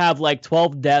then you have like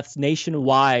 12 deaths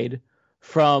nationwide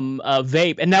from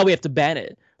vape, and now we have to ban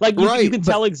it. Like you can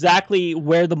tell exactly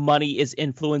where the money is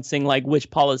influencing like which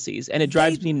policies, and it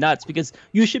drives me nuts because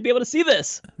you should be able to see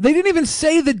this. They didn't even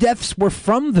say the deaths were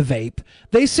from the vape.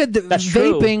 They said that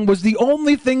vaping was the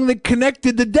only thing that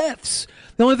connected the deaths.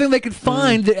 The only thing they could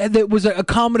find that was a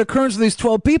common occurrence of these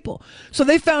 12 people. So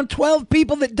they found 12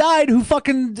 people that died who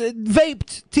fucking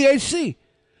vaped THC.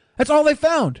 That's all they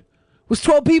found was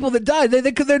 12 people that died.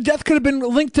 Their death could have been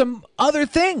linked to other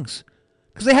things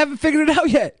because they haven't figured it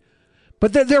out yet.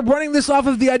 But they're running this off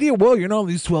of the idea, well,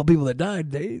 these 12 people that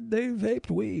died, they vaped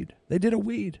weed. They did a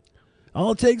weed.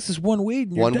 All it takes is one weed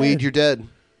and you're One dead. weed, you're dead.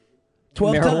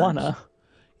 12 marijuana. times.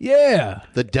 Yeah.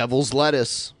 The devil's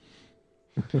lettuce.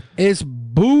 It's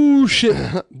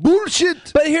bullshit.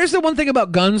 Bullshit. But here's the one thing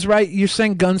about guns, right? You're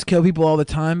saying guns kill people all the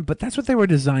time, but that's what they were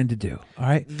designed to do, all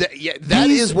right? That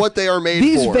is what they are made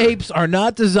these for. These vapes are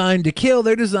not designed to kill.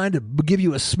 They're designed to give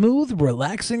you a smooth,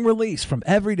 relaxing release from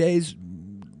everyday's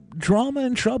drama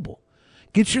and trouble.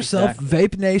 Get yourself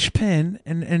Vape Nation pen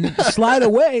and slide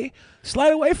away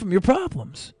from your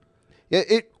problems. Yeah,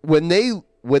 when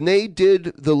they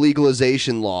did the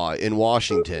legalization law in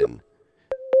Washington,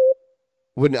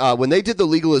 when they did the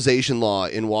legalization law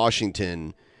in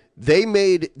Washington, they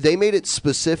made it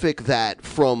specific that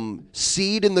from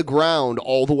seed in the ground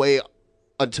all the way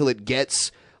until it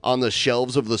gets on the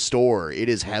shelves of the store, it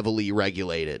is heavily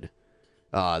regulated.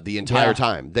 The entire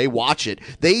time. They watch it.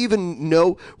 They even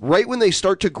know right when they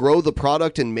start to grow the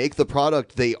product and make the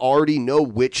product, they already know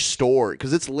which store,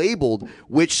 because it's labeled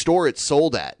which store it's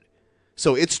sold at.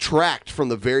 So it's tracked from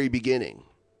the very beginning.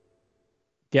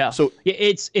 Yeah. So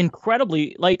it's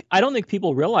incredibly, like, I don't think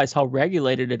people realize how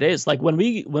regulated it is. Like when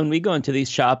we go into these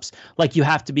shops, like you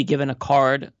have to be given a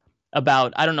card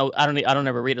about, I don't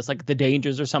ever read it. It's like the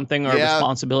dangers or something, or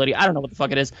responsibility. I don't know what the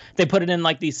fuck it is. They put it in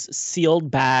like these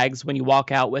sealed bags when you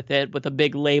walk out with it, with a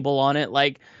big label on it.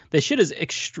 Like the shit is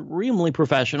extremely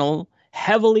professional,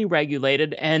 heavily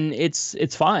regulated, and it's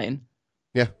fine.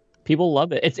 Yeah. People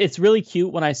love it. It's really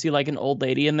cute when I see like an old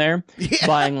lady in there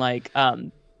buying like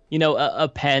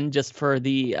a pen just for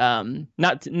the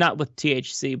not with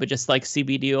THC, but just like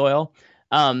CBD oil.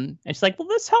 And she's like, "Will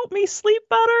this help me sleep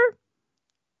better?"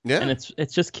 Yeah. And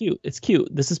it's just cute. It's cute.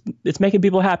 It's making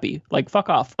people happy. Like, fuck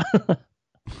off.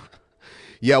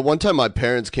 Yeah, one time my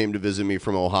parents came to visit me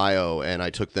from Ohio, and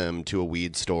I took them to a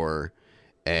weed store,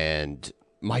 and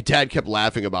my dad kept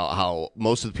laughing about how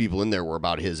most of the people in there were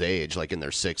about his age, like in their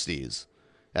 60s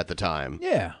at the time.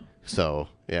 Yeah. So,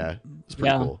 yeah, it's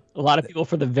pretty cool. A lot of people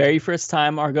for the very first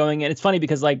time are going in. It's funny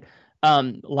because like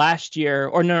last year,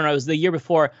 or no, it was the year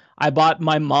before, I bought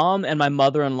my mom and my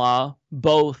mother-in-law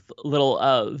both little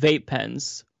vape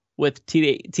pens with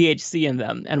THC in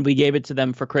them, and we gave it to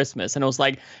them for Christmas. And it was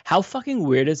like, how fucking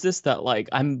weird is this that like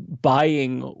I'm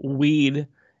buying weed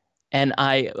and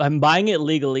I'm buying it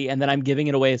legally, and then I'm giving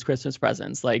it away as Christmas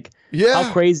presents? Like,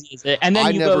 how crazy is it? And then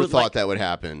I never thought that would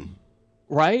happen.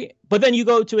 Right? But then you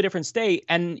go to a different state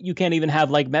and you can't even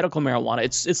have like medical marijuana.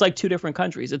 It's like two different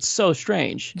countries. It's so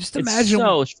strange. Just imagine. It's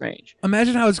so strange.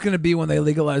 Imagine how it's going to be when they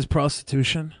legalize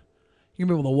prostitution. You're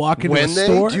going to be able to walk into a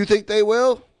store. Do you think they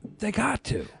will? They got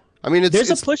to. I mean, there's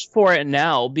a push for it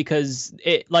now because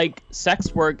it like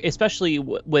sex work, especially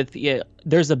with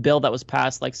there's a bill that was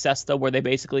passed like SESTA where they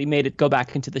basically made it go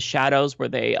back into the shadows where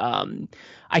they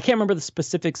I can't remember the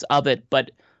specifics of it, but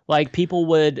like people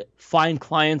would find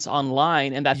clients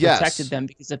online and that protected them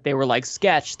because if they were like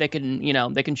sketch, they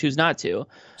can choose not to.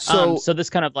 So this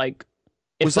kind of like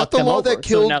was that the law that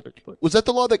killed? Was that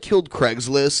the law that killed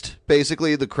Craigslist?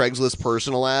 Basically, the Craigslist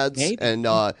personal ads and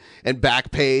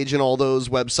Backpage and all those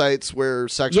websites where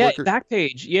sex workers.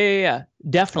 Backpage, yeah.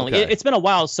 Definitely. Okay. It's been a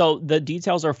while, so the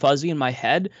details are fuzzy in my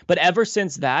head. But ever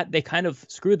since that, they kind of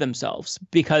screwed themselves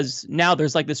because now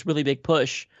there's like this really big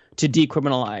push to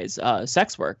decriminalize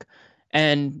sex work.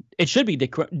 And it should be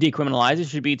decriminalized. It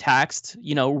should be taxed,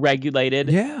 regulated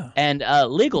and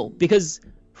legal. Because,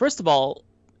 first of all,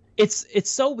 it's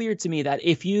so weird to me that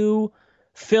if you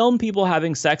film people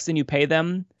having sex and you pay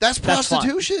them, that's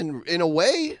prostitution in a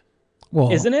way.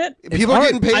 Well, isn't it? People are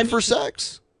getting paid for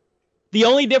sex. The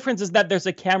only difference is that there's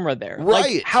a camera there.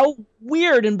 Right. Like, how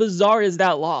weird and bizarre is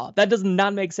that law? That does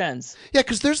not make sense. Yeah,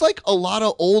 because there's like a lot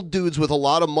of old dudes with a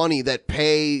lot of money that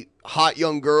pay hot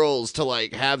young girls to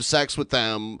like have sex with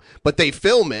them, but they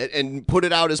film it and put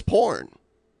it out as porn.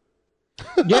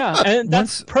 Yeah, and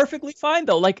that's perfectly fine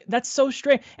though. Like, that's so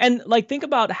strange. And like, think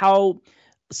about how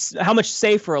much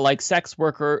safer like sex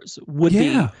workers would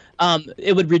be.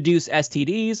 It would reduce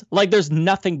STDs. Like, there's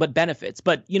nothing but benefits.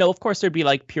 But of course there'd be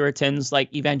like Puritans,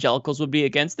 like evangelicals would be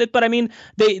against it. But I mean,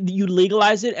 you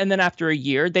legalize it, and then after a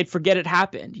year they'd forget it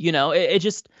happened. It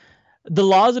just, the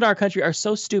laws in our country are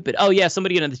so stupid. Oh yeah,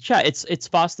 somebody in the chat. It's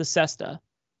Fosta Sesta.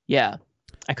 Yeah,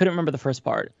 I couldn't remember the first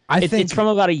part. It's from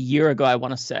about a year ago, I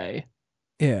want to say.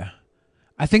 Yeah.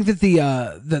 I think that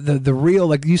the real,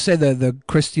 like you say, the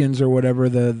Christians or whatever,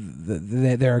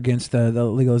 they're against the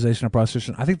legalization of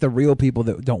prostitution. I think the real people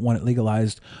that don't want it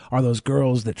legalized are those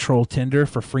girls that troll Tinder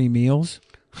for free meals.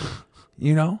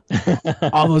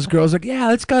 All those girls like, yeah,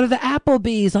 let's go to the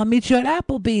Applebee's. I'll meet you at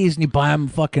Applebee's, and you buy them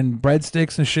fucking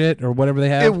breadsticks and shit or whatever they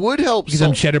have. It would help. You get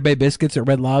them Cheddar Bay biscuits at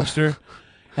Red Lobster.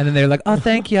 And then they're like, oh,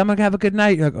 thank you. I'm going to have a good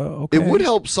night. You're like, oh, okay. It would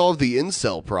help solve the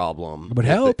incel problem. It would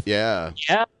help. Yeah.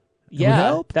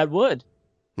 Yeah, that would.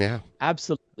 Yeah.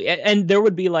 Absolutely. And there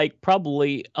would be like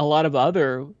probably a lot of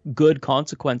other good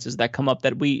consequences that come up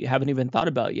that we haven't even thought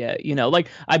about yet. Like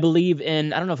I believe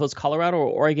in, I don't know if it was Colorado or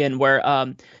Oregon, where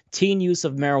teen use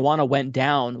of marijuana went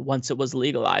down once it was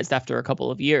legalized after a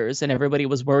couple of years. And everybody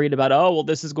was worried about, oh, well,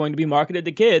 this is going to be marketed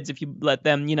to kids if you let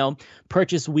them,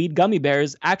 purchase weed gummy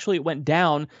bears. Actually, it went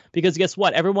down because guess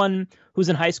what? Everyone who's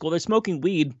in high school, they're smoking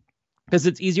weed because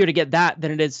it's easier to get that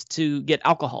than it is to get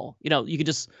alcohol. You can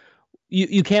just,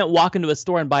 you can't walk into a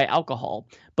store and buy alcohol.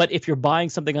 But if you're buying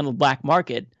something on the black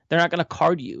market, they're not going to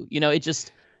card you.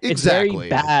 It's very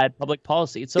bad public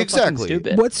policy. It's so fucking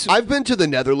stupid. I've been to the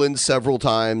Netherlands several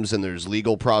times, and there's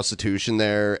legal prostitution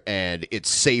there, and it's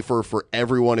safer for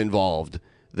everyone involved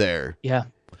there. Yeah.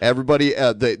 Everybody,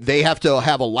 they have to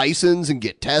have a license and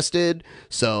get tested,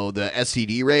 so the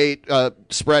STD rate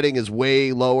spreading is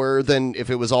way lower than if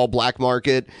it was all black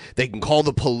market. They can call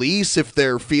the police if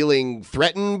they're feeling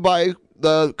threatened by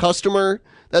the customer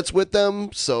that's with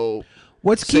them. So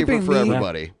what's safer keeping for me,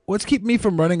 everybody. What's keeping me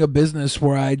from running a business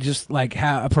where I just like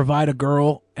provide a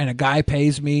girl and a guy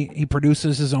pays me? He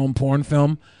produces his own porn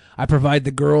film. I provide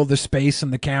the girl the space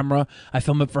and the camera. I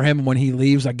film it for him, and when he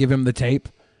leaves, I give him the tape.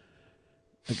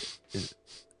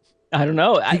 I don't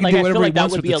know. I feel like that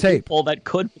would be a loophole that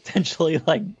could potentially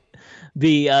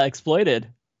be exploited.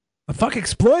 Fuck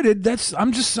exploited.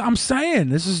 I'm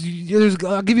saying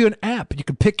I'll give you an app. You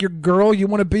can pick your girl you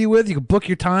want to be with. You can book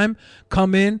your time.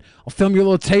 Come in. I'll film your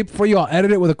little tape for you. I'll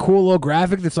edit it with a cool little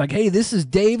graphic that's like, hey, this is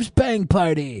Dave's bang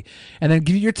party, and then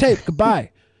give you your tape.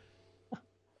 Goodbye.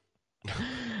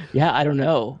 Yeah, I don't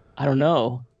know.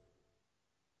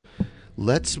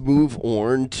 Let's move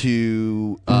on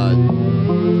to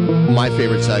my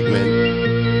favorite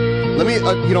segment. Let me,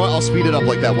 I'll speed it up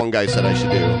like that one guy said I should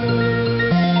do.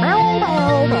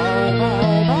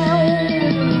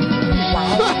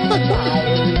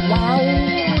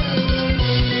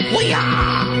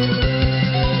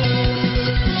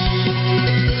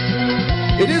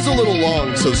 It is a little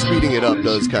long, so speeding it up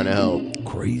does kind of help.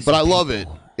 Crazy, but I love it.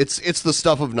 It's the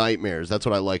stuff of nightmares. That's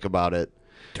what I like about it.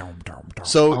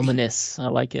 So ominous. I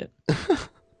like it.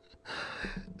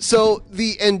 So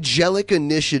the Angelic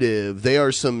Initiative, they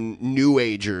are some New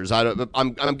Agers.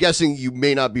 I'm guessing you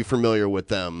may not be familiar with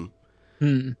them.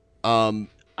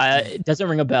 It doesn't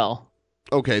ring a bell.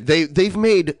 Okay, they've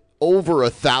made over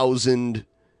 1,000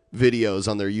 videos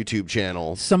on their YouTube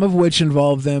channel. Some of which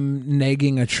involve them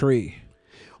nagging a tree.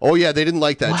 Oh yeah, they didn't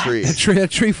like that tree.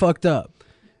 That tree fucked up.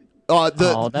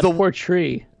 That poor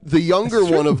tree. The younger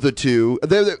one of the two,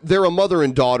 they're a mother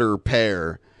and daughter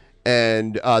pair,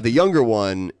 and the younger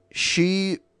one,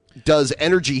 she does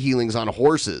energy healings on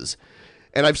horses,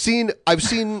 and I've seen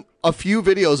a few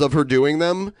videos of her doing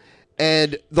them,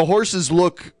 and the horses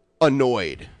look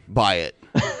annoyed by it.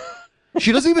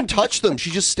 She doesn't even touch them.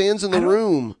 She just stands in the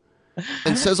room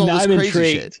and says all this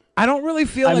crazy shit. I don't really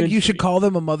feel like you should call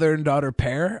them a mother and daughter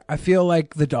pair. I feel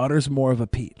like the daughter's more of a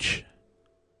peach.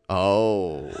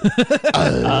 Oh.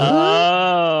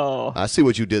 go. I see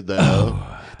what you did there.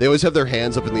 They always have their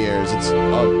hands up in the air. It's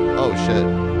oh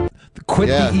shit. Quit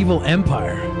the evil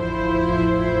empire.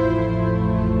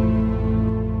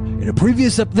 In a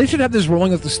previous episode, they should have this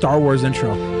rolling with the Star Wars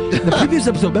intro. In the previous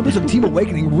episode, members of Team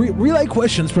Awakening relay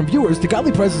questions from viewers to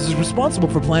Godly Presence is responsible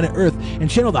for planet Earth and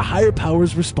channel the higher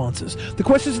powers' responses. The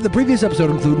questions in the previous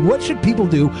episode include: what should people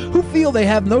do who feel they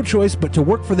have no choice but to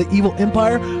work for the evil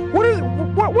empire? What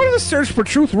are the search for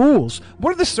truth rules?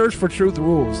 What are the search for truth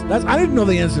rules? I didn't know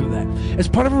the answer to that. As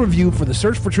part of a review for the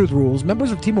search for truth rules,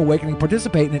 members of Team Awakening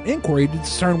participate in an inquiry to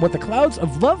discern what the clouds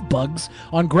of love bugs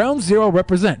on Ground Zero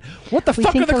represent. What the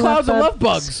fuck are the clouds of love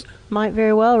bugs? Might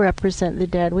very well represent the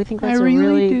dead. We think that's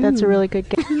that's a really good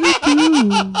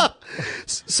guess.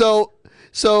 So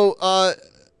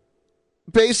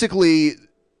basically,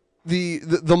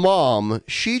 the mom,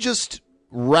 she just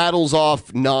rattles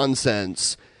off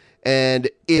nonsense, and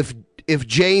if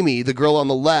Jamie, the girl on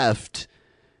the left,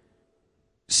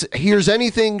 hears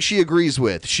anything she agrees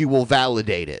with, she will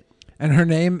validate it. And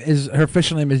her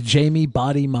official name is Jamie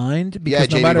Body Mind. Yeah,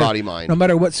 Jamie Body Mind. No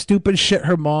matter what stupid shit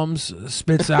her mom's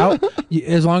spits out,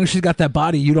 as long as she's got that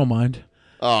body, you don't mind.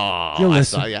 Oh, you'll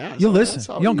listen. You'll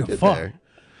listen. You don't give a fuck.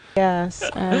 Yes,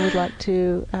 I would like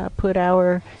to put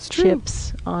our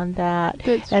chips on that.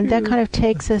 That kind of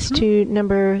takes us to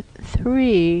number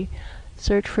 3,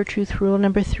 search for truth rule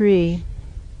number 3,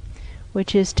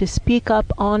 which is to speak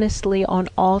up honestly on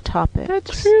all topics.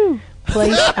 That's true.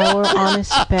 Place our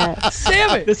honest bets.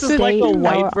 Damn it! This is like the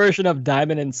white version of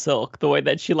Diamond and Silk. The way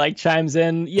that she chimes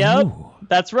in. Yep,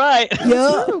 that's right.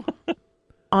 Yeah.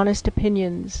 Honest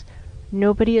opinions.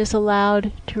 Nobody is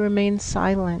allowed to remain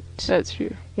silent. That's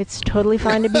true. It's totally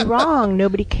fine to be wrong.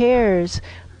 Nobody cares.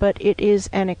 But it is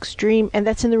an extreme, and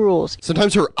that's in the rules.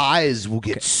 Sometimes her eyes will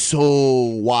get so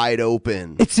wide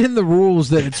open. It's in the rules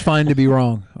that it's fine to be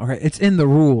wrong. All right, it's in the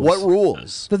rules. What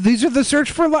rules? These are the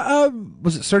search for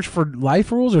was it search for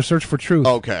life rules or search for truth?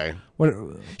 Okay. What?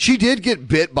 She did get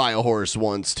bit by a horse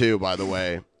once too, by the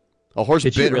way. A horse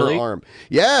Did she bit really? her arm.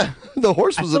 Yeah, the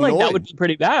horse was I feel annoyed. like that would be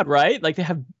pretty bad, right? Like they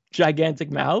have gigantic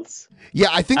mouths. Yeah,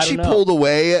 I think she pulled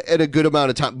away at a good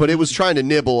amount of time, but it was trying to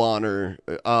nibble on her.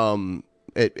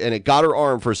 It got her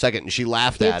arm for a second, and she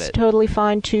laughed at It's it. totally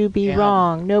fine to be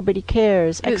wrong. Nobody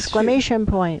cares. It's Exclamation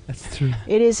point. That's true.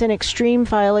 It is an extreme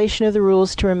violation of the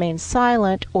rules to remain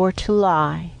silent or to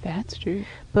lie. That's true.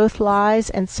 Both lies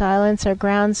and silence are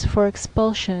grounds for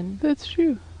expulsion. That's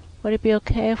true. Would it be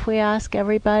okay if we ask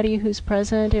everybody who's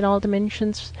present in all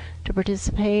dimensions to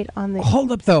participate on the...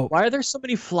 Hold up, though. Why are there so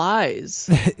many flies?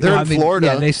 They're in Florida.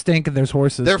 Yeah, they stink and there's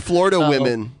horses. They're Florida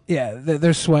women. Yeah,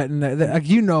 they're sweating.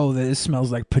 You know that it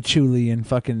smells like patchouli and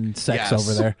fucking sex Yes.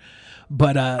 over there.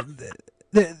 But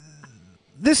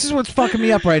this is what's fucking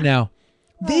me up right now.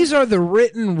 These are the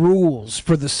written rules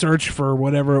for the search for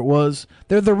whatever it was.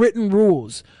 They're the written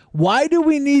rules. Why do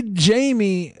we need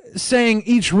Jamie saying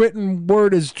each written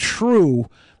word is true?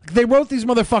 They wrote these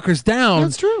motherfuckers down.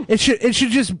 That's true. It should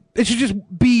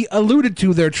just be alluded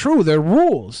to. They're true. They're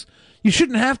rules. You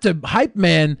shouldn't have to hype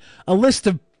man a list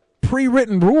of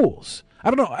pre-written rules.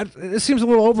 I don't know. It seems a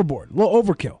little overboard, a little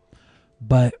overkill.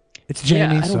 But it's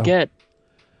Jamie. Yeah, I don't get.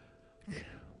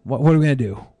 What are we gonna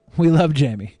do? We love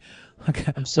Jamie.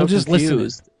 Okay, I'm so we'll just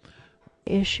confused.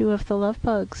 issue of the love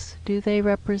bugs? Do they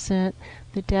represent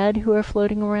the dead who are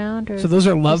floating around? Or So those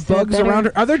are love is there a bugs better around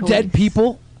her? Are there dead choice?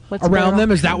 people What's around better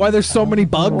them? Is that why there's so many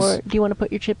bugs? Or do you want to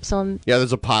put your chips on? Yeah,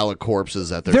 there's a pile of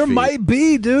corpses at their There feet. might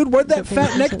be, dude. Where'd that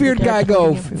fat neckbeard guy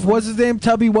go? What's his name?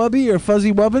 Tubby Wubby or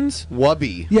Fuzzy Wubbins?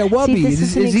 Wubby. Yeah, Wubby. this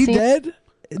Is, is an he dead?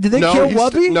 Did they kill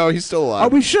Wubby? No, he's still alive. Are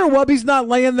we sure Wubby's not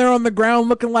laying there on the ground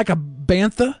looking like a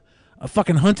bantha? A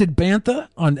fucking hunted bantha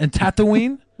in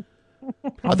Tatooine?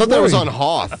 I thought that was on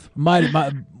Hoth.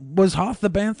 Was Hoth the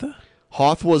bantha?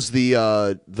 Hoth was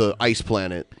the ice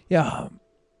planet. Yeah.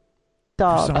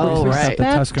 Dog. For some reason, I thought the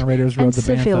Tusken Raiders rode and the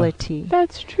bantha. civility.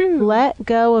 That's true. Let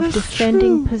go of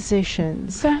defending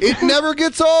positions. It never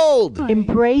gets old.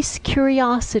 Embrace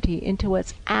curiosity into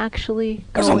what's actually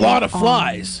There's going a lot of on.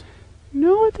 flies.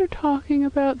 Know what they're talking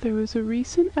about? There was a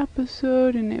recent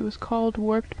episode, and it was called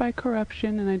Warped by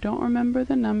Corruption, and I don't remember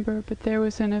the number, but there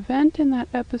was an event in that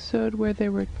episode where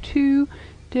there were 2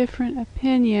 different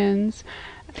opinions.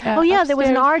 Oh, yeah, there was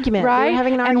an upstairs, argument. They were Right?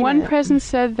 having an And one argument. person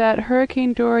said that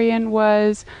Hurricane Dorian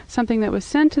was something that was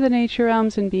sent to the nature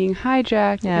realms and being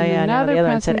hijacked. Yeah, and yeah, no. another The other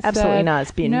one person said absolutely not.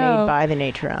 It's being no. made by the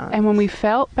nature realms. And when we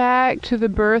felt back to the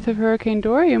birth of Hurricane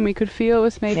Dorian, we could feel it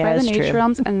was made Yeah, by the that's nature true.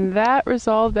 realms, and that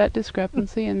resolved that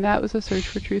discrepancy, and that was a search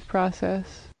for truth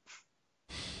process.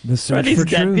 The Are search these for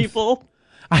dead truth. people?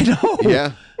 I know.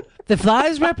 Yeah. The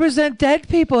flies represent dead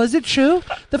people. Is it true?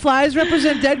 The flies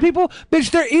represent dead people?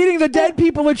 Bitch, they're eating the dead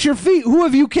people at your feet. Who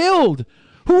have you killed?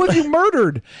 Who have you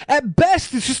murdered? At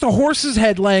best, it's just a horse's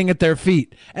head laying at their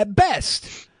feet. At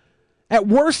best. At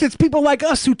worst, it's people like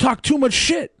us who talk too much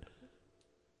shit.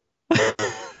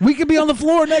 We could be on the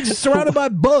floor next, surrounded by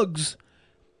bugs.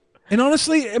 And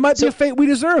honestly, it might be a fate we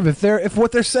deserve. If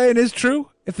what they're saying is true,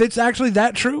 if it's actually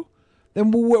that true,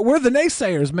 then we're the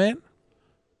naysayers, man.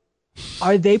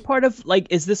 Are they part of, like,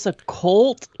 is this a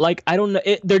cult? Like, I don't know.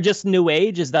 They're just New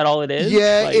Age? Is that all it is?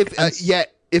 Yeah, like,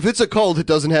 if it's a cult, it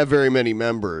doesn't have very many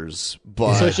members.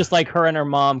 But so it's just like her and her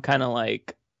mom kind of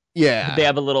like, yeah, they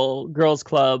have a little girls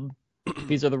club.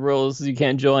 These are the rules. You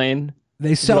can't join.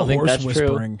 They sell horse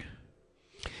whispering.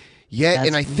 Yeah, That's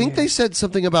and I think they said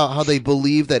something about how they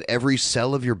believe that every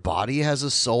cell of your body has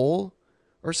a soul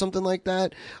or something like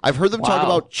that. I've heard them talk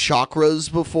about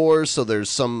chakras before, so there's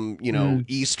some,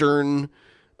 Eastern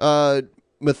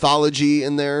mythology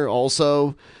in there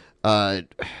also. Let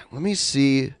me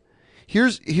see.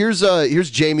 Here's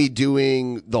Jamie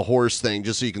doing the horse thing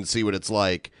just so you can see what it's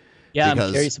like. Yeah,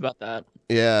 I'm curious about that.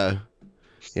 Yeah.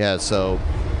 Yeah, so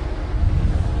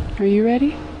Are you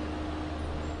ready?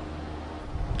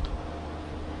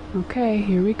 Okay,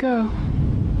 here we go.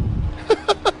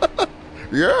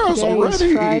 Yes, Today I'm ready.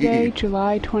 is Friday,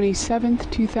 July 27th,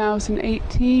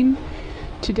 2018.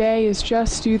 Today is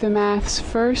Just Do the Math's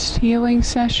first healing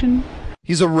session.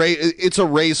 it's a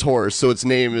racehorse, so its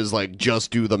name is like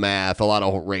Just Do the Math. A lot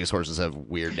of racehorses have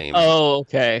weird names. Oh,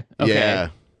 okay. Yeah.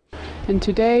 And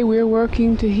today we're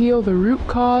working to heal the root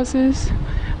causes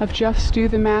of Just Do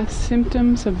the Math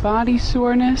symptoms of body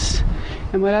soreness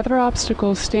and what other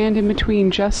obstacles stand in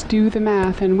between Just Do the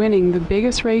Math and winning the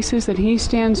biggest races that he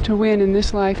stands to win in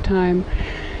this lifetime.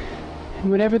 And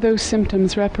whatever those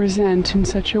symptoms represent in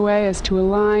such a way as to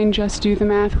align Just Do the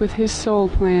Math with his soul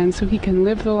plan so he can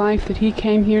live the life that he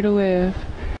came here to live.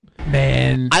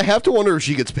 Man, I have to wonder if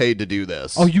she gets paid to do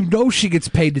this. Oh, you know she gets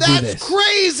paid to do this. That's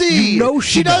crazy. You know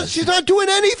she does. She's not doing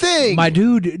anything. My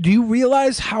dude, do you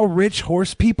realize how rich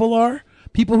horse people are?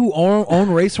 People who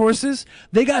own racehorses,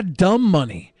 they got dumb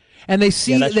money, and they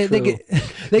see they get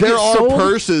there are sold.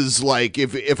 purses like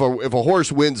if a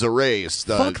horse wins a race,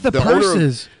 Fuck the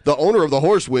purses. The owner of the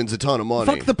horse wins a ton of money.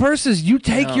 Fuck the purses. You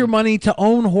take your money to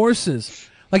own horses.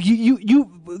 Like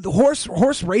the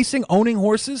horse racing, owning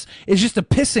horses is just a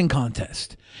pissing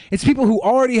contest. It's people who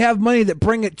already have money that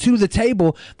bring it to the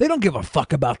table. They don't give a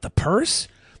fuck about the purse.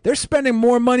 They're spending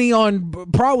more money on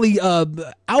probably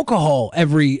alcohol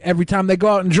every time they go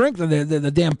out and drink than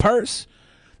the damn purse.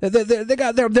 They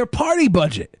got their party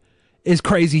budget is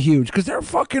crazy huge because they're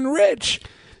fucking rich.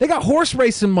 They got horse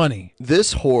racing money.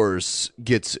 This horse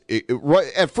gets right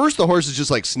at first. The horse is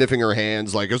just like sniffing her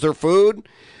hands, like, "Is there food?"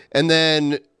 And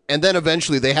then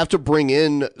eventually they have to bring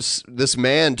in this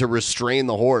man to restrain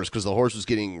the horse because the horse was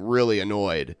getting really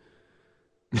annoyed.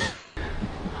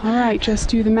 All right, Just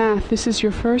Do the Math. This is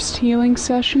your first healing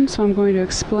session, so I'm going to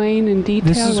explain in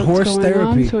detail what's going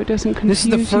on so it doesn't confuse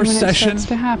you when it starts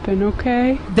to happen,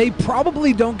 okay? They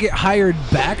probably don't get hired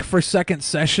back for second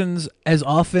sessions as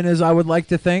often as I would like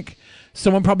to think.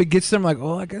 Someone probably gets them like,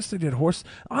 oh, I guess they did horse.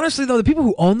 Honestly, though, the people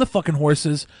who own the fucking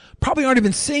horses probably aren't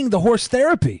even seeing the horse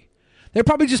therapy. They're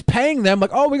probably just paying them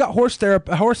like, oh, we got a horse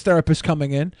therapist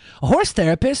coming in. A horse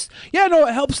therapist? Yeah, no,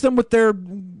 it helps them with their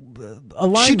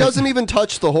alignment. She doesn't even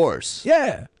touch the horse.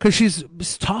 Yeah, because she's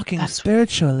talking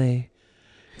spiritually.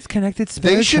 It's connected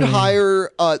spiritually. They should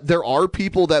hire, there are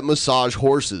people that massage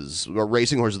horses, or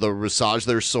racing horses, that massage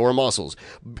their sore muscles.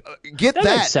 Get that.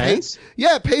 Makes sense.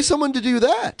 Pay someone to do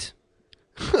that.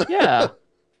 Yeah.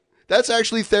 That's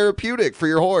actually therapeutic for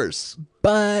your horse.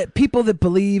 But people that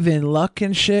believe in luck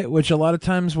and shit, which a lot of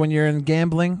times when you're in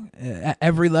gambling at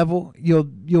every level,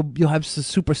 you'll have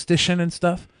superstition and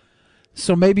stuff.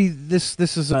 So maybe this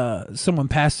is someone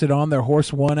passed it on. Their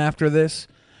horse won after this.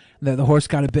 The horse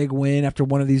got a big win after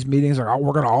one of these meetings. Like, oh,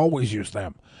 we're gonna always use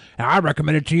them, and I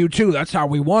recommend it to you too. That's how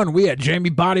we won. We had Jamie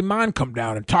Body Mind come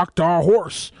down and talk to our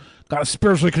horse. Got us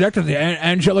spiritually connected to the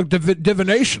angelic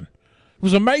divination. It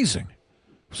was amazing.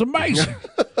 It was amazing.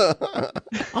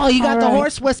 Oh, you got the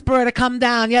horse whisperer to come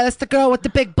down. Yeah, that's the girl with the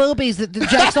big boobies that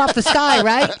jumps off the sky,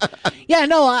 right? Yeah,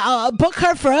 no, I'll book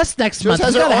her for us next month.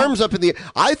 Just has her arms up in the.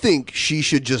 I think she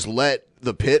should just let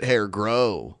the pit hair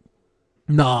grow.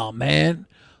 No, man,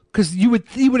 because you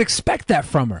would expect that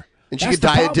from her, and she could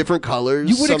dye it different colors.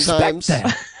 You would sometimes. expect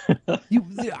that.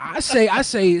 I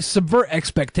say subvert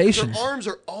expectations. Her arms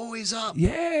are always up.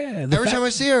 Yeah. Every time I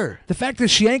see her. The fact that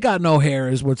she ain't got no hair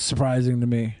is what's surprising to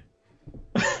me.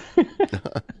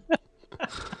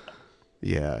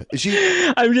 Yeah.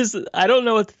 I don't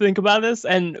know what to think about this.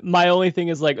 And my only thing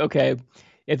is like, okay,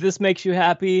 if this makes you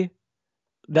happy,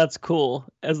 that's cool.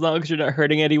 As long as you're not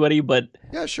hurting anybody. But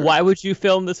yeah, sure. Why would you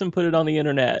film this and put it on the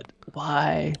internet?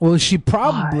 Why? Well, she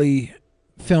probably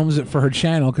films it for her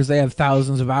channel because they have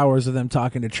thousands of hours of them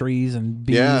talking to trees and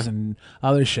bees and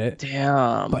other shit.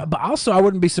 Damn. But also, I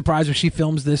wouldn't be surprised if she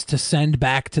films this to send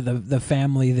back to the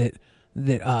family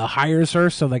that hires her.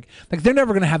 So like they're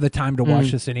never gonna have the time to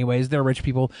watch this anyways. They're rich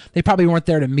people. They probably weren't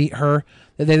there to meet her.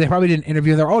 They probably didn't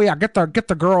interview her. Oh yeah, get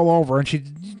the girl over, and she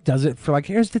does it for like,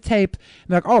 here's the tape. And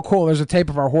they're like, oh cool, there's a tape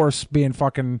of our horse being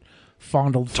fucking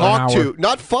fondled for an hour.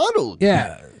 Not fondled.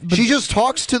 Yeah. She just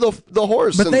talks to the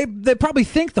horse. But they probably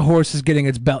think the horse is getting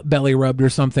its belly rubbed or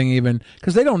something, even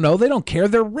because they don't know. They don't care.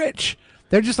 They're rich.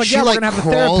 They're just like, she yeah, like we're gonna have a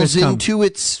crawls therapist come. into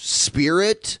its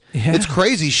spirit. Yeah. It's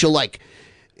crazy. She'll like.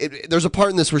 There's a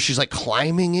part in this where she's like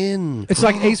climbing in. It's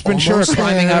like Ace Ventura Almost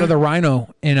climbing there. out of the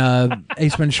rhino in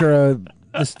Ace Ventura,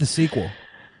 the sequel.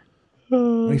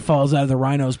 When he falls out of the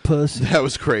rhino's pussy. That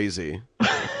was crazy.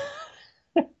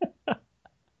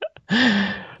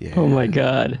 Oh my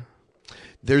god.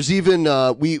 There's even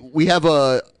we have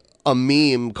a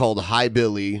meme called Hi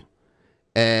Billy,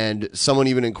 and someone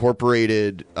even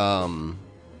incorporated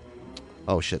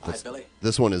oh shit,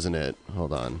 this one isn't it.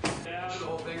 Hold on.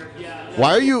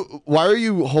 Why are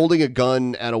you holding a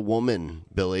gun at a woman,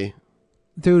 Billy?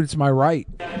 Dude, it's my right.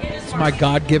 It's my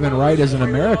God-given right as an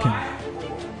American.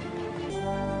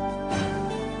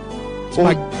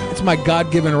 It's my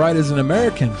God-given right as an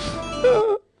American.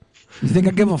 You think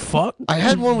I give a fuck? I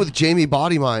had one with Jamie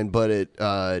Bodymind, but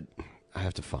I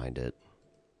have to find it.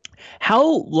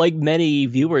 How many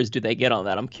viewers do they get on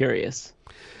that? I'm curious.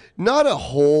 Not a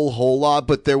whole lot,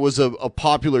 but there was a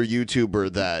popular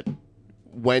YouTuber that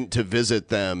went to visit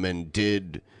them and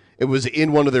it was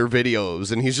in one of their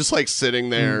videos, and he's just like sitting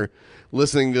there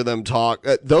listening to them talk.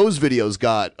 Those videos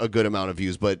got a good amount of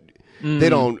views, but they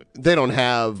don't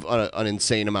have an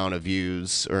insane amount of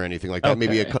views or anything like that.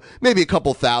 Okay. Maybe a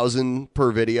couple thousand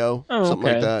per video, something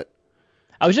like that.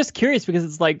 I was just curious because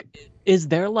it's like, is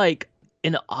there like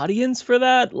an audience for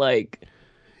that? Like,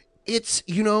 it's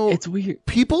it's weird.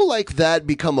 People like that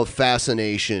become a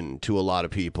fascination to a lot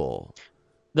of people.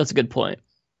 That's a good point.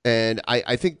 And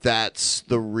I think that's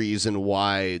the reason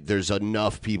why there's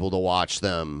enough people to watch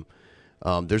them.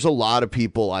 There's a lot of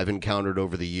people I've encountered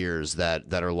over the years that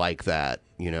are like that,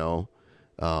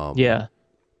 Yeah.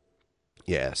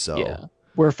 Yeah, so. Yeah.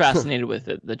 We're fascinated with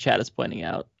it. The chat is pointing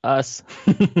out us.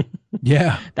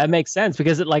 Yeah. That makes sense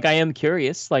because I am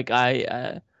curious. Like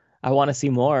I want to see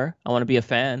more. I want to be a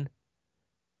fan.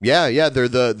 Yeah, they're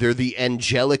the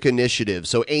angelic initiative.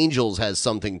 So Angels has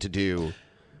something to do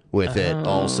with it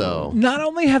also. Not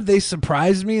only have they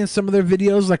surprised me in some of their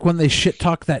videos, like when they shit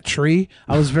talk that tree,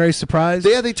 I was very surprised.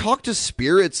 Yeah, they talk to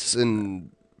spirits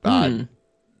and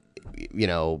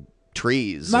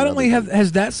trees. Not only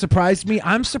has that surprised me,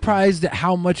 I'm surprised at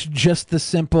how much just the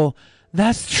simple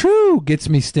 "that's true" gets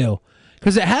me still,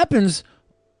 because it happens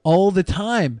all the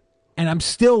time, and I'm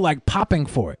still like popping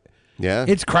for it. Yeah,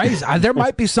 it's crazy. There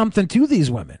might be something to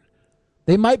these women.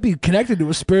 They might be connected to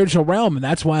a spiritual realm, and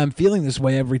that's why I'm feeling this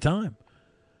way every time.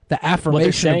 The affirmation what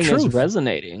they're saying of truth is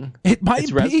resonating. It might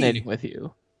it's be resonating with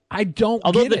you. I don't.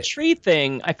 Although get the it. tree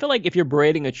thing, I feel like if you're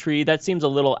braiding a tree, that seems a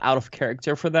little out of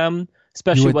character for them,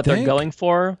 especially what they're going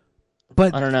for.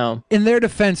 But I don't know. In their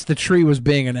defense, the tree was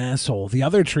being an asshole. The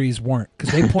other trees weren't,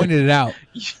 because they pointed it out.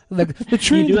 Like the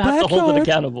tree You in do the have to backyard. hold it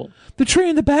accountable. The tree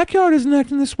in the backyard isn't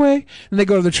acting this way. And they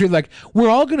go to the tree like, we're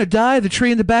all gonna die. The tree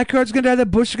in the backyard's gonna die. The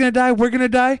bush is gonna die. We're gonna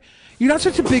die. You're not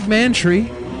such a big man, tree.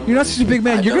 You're not such a big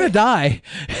man. You're gonna die.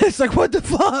 It's like, what the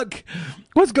fuck?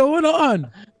 What's going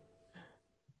on?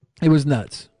 It was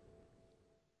nuts.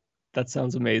 That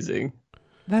sounds amazing.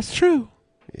 That's true.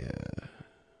 Yeah.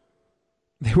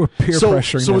 They were peer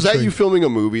pressuring. So was that tree. you filming a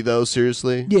movie though?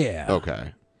 Seriously? Yeah.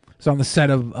 Okay. It's on the set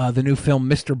of the new film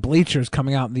Mr. Bleacher's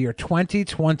coming out in the year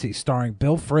 2020, starring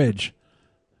Bill Fridge.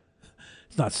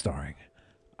 It's not starring.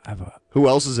 Who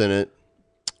else is in it?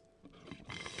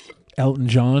 Elton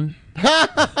John.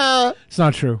 It's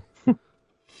not true.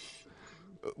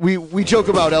 We joke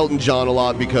about Elton John a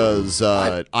lot because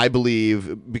I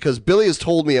believe, because Billy has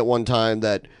told me at one time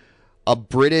that a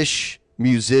British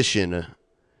musician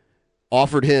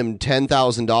offered him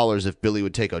 $10,000 if Billy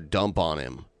would take a dump on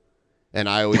him. And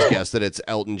I always guess that it's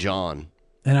Elton John.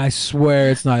 And I swear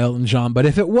it's not Elton John. But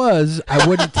if it was, I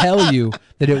wouldn't tell you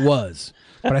that it was.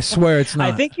 But I swear it's not.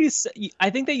 I think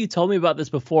that you told me about this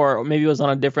before, or maybe it was on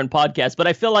a different podcast. But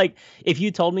I feel like if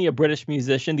you told me a British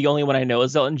musician, the only one I know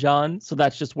is Elton John. So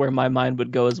that's just where my mind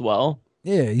would go as well.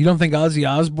 Yeah, you don't think Ozzy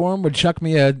Osbourne would chuck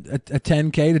me a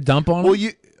 10K to dump on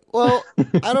him?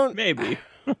 I don't. Maybe.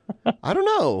 I don't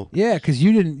know. Yeah, because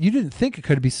you didn't think it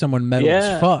could be someone metal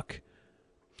as fuck.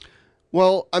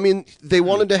 Well, I mean, they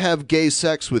wanted to have gay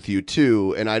sex with you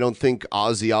too, and I don't think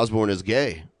Ozzy Osbourne is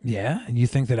gay. Yeah, and you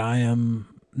think that I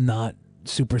am not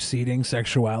superseding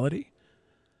sexuality?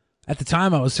 At the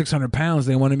time, I was 600 pounds.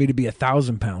 They wanted me to be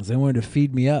 1,000 pounds. They wanted to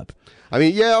feed me up. I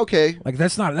mean, yeah, okay. Like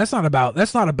that's not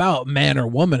about man or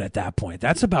woman at that point.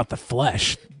 That's about the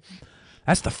flesh.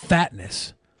 That's the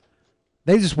fatness.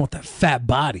 They just want that fat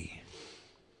body.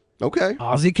 Okay.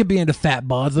 Ozzy could be into fat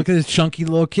bods. Look at his chunky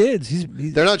little kids.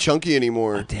 They're not chunky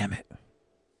anymore. Oh, damn it.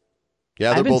 Yeah, I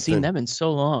they're haven't both seen thin. them in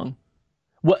so long.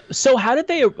 What? So how did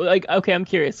they like? Okay, I'm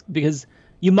curious because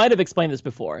you might have explained this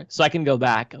before, so I can go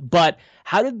back. But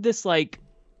how did this like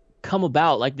come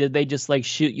about? Like, did they just like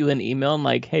shoot you an email and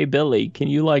like, hey Billy, can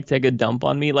you like take a dump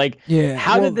on me? Like,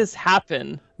 how did this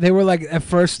happen? They were like, at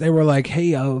first they were like,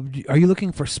 hey, are you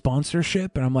looking for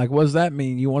sponsorship? And I'm like, what does that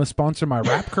mean? You want to sponsor my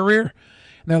rap career? And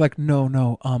they're like,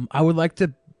 no. I would like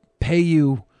to pay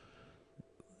you.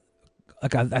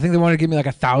 Like, I think they wanted to give me like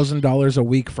 $1,000 a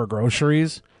week for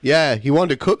groceries. Yeah, he wanted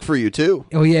to cook for you too.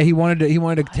 Oh yeah, he wanted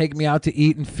to take me out to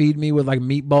eat and feed me with like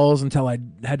meatballs until I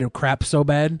had to crap so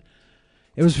bad.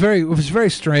 It was very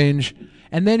strange.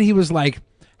 And then he was like,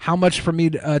 how much for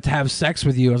me to have sex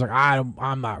with you? I was like,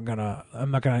 I'm not gonna, you're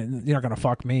not gonna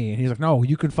fuck me. And he's like, no,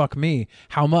 you can fuck me.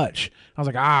 How much? I was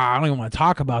like, I don't even want to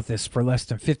talk about this for less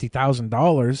than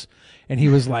 $50,000. And he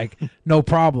was like, no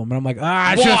problem. And I'm like,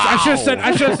 I should have said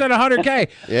 100K.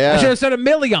 Yeah. I should have said $1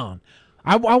 million.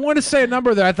 I want to say a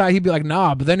number that I thought he'd be like,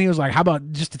 nah. But then he was like, how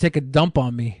about just to take a dump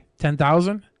on me,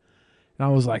 10,000? And I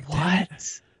was like, what?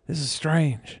 This is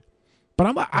strange.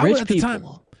 But I was at the time.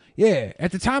 Yeah,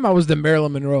 at the time I was the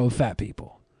Marilyn Monroe of fat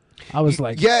people. I was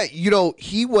like, yeah,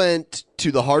 he went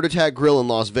to the Heart Attack Grill in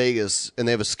Las Vegas, and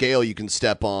they have a scale you can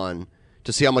step on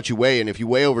to see how much you weigh, and if you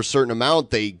weigh over a certain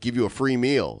amount, they give you a free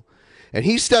meal. And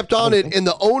he stepped on it, and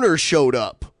the owner showed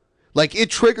up. Like, it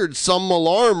triggered some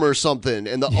alarm or something,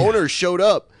 and the owner showed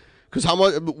up. Because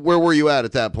where were you at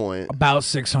that point? About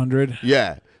 600.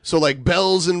 Yeah. So, like,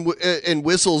 bells and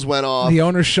whistles went off. The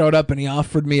owner showed up and he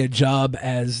offered me a job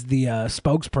as the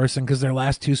spokesperson because their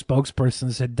last two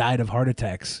spokespersons had died of heart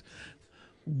attacks.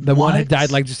 The one had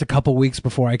died like just a couple weeks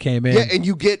before I came in. Yeah, and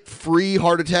you get free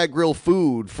Heart Attack Grill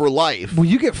food for life. Well,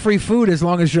 you get free food as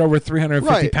long as you're over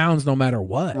 350 pounds no matter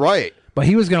what. Right. But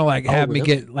he was going to like have me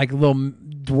get like little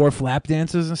dwarf lap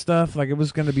dances and stuff. Like it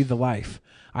was going to be the life.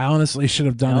 I honestly should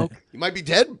have done it. You might be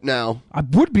dead now. I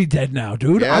would be dead now,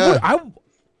 dude. Yeah.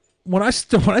 When I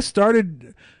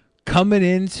started coming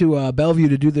into Bellevue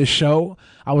to do this show,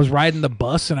 I was riding the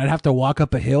bus and I'd have to walk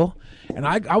up a hill, and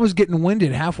I was getting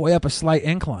winded halfway up a slight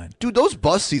incline. Dude, those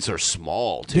bus seats are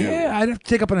small too. Yeah, I'd have to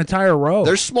take up an entire row.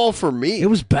 They're small for me. It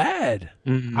was bad.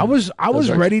 Mm-hmm. I was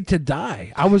ready to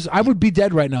die. I would be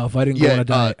dead right now if I didn't go on a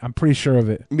diet. I'm pretty sure of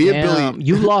it. Me and Billy,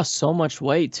 you lost so much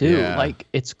weight too. Yeah. Like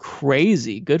it's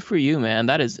crazy. Good for you, man.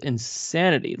 That is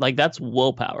insanity. Like that's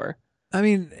willpower. I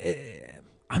mean,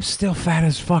 I'm still fat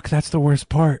as fuck. That's the worst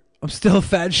part. I'm still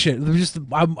fat shit.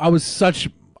 I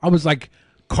was like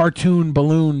cartoon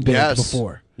balloon big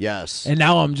before. Yes. And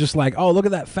now I'm just like, oh, look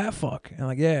at that fat fuck. And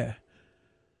like, yeah.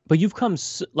 But you've come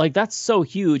like that's so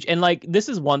huge. And like this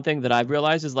is one thing that I've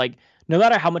realized is like no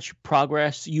matter how much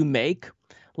progress you make,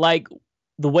 like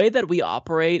the way that we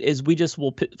operate is we just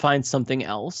will find something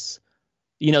else,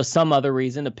 some other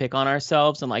reason to pick on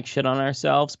ourselves and like shit on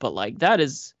ourselves. But like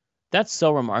that's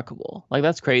so remarkable. Like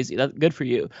that's crazy. That's good for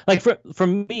you. Like for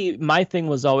me, my thing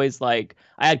was always like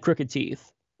I had crooked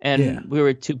teeth and we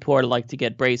were too poor to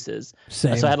get braces.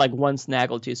 Same. So I had like one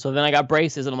snaggle tooth. So then I got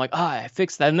braces and I'm like, I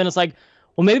fixed that. And then it's like,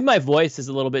 well, maybe my voice is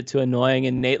a little bit too annoying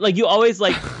and like you always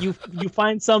like you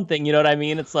find something, you know what I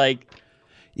mean? It's like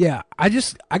yeah, I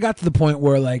got to the point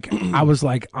where like I was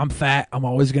like, I'm fat. I'm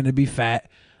always going to be fat.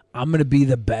 I'm going to be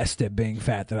the best at being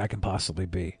fat that I can possibly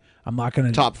be. I'm not going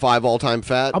to... Top 5 all-time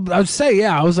fat? I would say,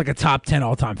 yeah, I was like a top 10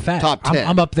 all-time fat. Top 10.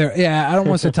 I'm up there. Yeah, I don't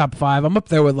want to say top 5. I'm up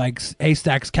there with like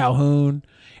Haystacks Calhoun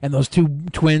and those two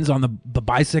twins on the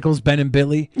bicycles, Ben and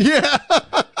Billy. Yeah.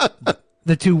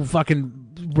 The two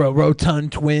fucking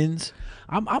rotund twins.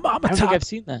 I'm a top... I don't think I've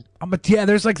seen that.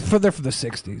 There's like they're for the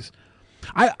 60s.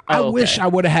 I wish I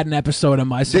would have had an episode of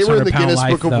my 600 They were in the pound Guinness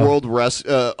life, Book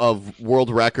of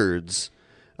World Records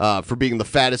for being the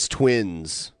fattest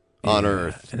twins on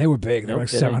Earth. And they were big. They were like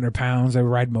 700 pounds. They would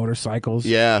ride motorcycles.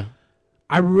 Yeah.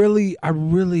 I really,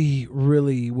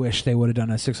 really wish they would have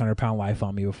done a 600-pound life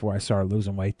on me before I started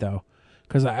losing weight, though.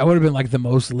 Because I would have been like the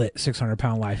most lit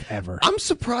 600-pound life ever. I'm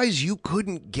surprised you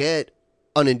couldn't get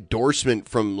an endorsement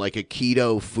from like a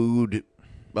keto food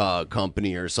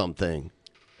company or something.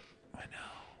 I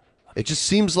know. It just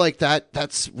seems like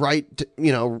that's right,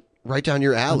 right down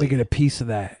your alley. Let me get a piece of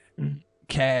that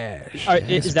cash.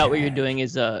 Is that what you're doing?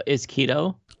 Is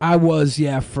keto? I was,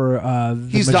 for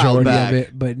the majority of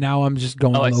it, but now I'm just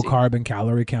going low carb and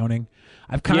calorie counting.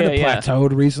 I've kind of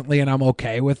plateaued recently, and I'm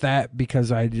okay with that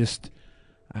because I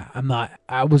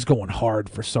was going hard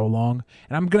for so long,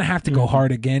 and I'm gonna have to go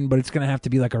hard again, but it's gonna have to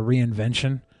be like a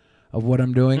reinvention of what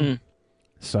I'm doing.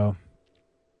 So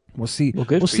we'll see. Well,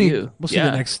 good we'll for see. you. We'll see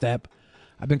the next step.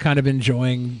 I've been kind of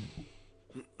enjoying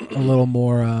a little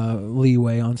more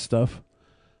leeway on stuff,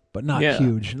 but not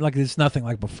huge. Like it's nothing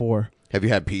like before. Have you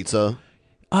had pizza?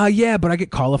 Yeah, but I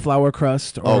get cauliflower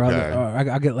crust, or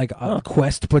I get like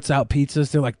Quest puts out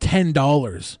pizzas. They're like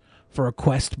 $10 for a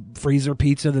Quest freezer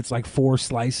pizza that's like 4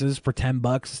 slices for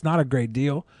 $10. It's not a great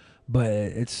deal, but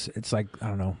it's like, I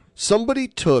don't know. Somebody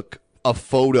took a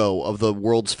photo of the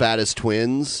world's fattest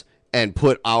twins and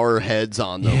put our heads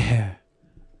on them. Yeah.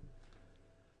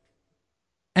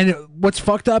 And what's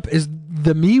fucked up is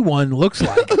the me one looks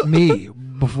like me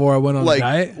before I went on the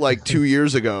diet. Like 2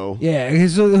 years ago. Yeah,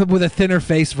 he's with a thinner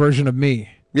face version of me.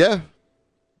 Yeah.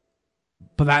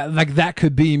 But that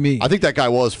could be me. I think that guy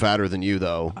was fatter than you,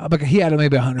 though. But he had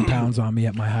maybe 100 pounds on me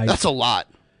at my height. That's a lot.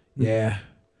 Yeah.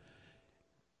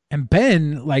 And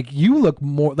Ben, like, you look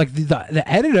more, like, the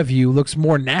edit of you looks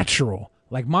more natural.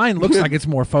 Like, mine looks like it's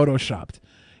more photoshopped.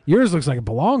 Yours looks like it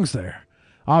belongs there.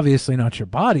 Obviously not your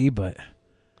body, but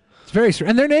it's very strange.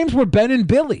 And their names were Ben and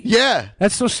Billy. Yeah.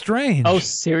 That's so strange. Oh,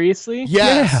 seriously?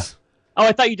 Yes. Yeah. Oh,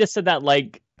 I thought you just said that,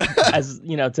 like, as,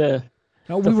 to...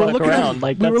 No, we were looking around. up,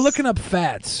 like, we were looking up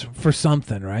fats for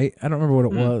something, right? I don't remember what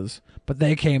it was, but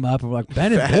they came up and were like,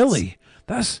 Ben and Billy.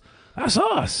 That's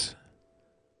us.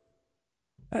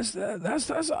 That's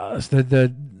us.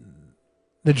 The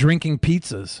Drinking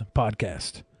Pizzas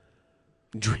podcast.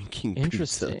 Drinking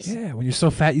Interesting. pizzas. Yeah, when you're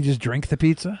so fat, you just drink the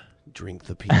pizza. Drink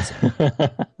the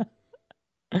pizza.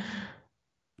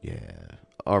 Yeah.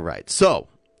 All right. So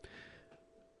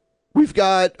we've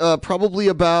got probably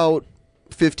about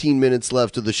 15 minutes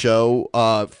left of the show.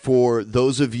 For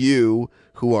those of you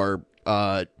who are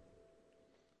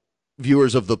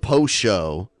viewers of the post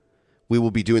show, we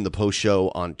will be doing the post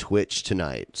show on Twitch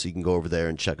tonight. So you can go over there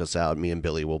and check us out. Me and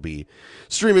Billy will be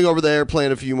streaming over there,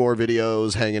 playing a few more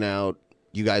videos, hanging out.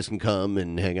 You guys can come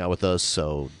and hang out with us,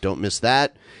 so don't miss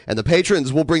that. And the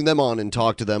patrons, we'll bring them on and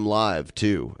talk to them live,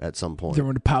 too, at some point.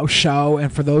 During the post show.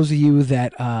 And for those of you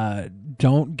that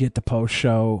don't get the post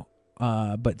show,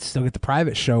 but still get the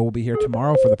private show, we'll be here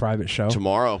tomorrow for the private show.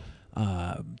 Tomorrow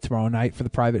night for the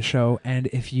private show. And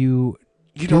if you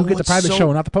don't get the private show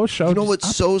and not the post show. You know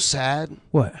what's so sad?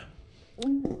 What?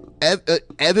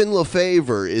 Evan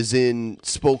LeFavor is in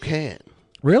Spokane.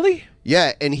 Really?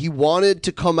 Yeah, and he wanted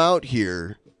to come out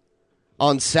here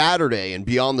on Saturday and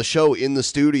be on the show in the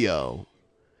studio,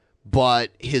 but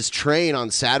his train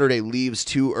on Saturday leaves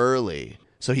too early,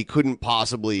 so he couldn't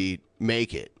possibly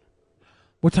make it.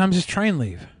 What time does his train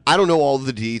leave? I don't know all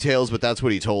the details, but that's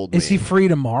what he told me. Is he free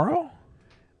tomorrow?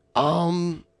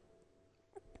 I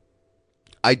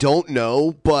don't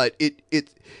know, but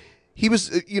he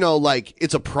was, like,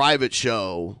 it's a private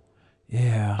show.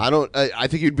 Yeah. I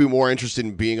think you'd be more interested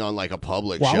in being on like a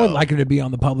public show. I would like him to be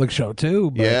on the public show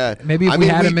too. But yeah. Maybe if we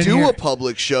had him in here. We do a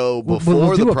public show before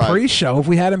we'll do the a pre-show. If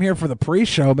we had him here for the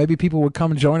pre-show, maybe people would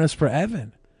come join us for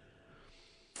Evan.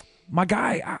 My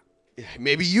guy.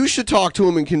 Maybe you should talk to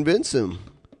him and convince him.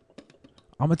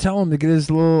 I'm going to tell him to get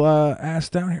his little ass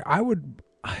down here.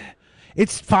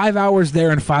 It's 5 hours there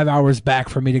and 5 hours back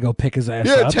for me to go pick his ass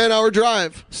up. 10-hour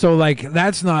drive. So like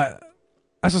that's not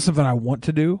something I want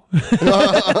to do.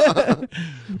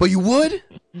 But you would?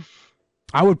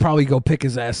 I would probably go pick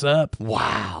his ass up.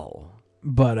 Wow.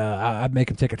 But I'd make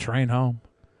him take a train home.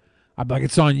 I'd be like,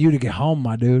 it's on you to get home,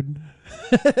 my dude.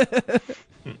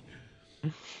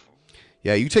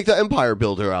 Yeah, you take the Empire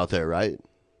Builder out there, right?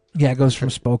 Yeah, it goes from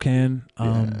Spokane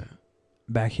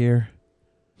back here.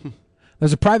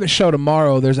 There's a private show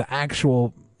tomorrow. There's an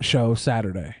actual show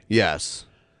Saturday. Yes.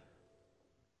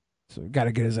 So got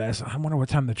to get his ass. I wonder what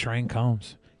time the train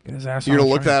comes. Get his ass. You're gonna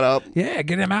look that up? Yeah,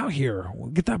 get him out here.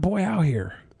 Get that boy out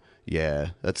here.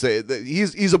 Yeah, that's it.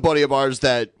 He's a buddy of ours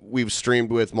that we've streamed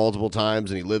with multiple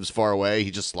times, and he lives far away. He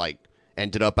just like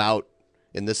ended up out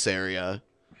in this area,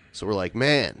 so we're like,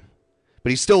 man,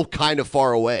 but he's still kind of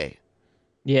far away.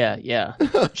 Yeah.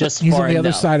 Just he's far on the other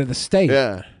enough. side of the state.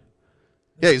 Yeah,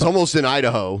 he's almost in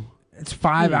Idaho. It's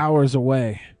 5 hours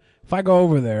away. If I go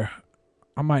over there,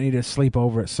 I might need to sleep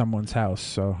over at someone's house.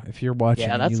 So if you're watching,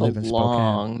 Yeah, that's and you live in a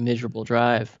long, Spokane, miserable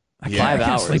drive. I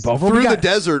can't sleep over. Through the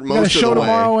desert most of the way. I got a show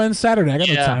tomorrow and Saturday. I got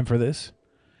no time for this.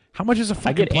 How much is a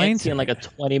fucking plane ticket? In like a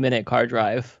 20-minute car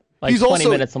drive. Like He's 20 also-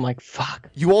 minutes, I'm like, fuck.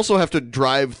 You also have to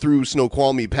drive through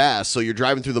Snoqualmie Pass, so you're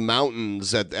driving through the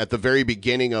mountains at the very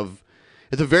beginning of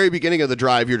the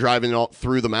drive. You're driving all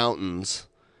through the mountains.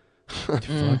 Fuck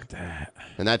that.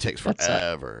 And that takes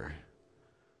forever.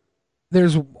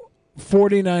 There's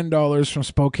 $49 from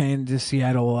Spokane to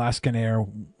Seattle, Alaskan Air.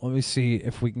 Let me see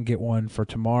if we can get one for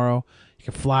tomorrow. You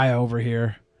can fly over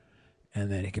here,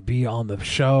 and then he could be on the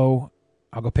show.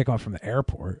 I'll go pick him up from the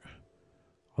airport.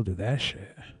 I'll do that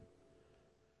shit.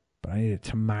 But I need it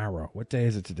tomorrow. What day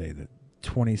is it today? The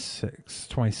 26th,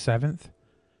 27th?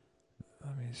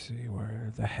 Let me see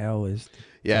where the hell is...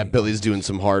 Yeah, Billy's doing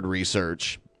some hard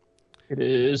research. It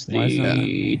is the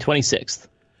 26th.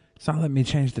 It's not letting me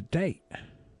change the date.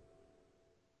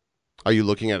 Are you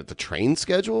looking at the train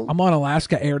schedule? I'm on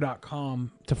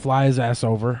AlaskaAir.com to fly his ass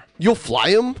over. You'll fly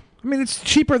him? I mean, it's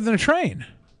cheaper than a train.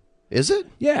 Is it?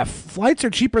 Yeah, flights are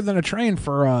cheaper than a train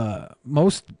for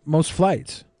most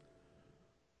flights.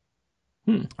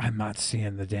 I'm not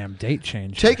seeing the damn date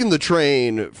change. Taking the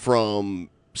train from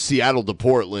Seattle to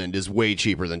Portland is way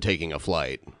cheaper than taking a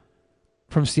flight.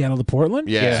 From Seattle to Portland?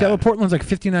 Yeah. Seattle to Portland's like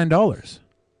 $59.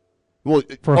 Well,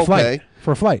 for a flight.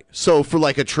 For a flight. So for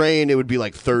like a train, it would be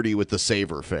like $30 with the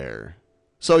saver fare.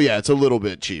 So yeah, it's a little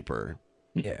bit cheaper.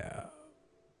 Yeah.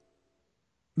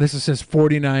 This says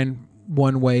 $49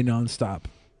 one way nonstop,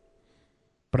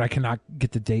 but I cannot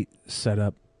get the date set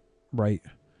up right.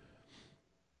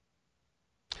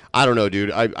 I don't know,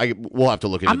 dude. We'll have to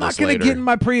look into I'm not this going to later. get in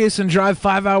my Prius and drive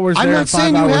 5 hours there I'm not and 5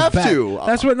 saying you hours have back. to.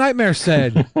 That's what Nightmare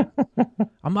said.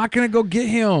 I'm not going to go get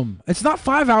him. It's not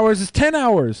 5 hours. It's 10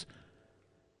 hours.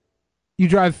 You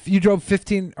drove for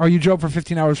 15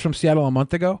 hours from Seattle a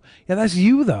month ago? Yeah, that's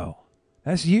you, though.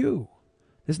 That's you.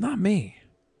 It's not me.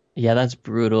 Yeah, that's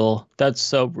brutal. That's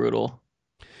so brutal.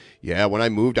 Yeah, when I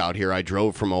moved out here, I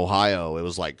drove from Ohio. It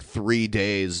was like 3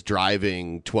 days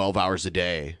driving 12 hours a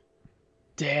day.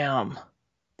 Damn.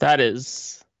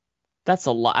 That's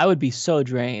a lot. I would be so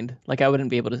drained. Like, I wouldn't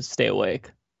be able to stay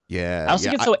awake. Yeah. I also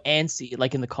get so antsy,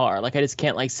 like, in the car. Like, I just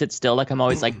can't, like, sit still. Like, I'm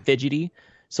always, like, fidgety.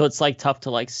 So it's, like, tough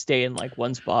to, like, stay in, like,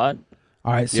 one spot.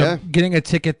 All right, so getting a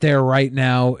ticket there right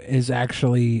now is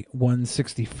actually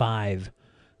 $165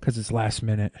 because it's last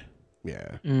minute.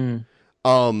 Yeah.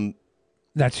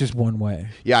 That's just one way.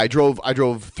 Yeah, I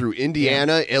drove through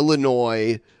Indiana,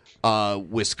 Illinois,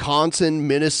 Wisconsin,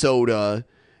 Minnesota,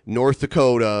 North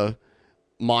Dakota,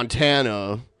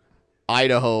 Montana,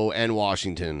 Idaho, and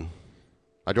Washington.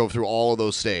 I drove through all of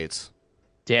those states.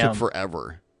 Damn. Took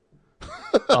forever.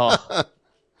 The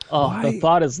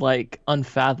thought is like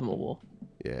unfathomable.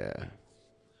 Yeah.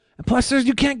 And plus,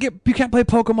 you can't play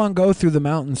Pokemon Go through the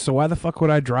mountains. So why the fuck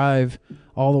would I drive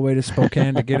all the way to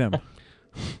Spokane to get him?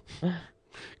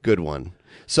 Good one.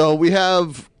 So we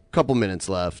have a couple minutes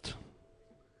left.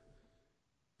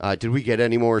 Did we get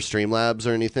any more Streamlabs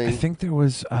or anything? I think there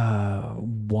was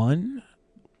one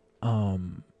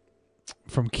from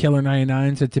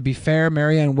Killer99 said, to be fair,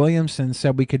 Marianne Williamson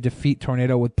said we could defeat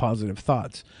Tornado with positive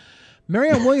thoughts.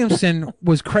 Marianne Williamson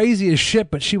was crazy as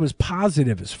shit, but she was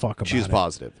positive as fuck about it. She was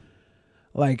positive.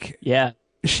 Like, yeah,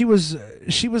 she was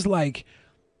like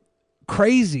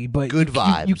crazy, but good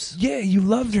vibes. You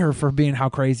loved her for being how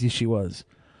crazy she was.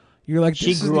 You're like,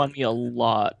 she grew on me a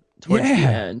lot towards the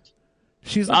end.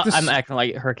 She's like I'm acting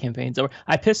like her campaign's over.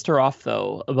 I pissed her off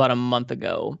though about a month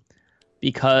ago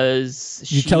because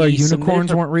you tell her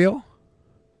unicorns weren't real.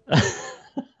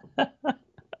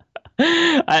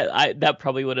 I that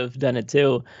probably would have done it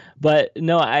too, but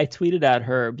no, I tweeted at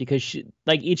her because she,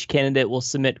 like, each candidate will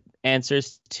submit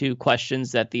answers to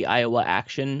questions that the Iowa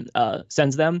Action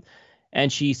sends them,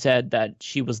 and she said that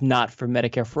she was not for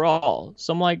Medicare for all.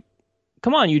 So I'm like,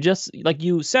 come on, you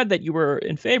said that you were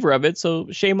in favor of it, so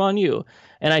shame on you.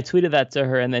 And I tweeted that to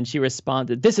her, and then she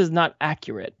responded, "This is not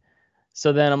accurate."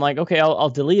 So then I'm like, okay, I'll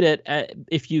delete it.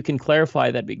 If you can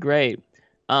clarify, that'd be great.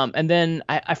 And then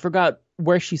I forgot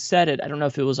where she said it. I don't know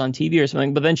if it was on TV or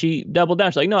something, but then she doubled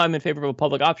down. She's like, no, I'm in favor of a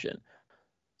public option.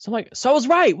 So I'm like, so I was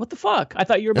right. What the fuck? I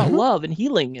thought you were about love and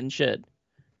healing and shit.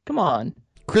 Come on.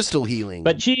 Crystal healing.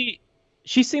 But she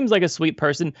seems like a sweet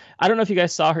person. I don't know if you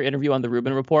guys saw her interview on the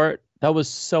Rubin Report. That was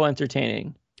so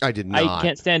entertaining. I did not. I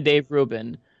can't stand Dave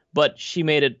Rubin, but she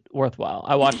made it worthwhile.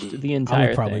 I watched the entire thing. I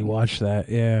would probably watch that,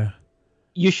 yeah.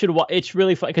 You should watch. It's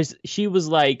really fun because she was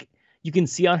like, you can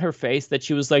see on her face that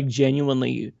she was like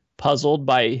genuinely puzzled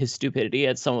by his stupidity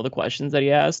at some of the questions that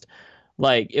he asked.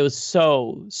 Like, it was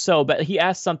so bad. He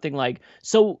asked something like,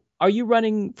 so are you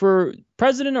running for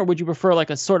president or would you prefer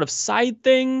like a sort of side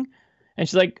thing? And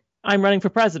she's like, I'm running for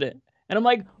president. And I'm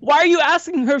like, why are you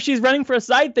asking her if she's running for a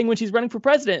side thing when she's running for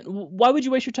president? Why would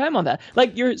you waste your time on that?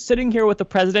 Like, you're sitting here with a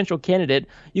presidential candidate.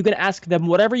 You can ask them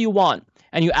whatever you want.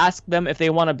 And you ask them if they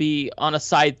want to be on a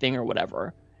side thing or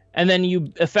whatever. And then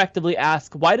you effectively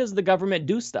ask, why does the government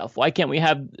do stuff? Why can't we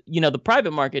have, the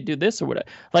private market do this or whatever?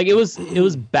 Like, it was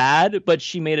bad, but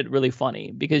she made it really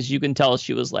funny because you can tell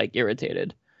she was like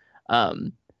irritated.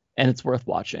 And it's worth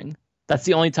watching. That's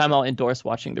the only time I'll endorse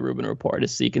watching the Rubin Report,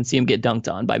 is so you can see him get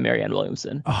dunked on by Marianne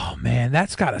Williamson. Oh man,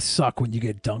 that's gotta suck when you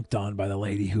get dunked on by the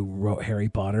lady who wrote Harry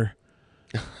Potter.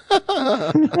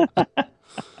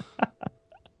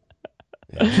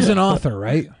 She's an author,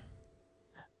 right?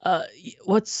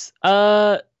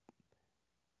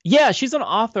 Yeah, she's an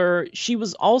author. She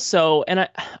was also, and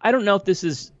I don't know if this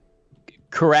is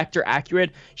correct or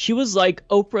accurate, she was like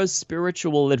Oprah's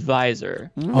spiritual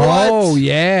advisor. Oh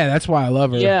yeah, that's why I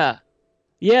love her. Yeah.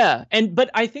 But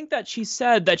I think that she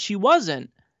said that she wasn't.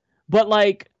 But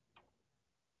like,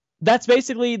 that's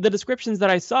basically the descriptions that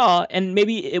I saw, and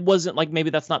maybe it wasn't, like, maybe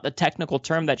that's not the technical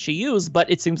term that she used, but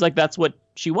it seems like that's what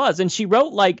she was. And she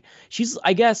wrote, like,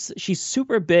 I guess she's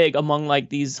super big among like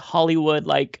these Hollywood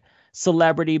like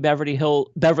celebrity Beverly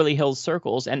Hills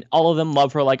circles, and all of them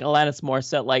love her. Like Alanis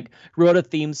Morissette like wrote a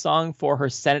theme song for her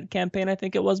Senate campaign, I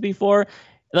think it was before.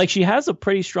 Like, she has a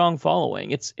pretty strong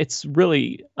following. It's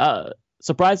really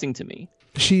surprising to me.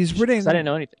 She's written. I didn't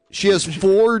know anything. She has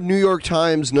 4 New York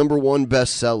Times #1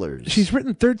 bestsellers. She's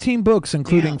written 13 books,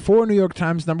 including 4 New York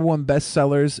Times #1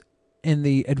 bestsellers in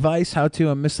the advice, how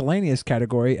to, and miscellaneous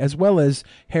category, as well as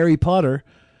Harry Potter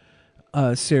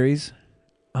series.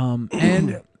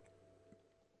 And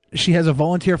she has a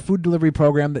volunteer food delivery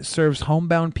program that serves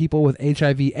homebound people with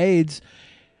HIV/AIDS.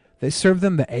 They serve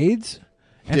them the AIDS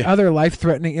and other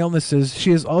life-threatening illnesses.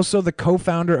 She is also the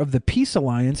co-founder of the Peace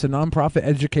Alliance, a nonprofit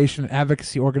education and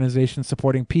advocacy organization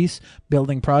supporting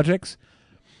peace-building projects.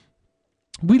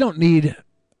 We don't need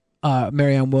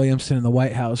Marianne Williamson in the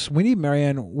White House. We need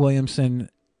Marianne Williamson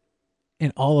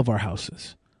in all of our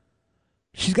houses.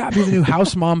 She's got to be the new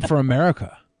house mom for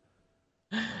America.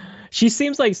 She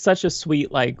seems like such a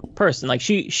sweet like person. Like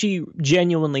she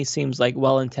genuinely seems like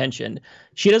well-intentioned.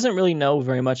 She doesn't really know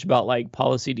very much about like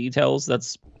policy details.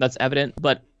 That's evident,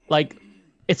 but like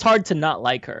it's hard to not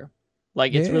like her.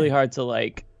 Like it's really hard to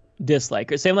like dislike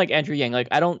her. Same like Andrew Yang. Like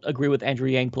I don't agree with Andrew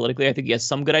Yang politically. I think he has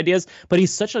some good ideas, but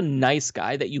he's such a nice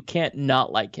guy that you can't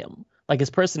not like him. Like his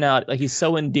personality, like he's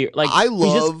so endearing. Like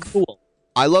he's just cool.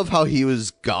 I love how he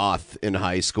was goth in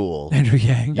high school. Andrew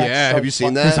Yang. Yeah, have you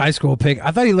seen that? His high school pic.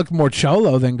 I thought he looked more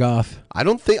cholo than goth. I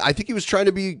think he was trying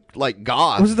to be like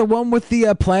goth. Was it the one with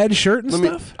the plaid shirt and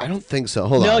stuff? I don't think so.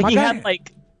 Hold on. No, he had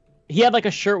like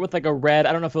a shirt with like a red,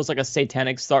 I don't know if it was like a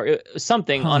satanic star,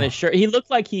 something on his shirt. He looked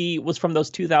like he was from those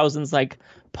 2000s like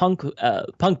punk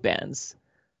bands.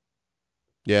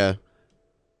 Yeah.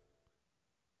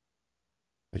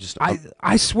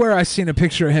 I swear I seen a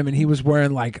picture of him and he was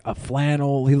wearing like a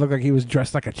flannel. He looked like he was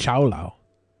dressed like a cholo.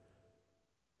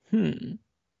 It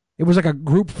was like a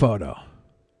group photo.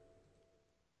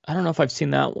 I don't know if I've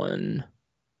seen that one.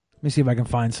 Let me see if I can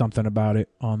find something about it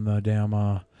on the damn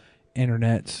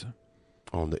internets.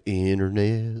 On the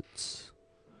internets.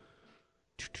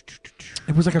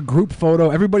 It was like a group photo.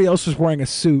 Everybody else was wearing a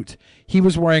suit. He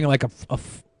was wearing like a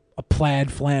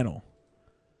plaid flannel.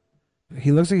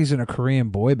 He looks like he's in a Korean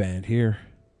boy band here.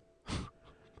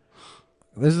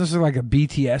 This is like a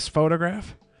BTS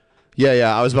photograph.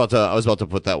 Yeah. I was about to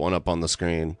put that one up on the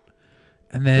screen.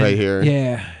 And then right here.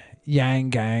 Yeah, Yang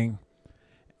Gang.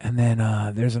 And then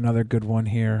there's another good one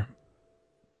here.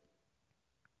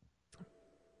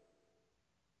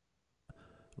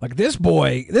 Like this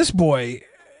boy,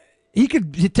 he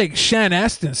could take Sean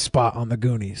Astin's spot on the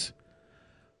Goonies.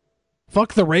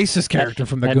 Fuck the racist character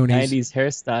from the that Goonies. 90s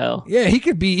hairstyle. Yeah, he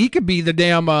could be the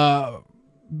damn Samwise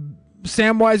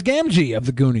Gamgee of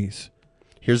the Goonies.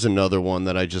 Here's another one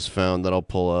that I just found that I'll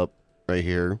pull up right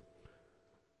here.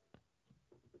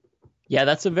 Yeah,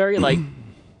 that's a very like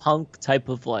punk type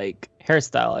of like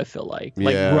hairstyle, I feel like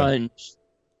grunge.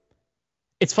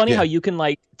 It's funny how you can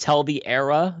like tell the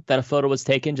era that a photo was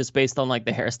taken just based on like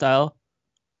the hairstyle.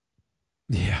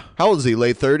 Yeah. How old is he?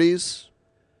 Late 30s?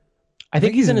 I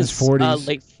think he's in his 40s.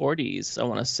 Late 40s, I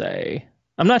want to say.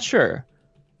 I'm not sure.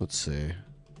 Let's see.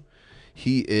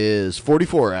 He is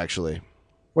 44, actually.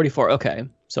 44, okay.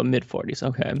 So mid-40s,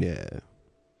 okay. Yeah.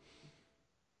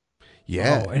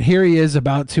 Yeah. Oh, and here he is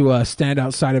about to stand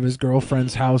outside of his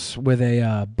girlfriend's house with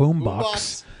a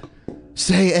boombox.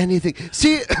 Say anything.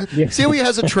 See how he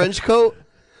has a trench coat?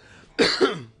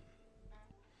 The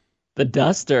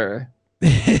duster.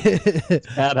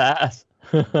 Badass.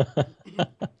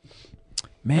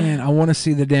 Man, I want to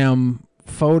see the damn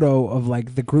photo of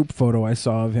like the group photo I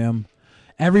saw of him.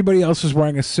 Everybody else was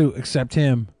wearing a suit except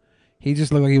him. He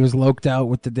just looked like he was loked out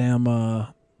with the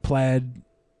damn plaid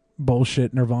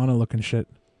bullshit Nirvana looking shit.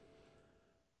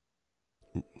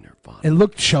 Nirvana. It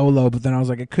looked cholo, but then I was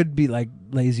like, it could be like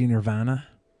lazy Nirvana.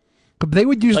 But they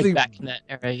would usually like back in that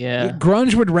era, yeah.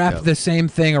 Grunge would wrap the same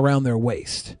thing around their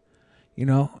waist. You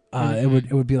know,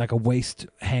 it would be like a waist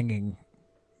hanging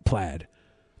plaid.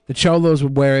 The cholos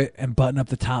would wear it and button up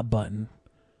the top button.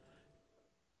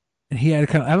 And he had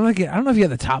kind of, I don't know if he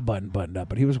had the top button buttoned up,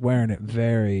 but he was wearing it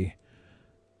very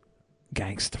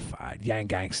gangstified.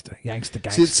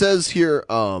 Gangsta. See, it says here,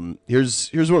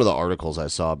 here's one of the articles I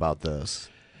saw about this.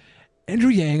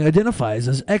 Andrew Yang identifies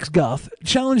as ex-goth,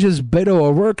 challenges Beto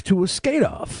O'Rourke to a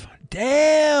skate-off.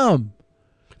 Damn!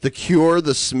 The Cure,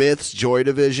 the Smiths, Joy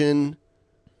Division.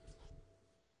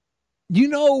 You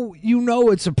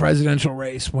know it's a presidential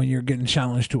race when you're getting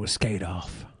challenged to a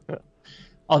skate-off.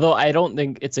 Although I don't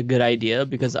think it's a good idea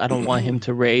because I don't want him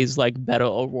to raise like Beto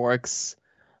O'Rourke's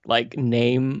like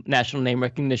national name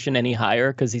recognition any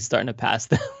higher because he's starting to pass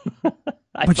them.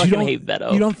 I fucking hate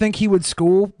Beto. You don't think he would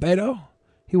school Beto?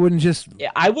 He wouldn't just...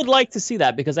 Yeah, I would like to see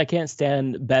that because I can't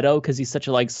stand Beto because he's such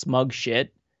a like smug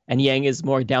shit and Yang is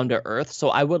more down to earth. So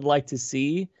I would like to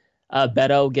see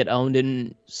Beto get owned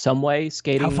in some way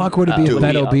skating. How fuck would it be if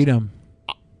Beto beat him?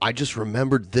 I just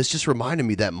remembered, this just reminded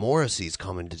me that Morrissey's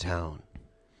coming to town.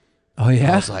 Oh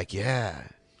yeah? I was like, yeah.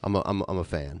 I'm a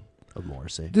fan of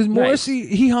Morrissey. Does Morrissey,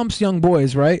 he humps young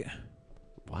boys, right?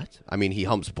 What? I mean, he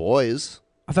humps boys.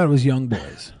 I thought it was young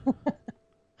boys.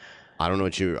 I don't know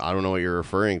what you're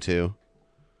referring to.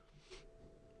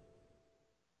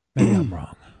 Maybe I'm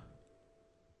wrong.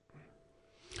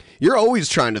 You're always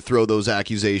trying to throw those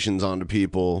accusations onto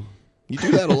people. You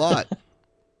do that a lot.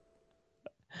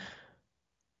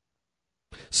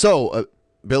 So,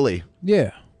 Billy.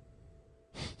 Yeah.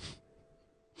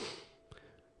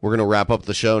 We're going to wrap up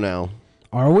the show now.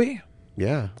 Are we?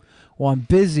 Yeah. Well, I'm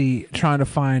busy trying to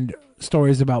find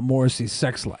stories about Morrissey's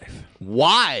sex life.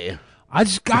 Why? I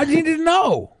need to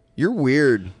know. You're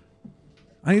weird.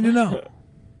 I need to know.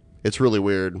 It's really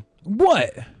weird.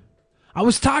 What? I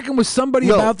was talking with somebody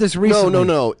about this recently.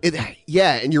 No.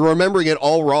 Yeah, and you're remembering it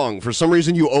all wrong. For some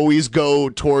reason, you always go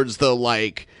towards the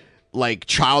like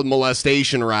child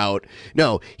molestation route.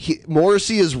 No,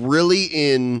 Morrissey is really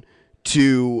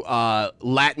into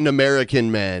Latin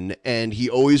American men, and he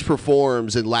always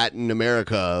performs in Latin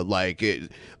America,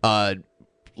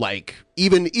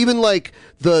 even like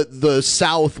the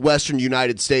southwestern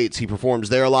United States. He performs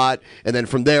there a lot, and then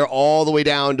from there all the way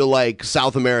down to like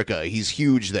South America. He's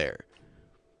huge there.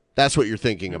 That's what you're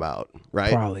thinking about,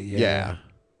 right? Probably, yeah.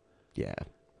 Yeah.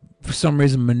 For some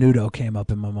reason, Menudo came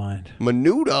up in my mind.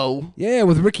 Menudo? Yeah,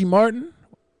 with Ricky Martin.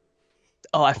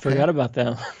 Oh, I forgot about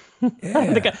them. Yeah. I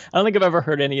don't think I've ever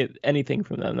heard anything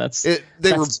from them.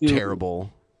 They were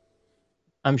terrible.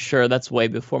 I'm sure that's way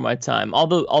before my time. All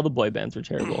the boy bands were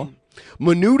terrible.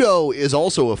 Menudo is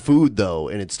also a food though,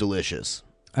 and it's delicious.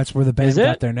 That's where the band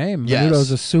got their name. Yes.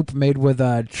 Menudo's a soup made with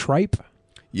tripe.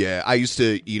 Yeah, I used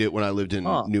to eat it when I lived in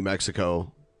New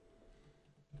Mexico.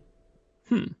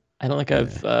 I don't think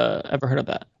I've ever heard of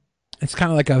that. It's kind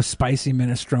of like a spicy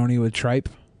minestrone with tripe.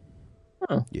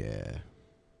 Oh. Yeah.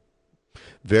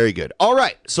 Very good. All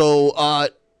right, so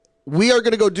we are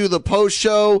going to go do the post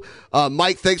show.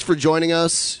 Mike, thanks for joining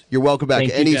us. You're welcome back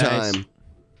anytime.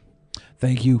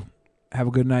 Thank you. Have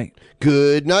a good night.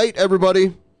 Good night,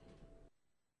 everybody.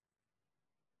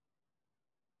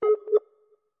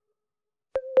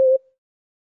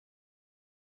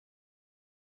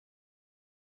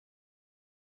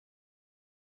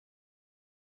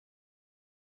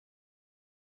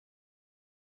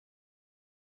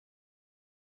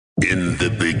 In the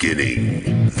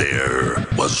beginning, there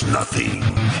was nothing,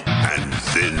 and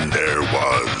then there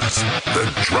was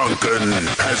the Drunken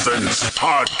Peasants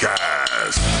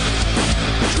Podcast.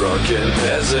 Drunken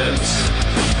Peasants,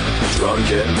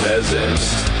 Drunken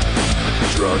Peasants,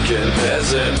 Drunken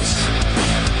Peasants,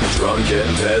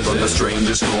 Drunken Peasants. From the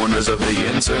strangest corners of the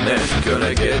internet,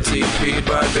 gonna get TP'd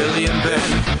by Billy and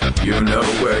Ben. You know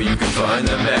where you can find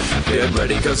them at. Get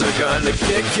ready, cause they're gonna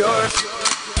kick your...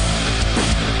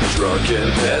 Drunken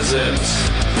Peasants,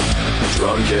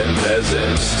 Drunken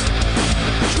Peasants,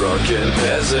 Drunken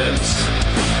Peasants,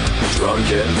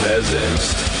 Drunken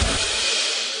Peasants.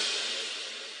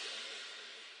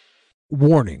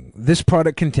 Warning, this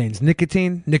product contains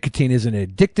nicotine. Nicotine is an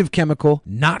addictive chemical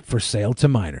not for sale to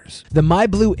minors. The My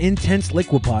Blue Intense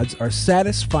Liquid Pods are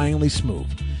satisfyingly smooth.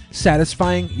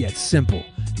 Satisfying yet simple.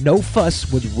 No fuss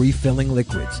with refilling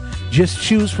liquids. Just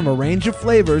choose from a range of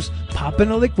flavors, pop in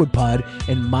a liquid pod,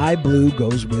 and My Blue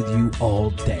goes with you all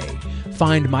day.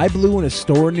 Find My Blue in a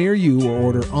store near you or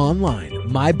order online,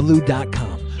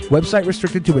 myblue.com. Website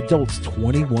restricted to adults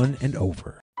 21 and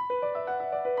over.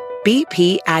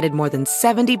 BP added more than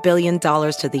 $70 billion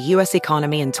to the U.S.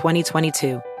 economy in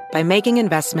 2022 by making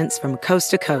investments from coast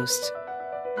to coast.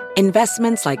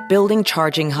 Investments like building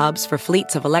charging hubs for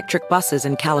fleets of electric buses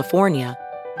in California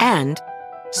and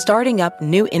starting up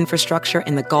new infrastructure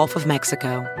in the Gulf of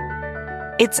Mexico.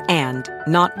 It's and,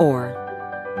 not or.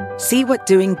 See what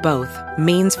doing both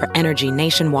means for energy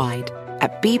nationwide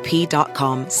at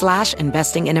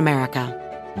bp.com/investing in America.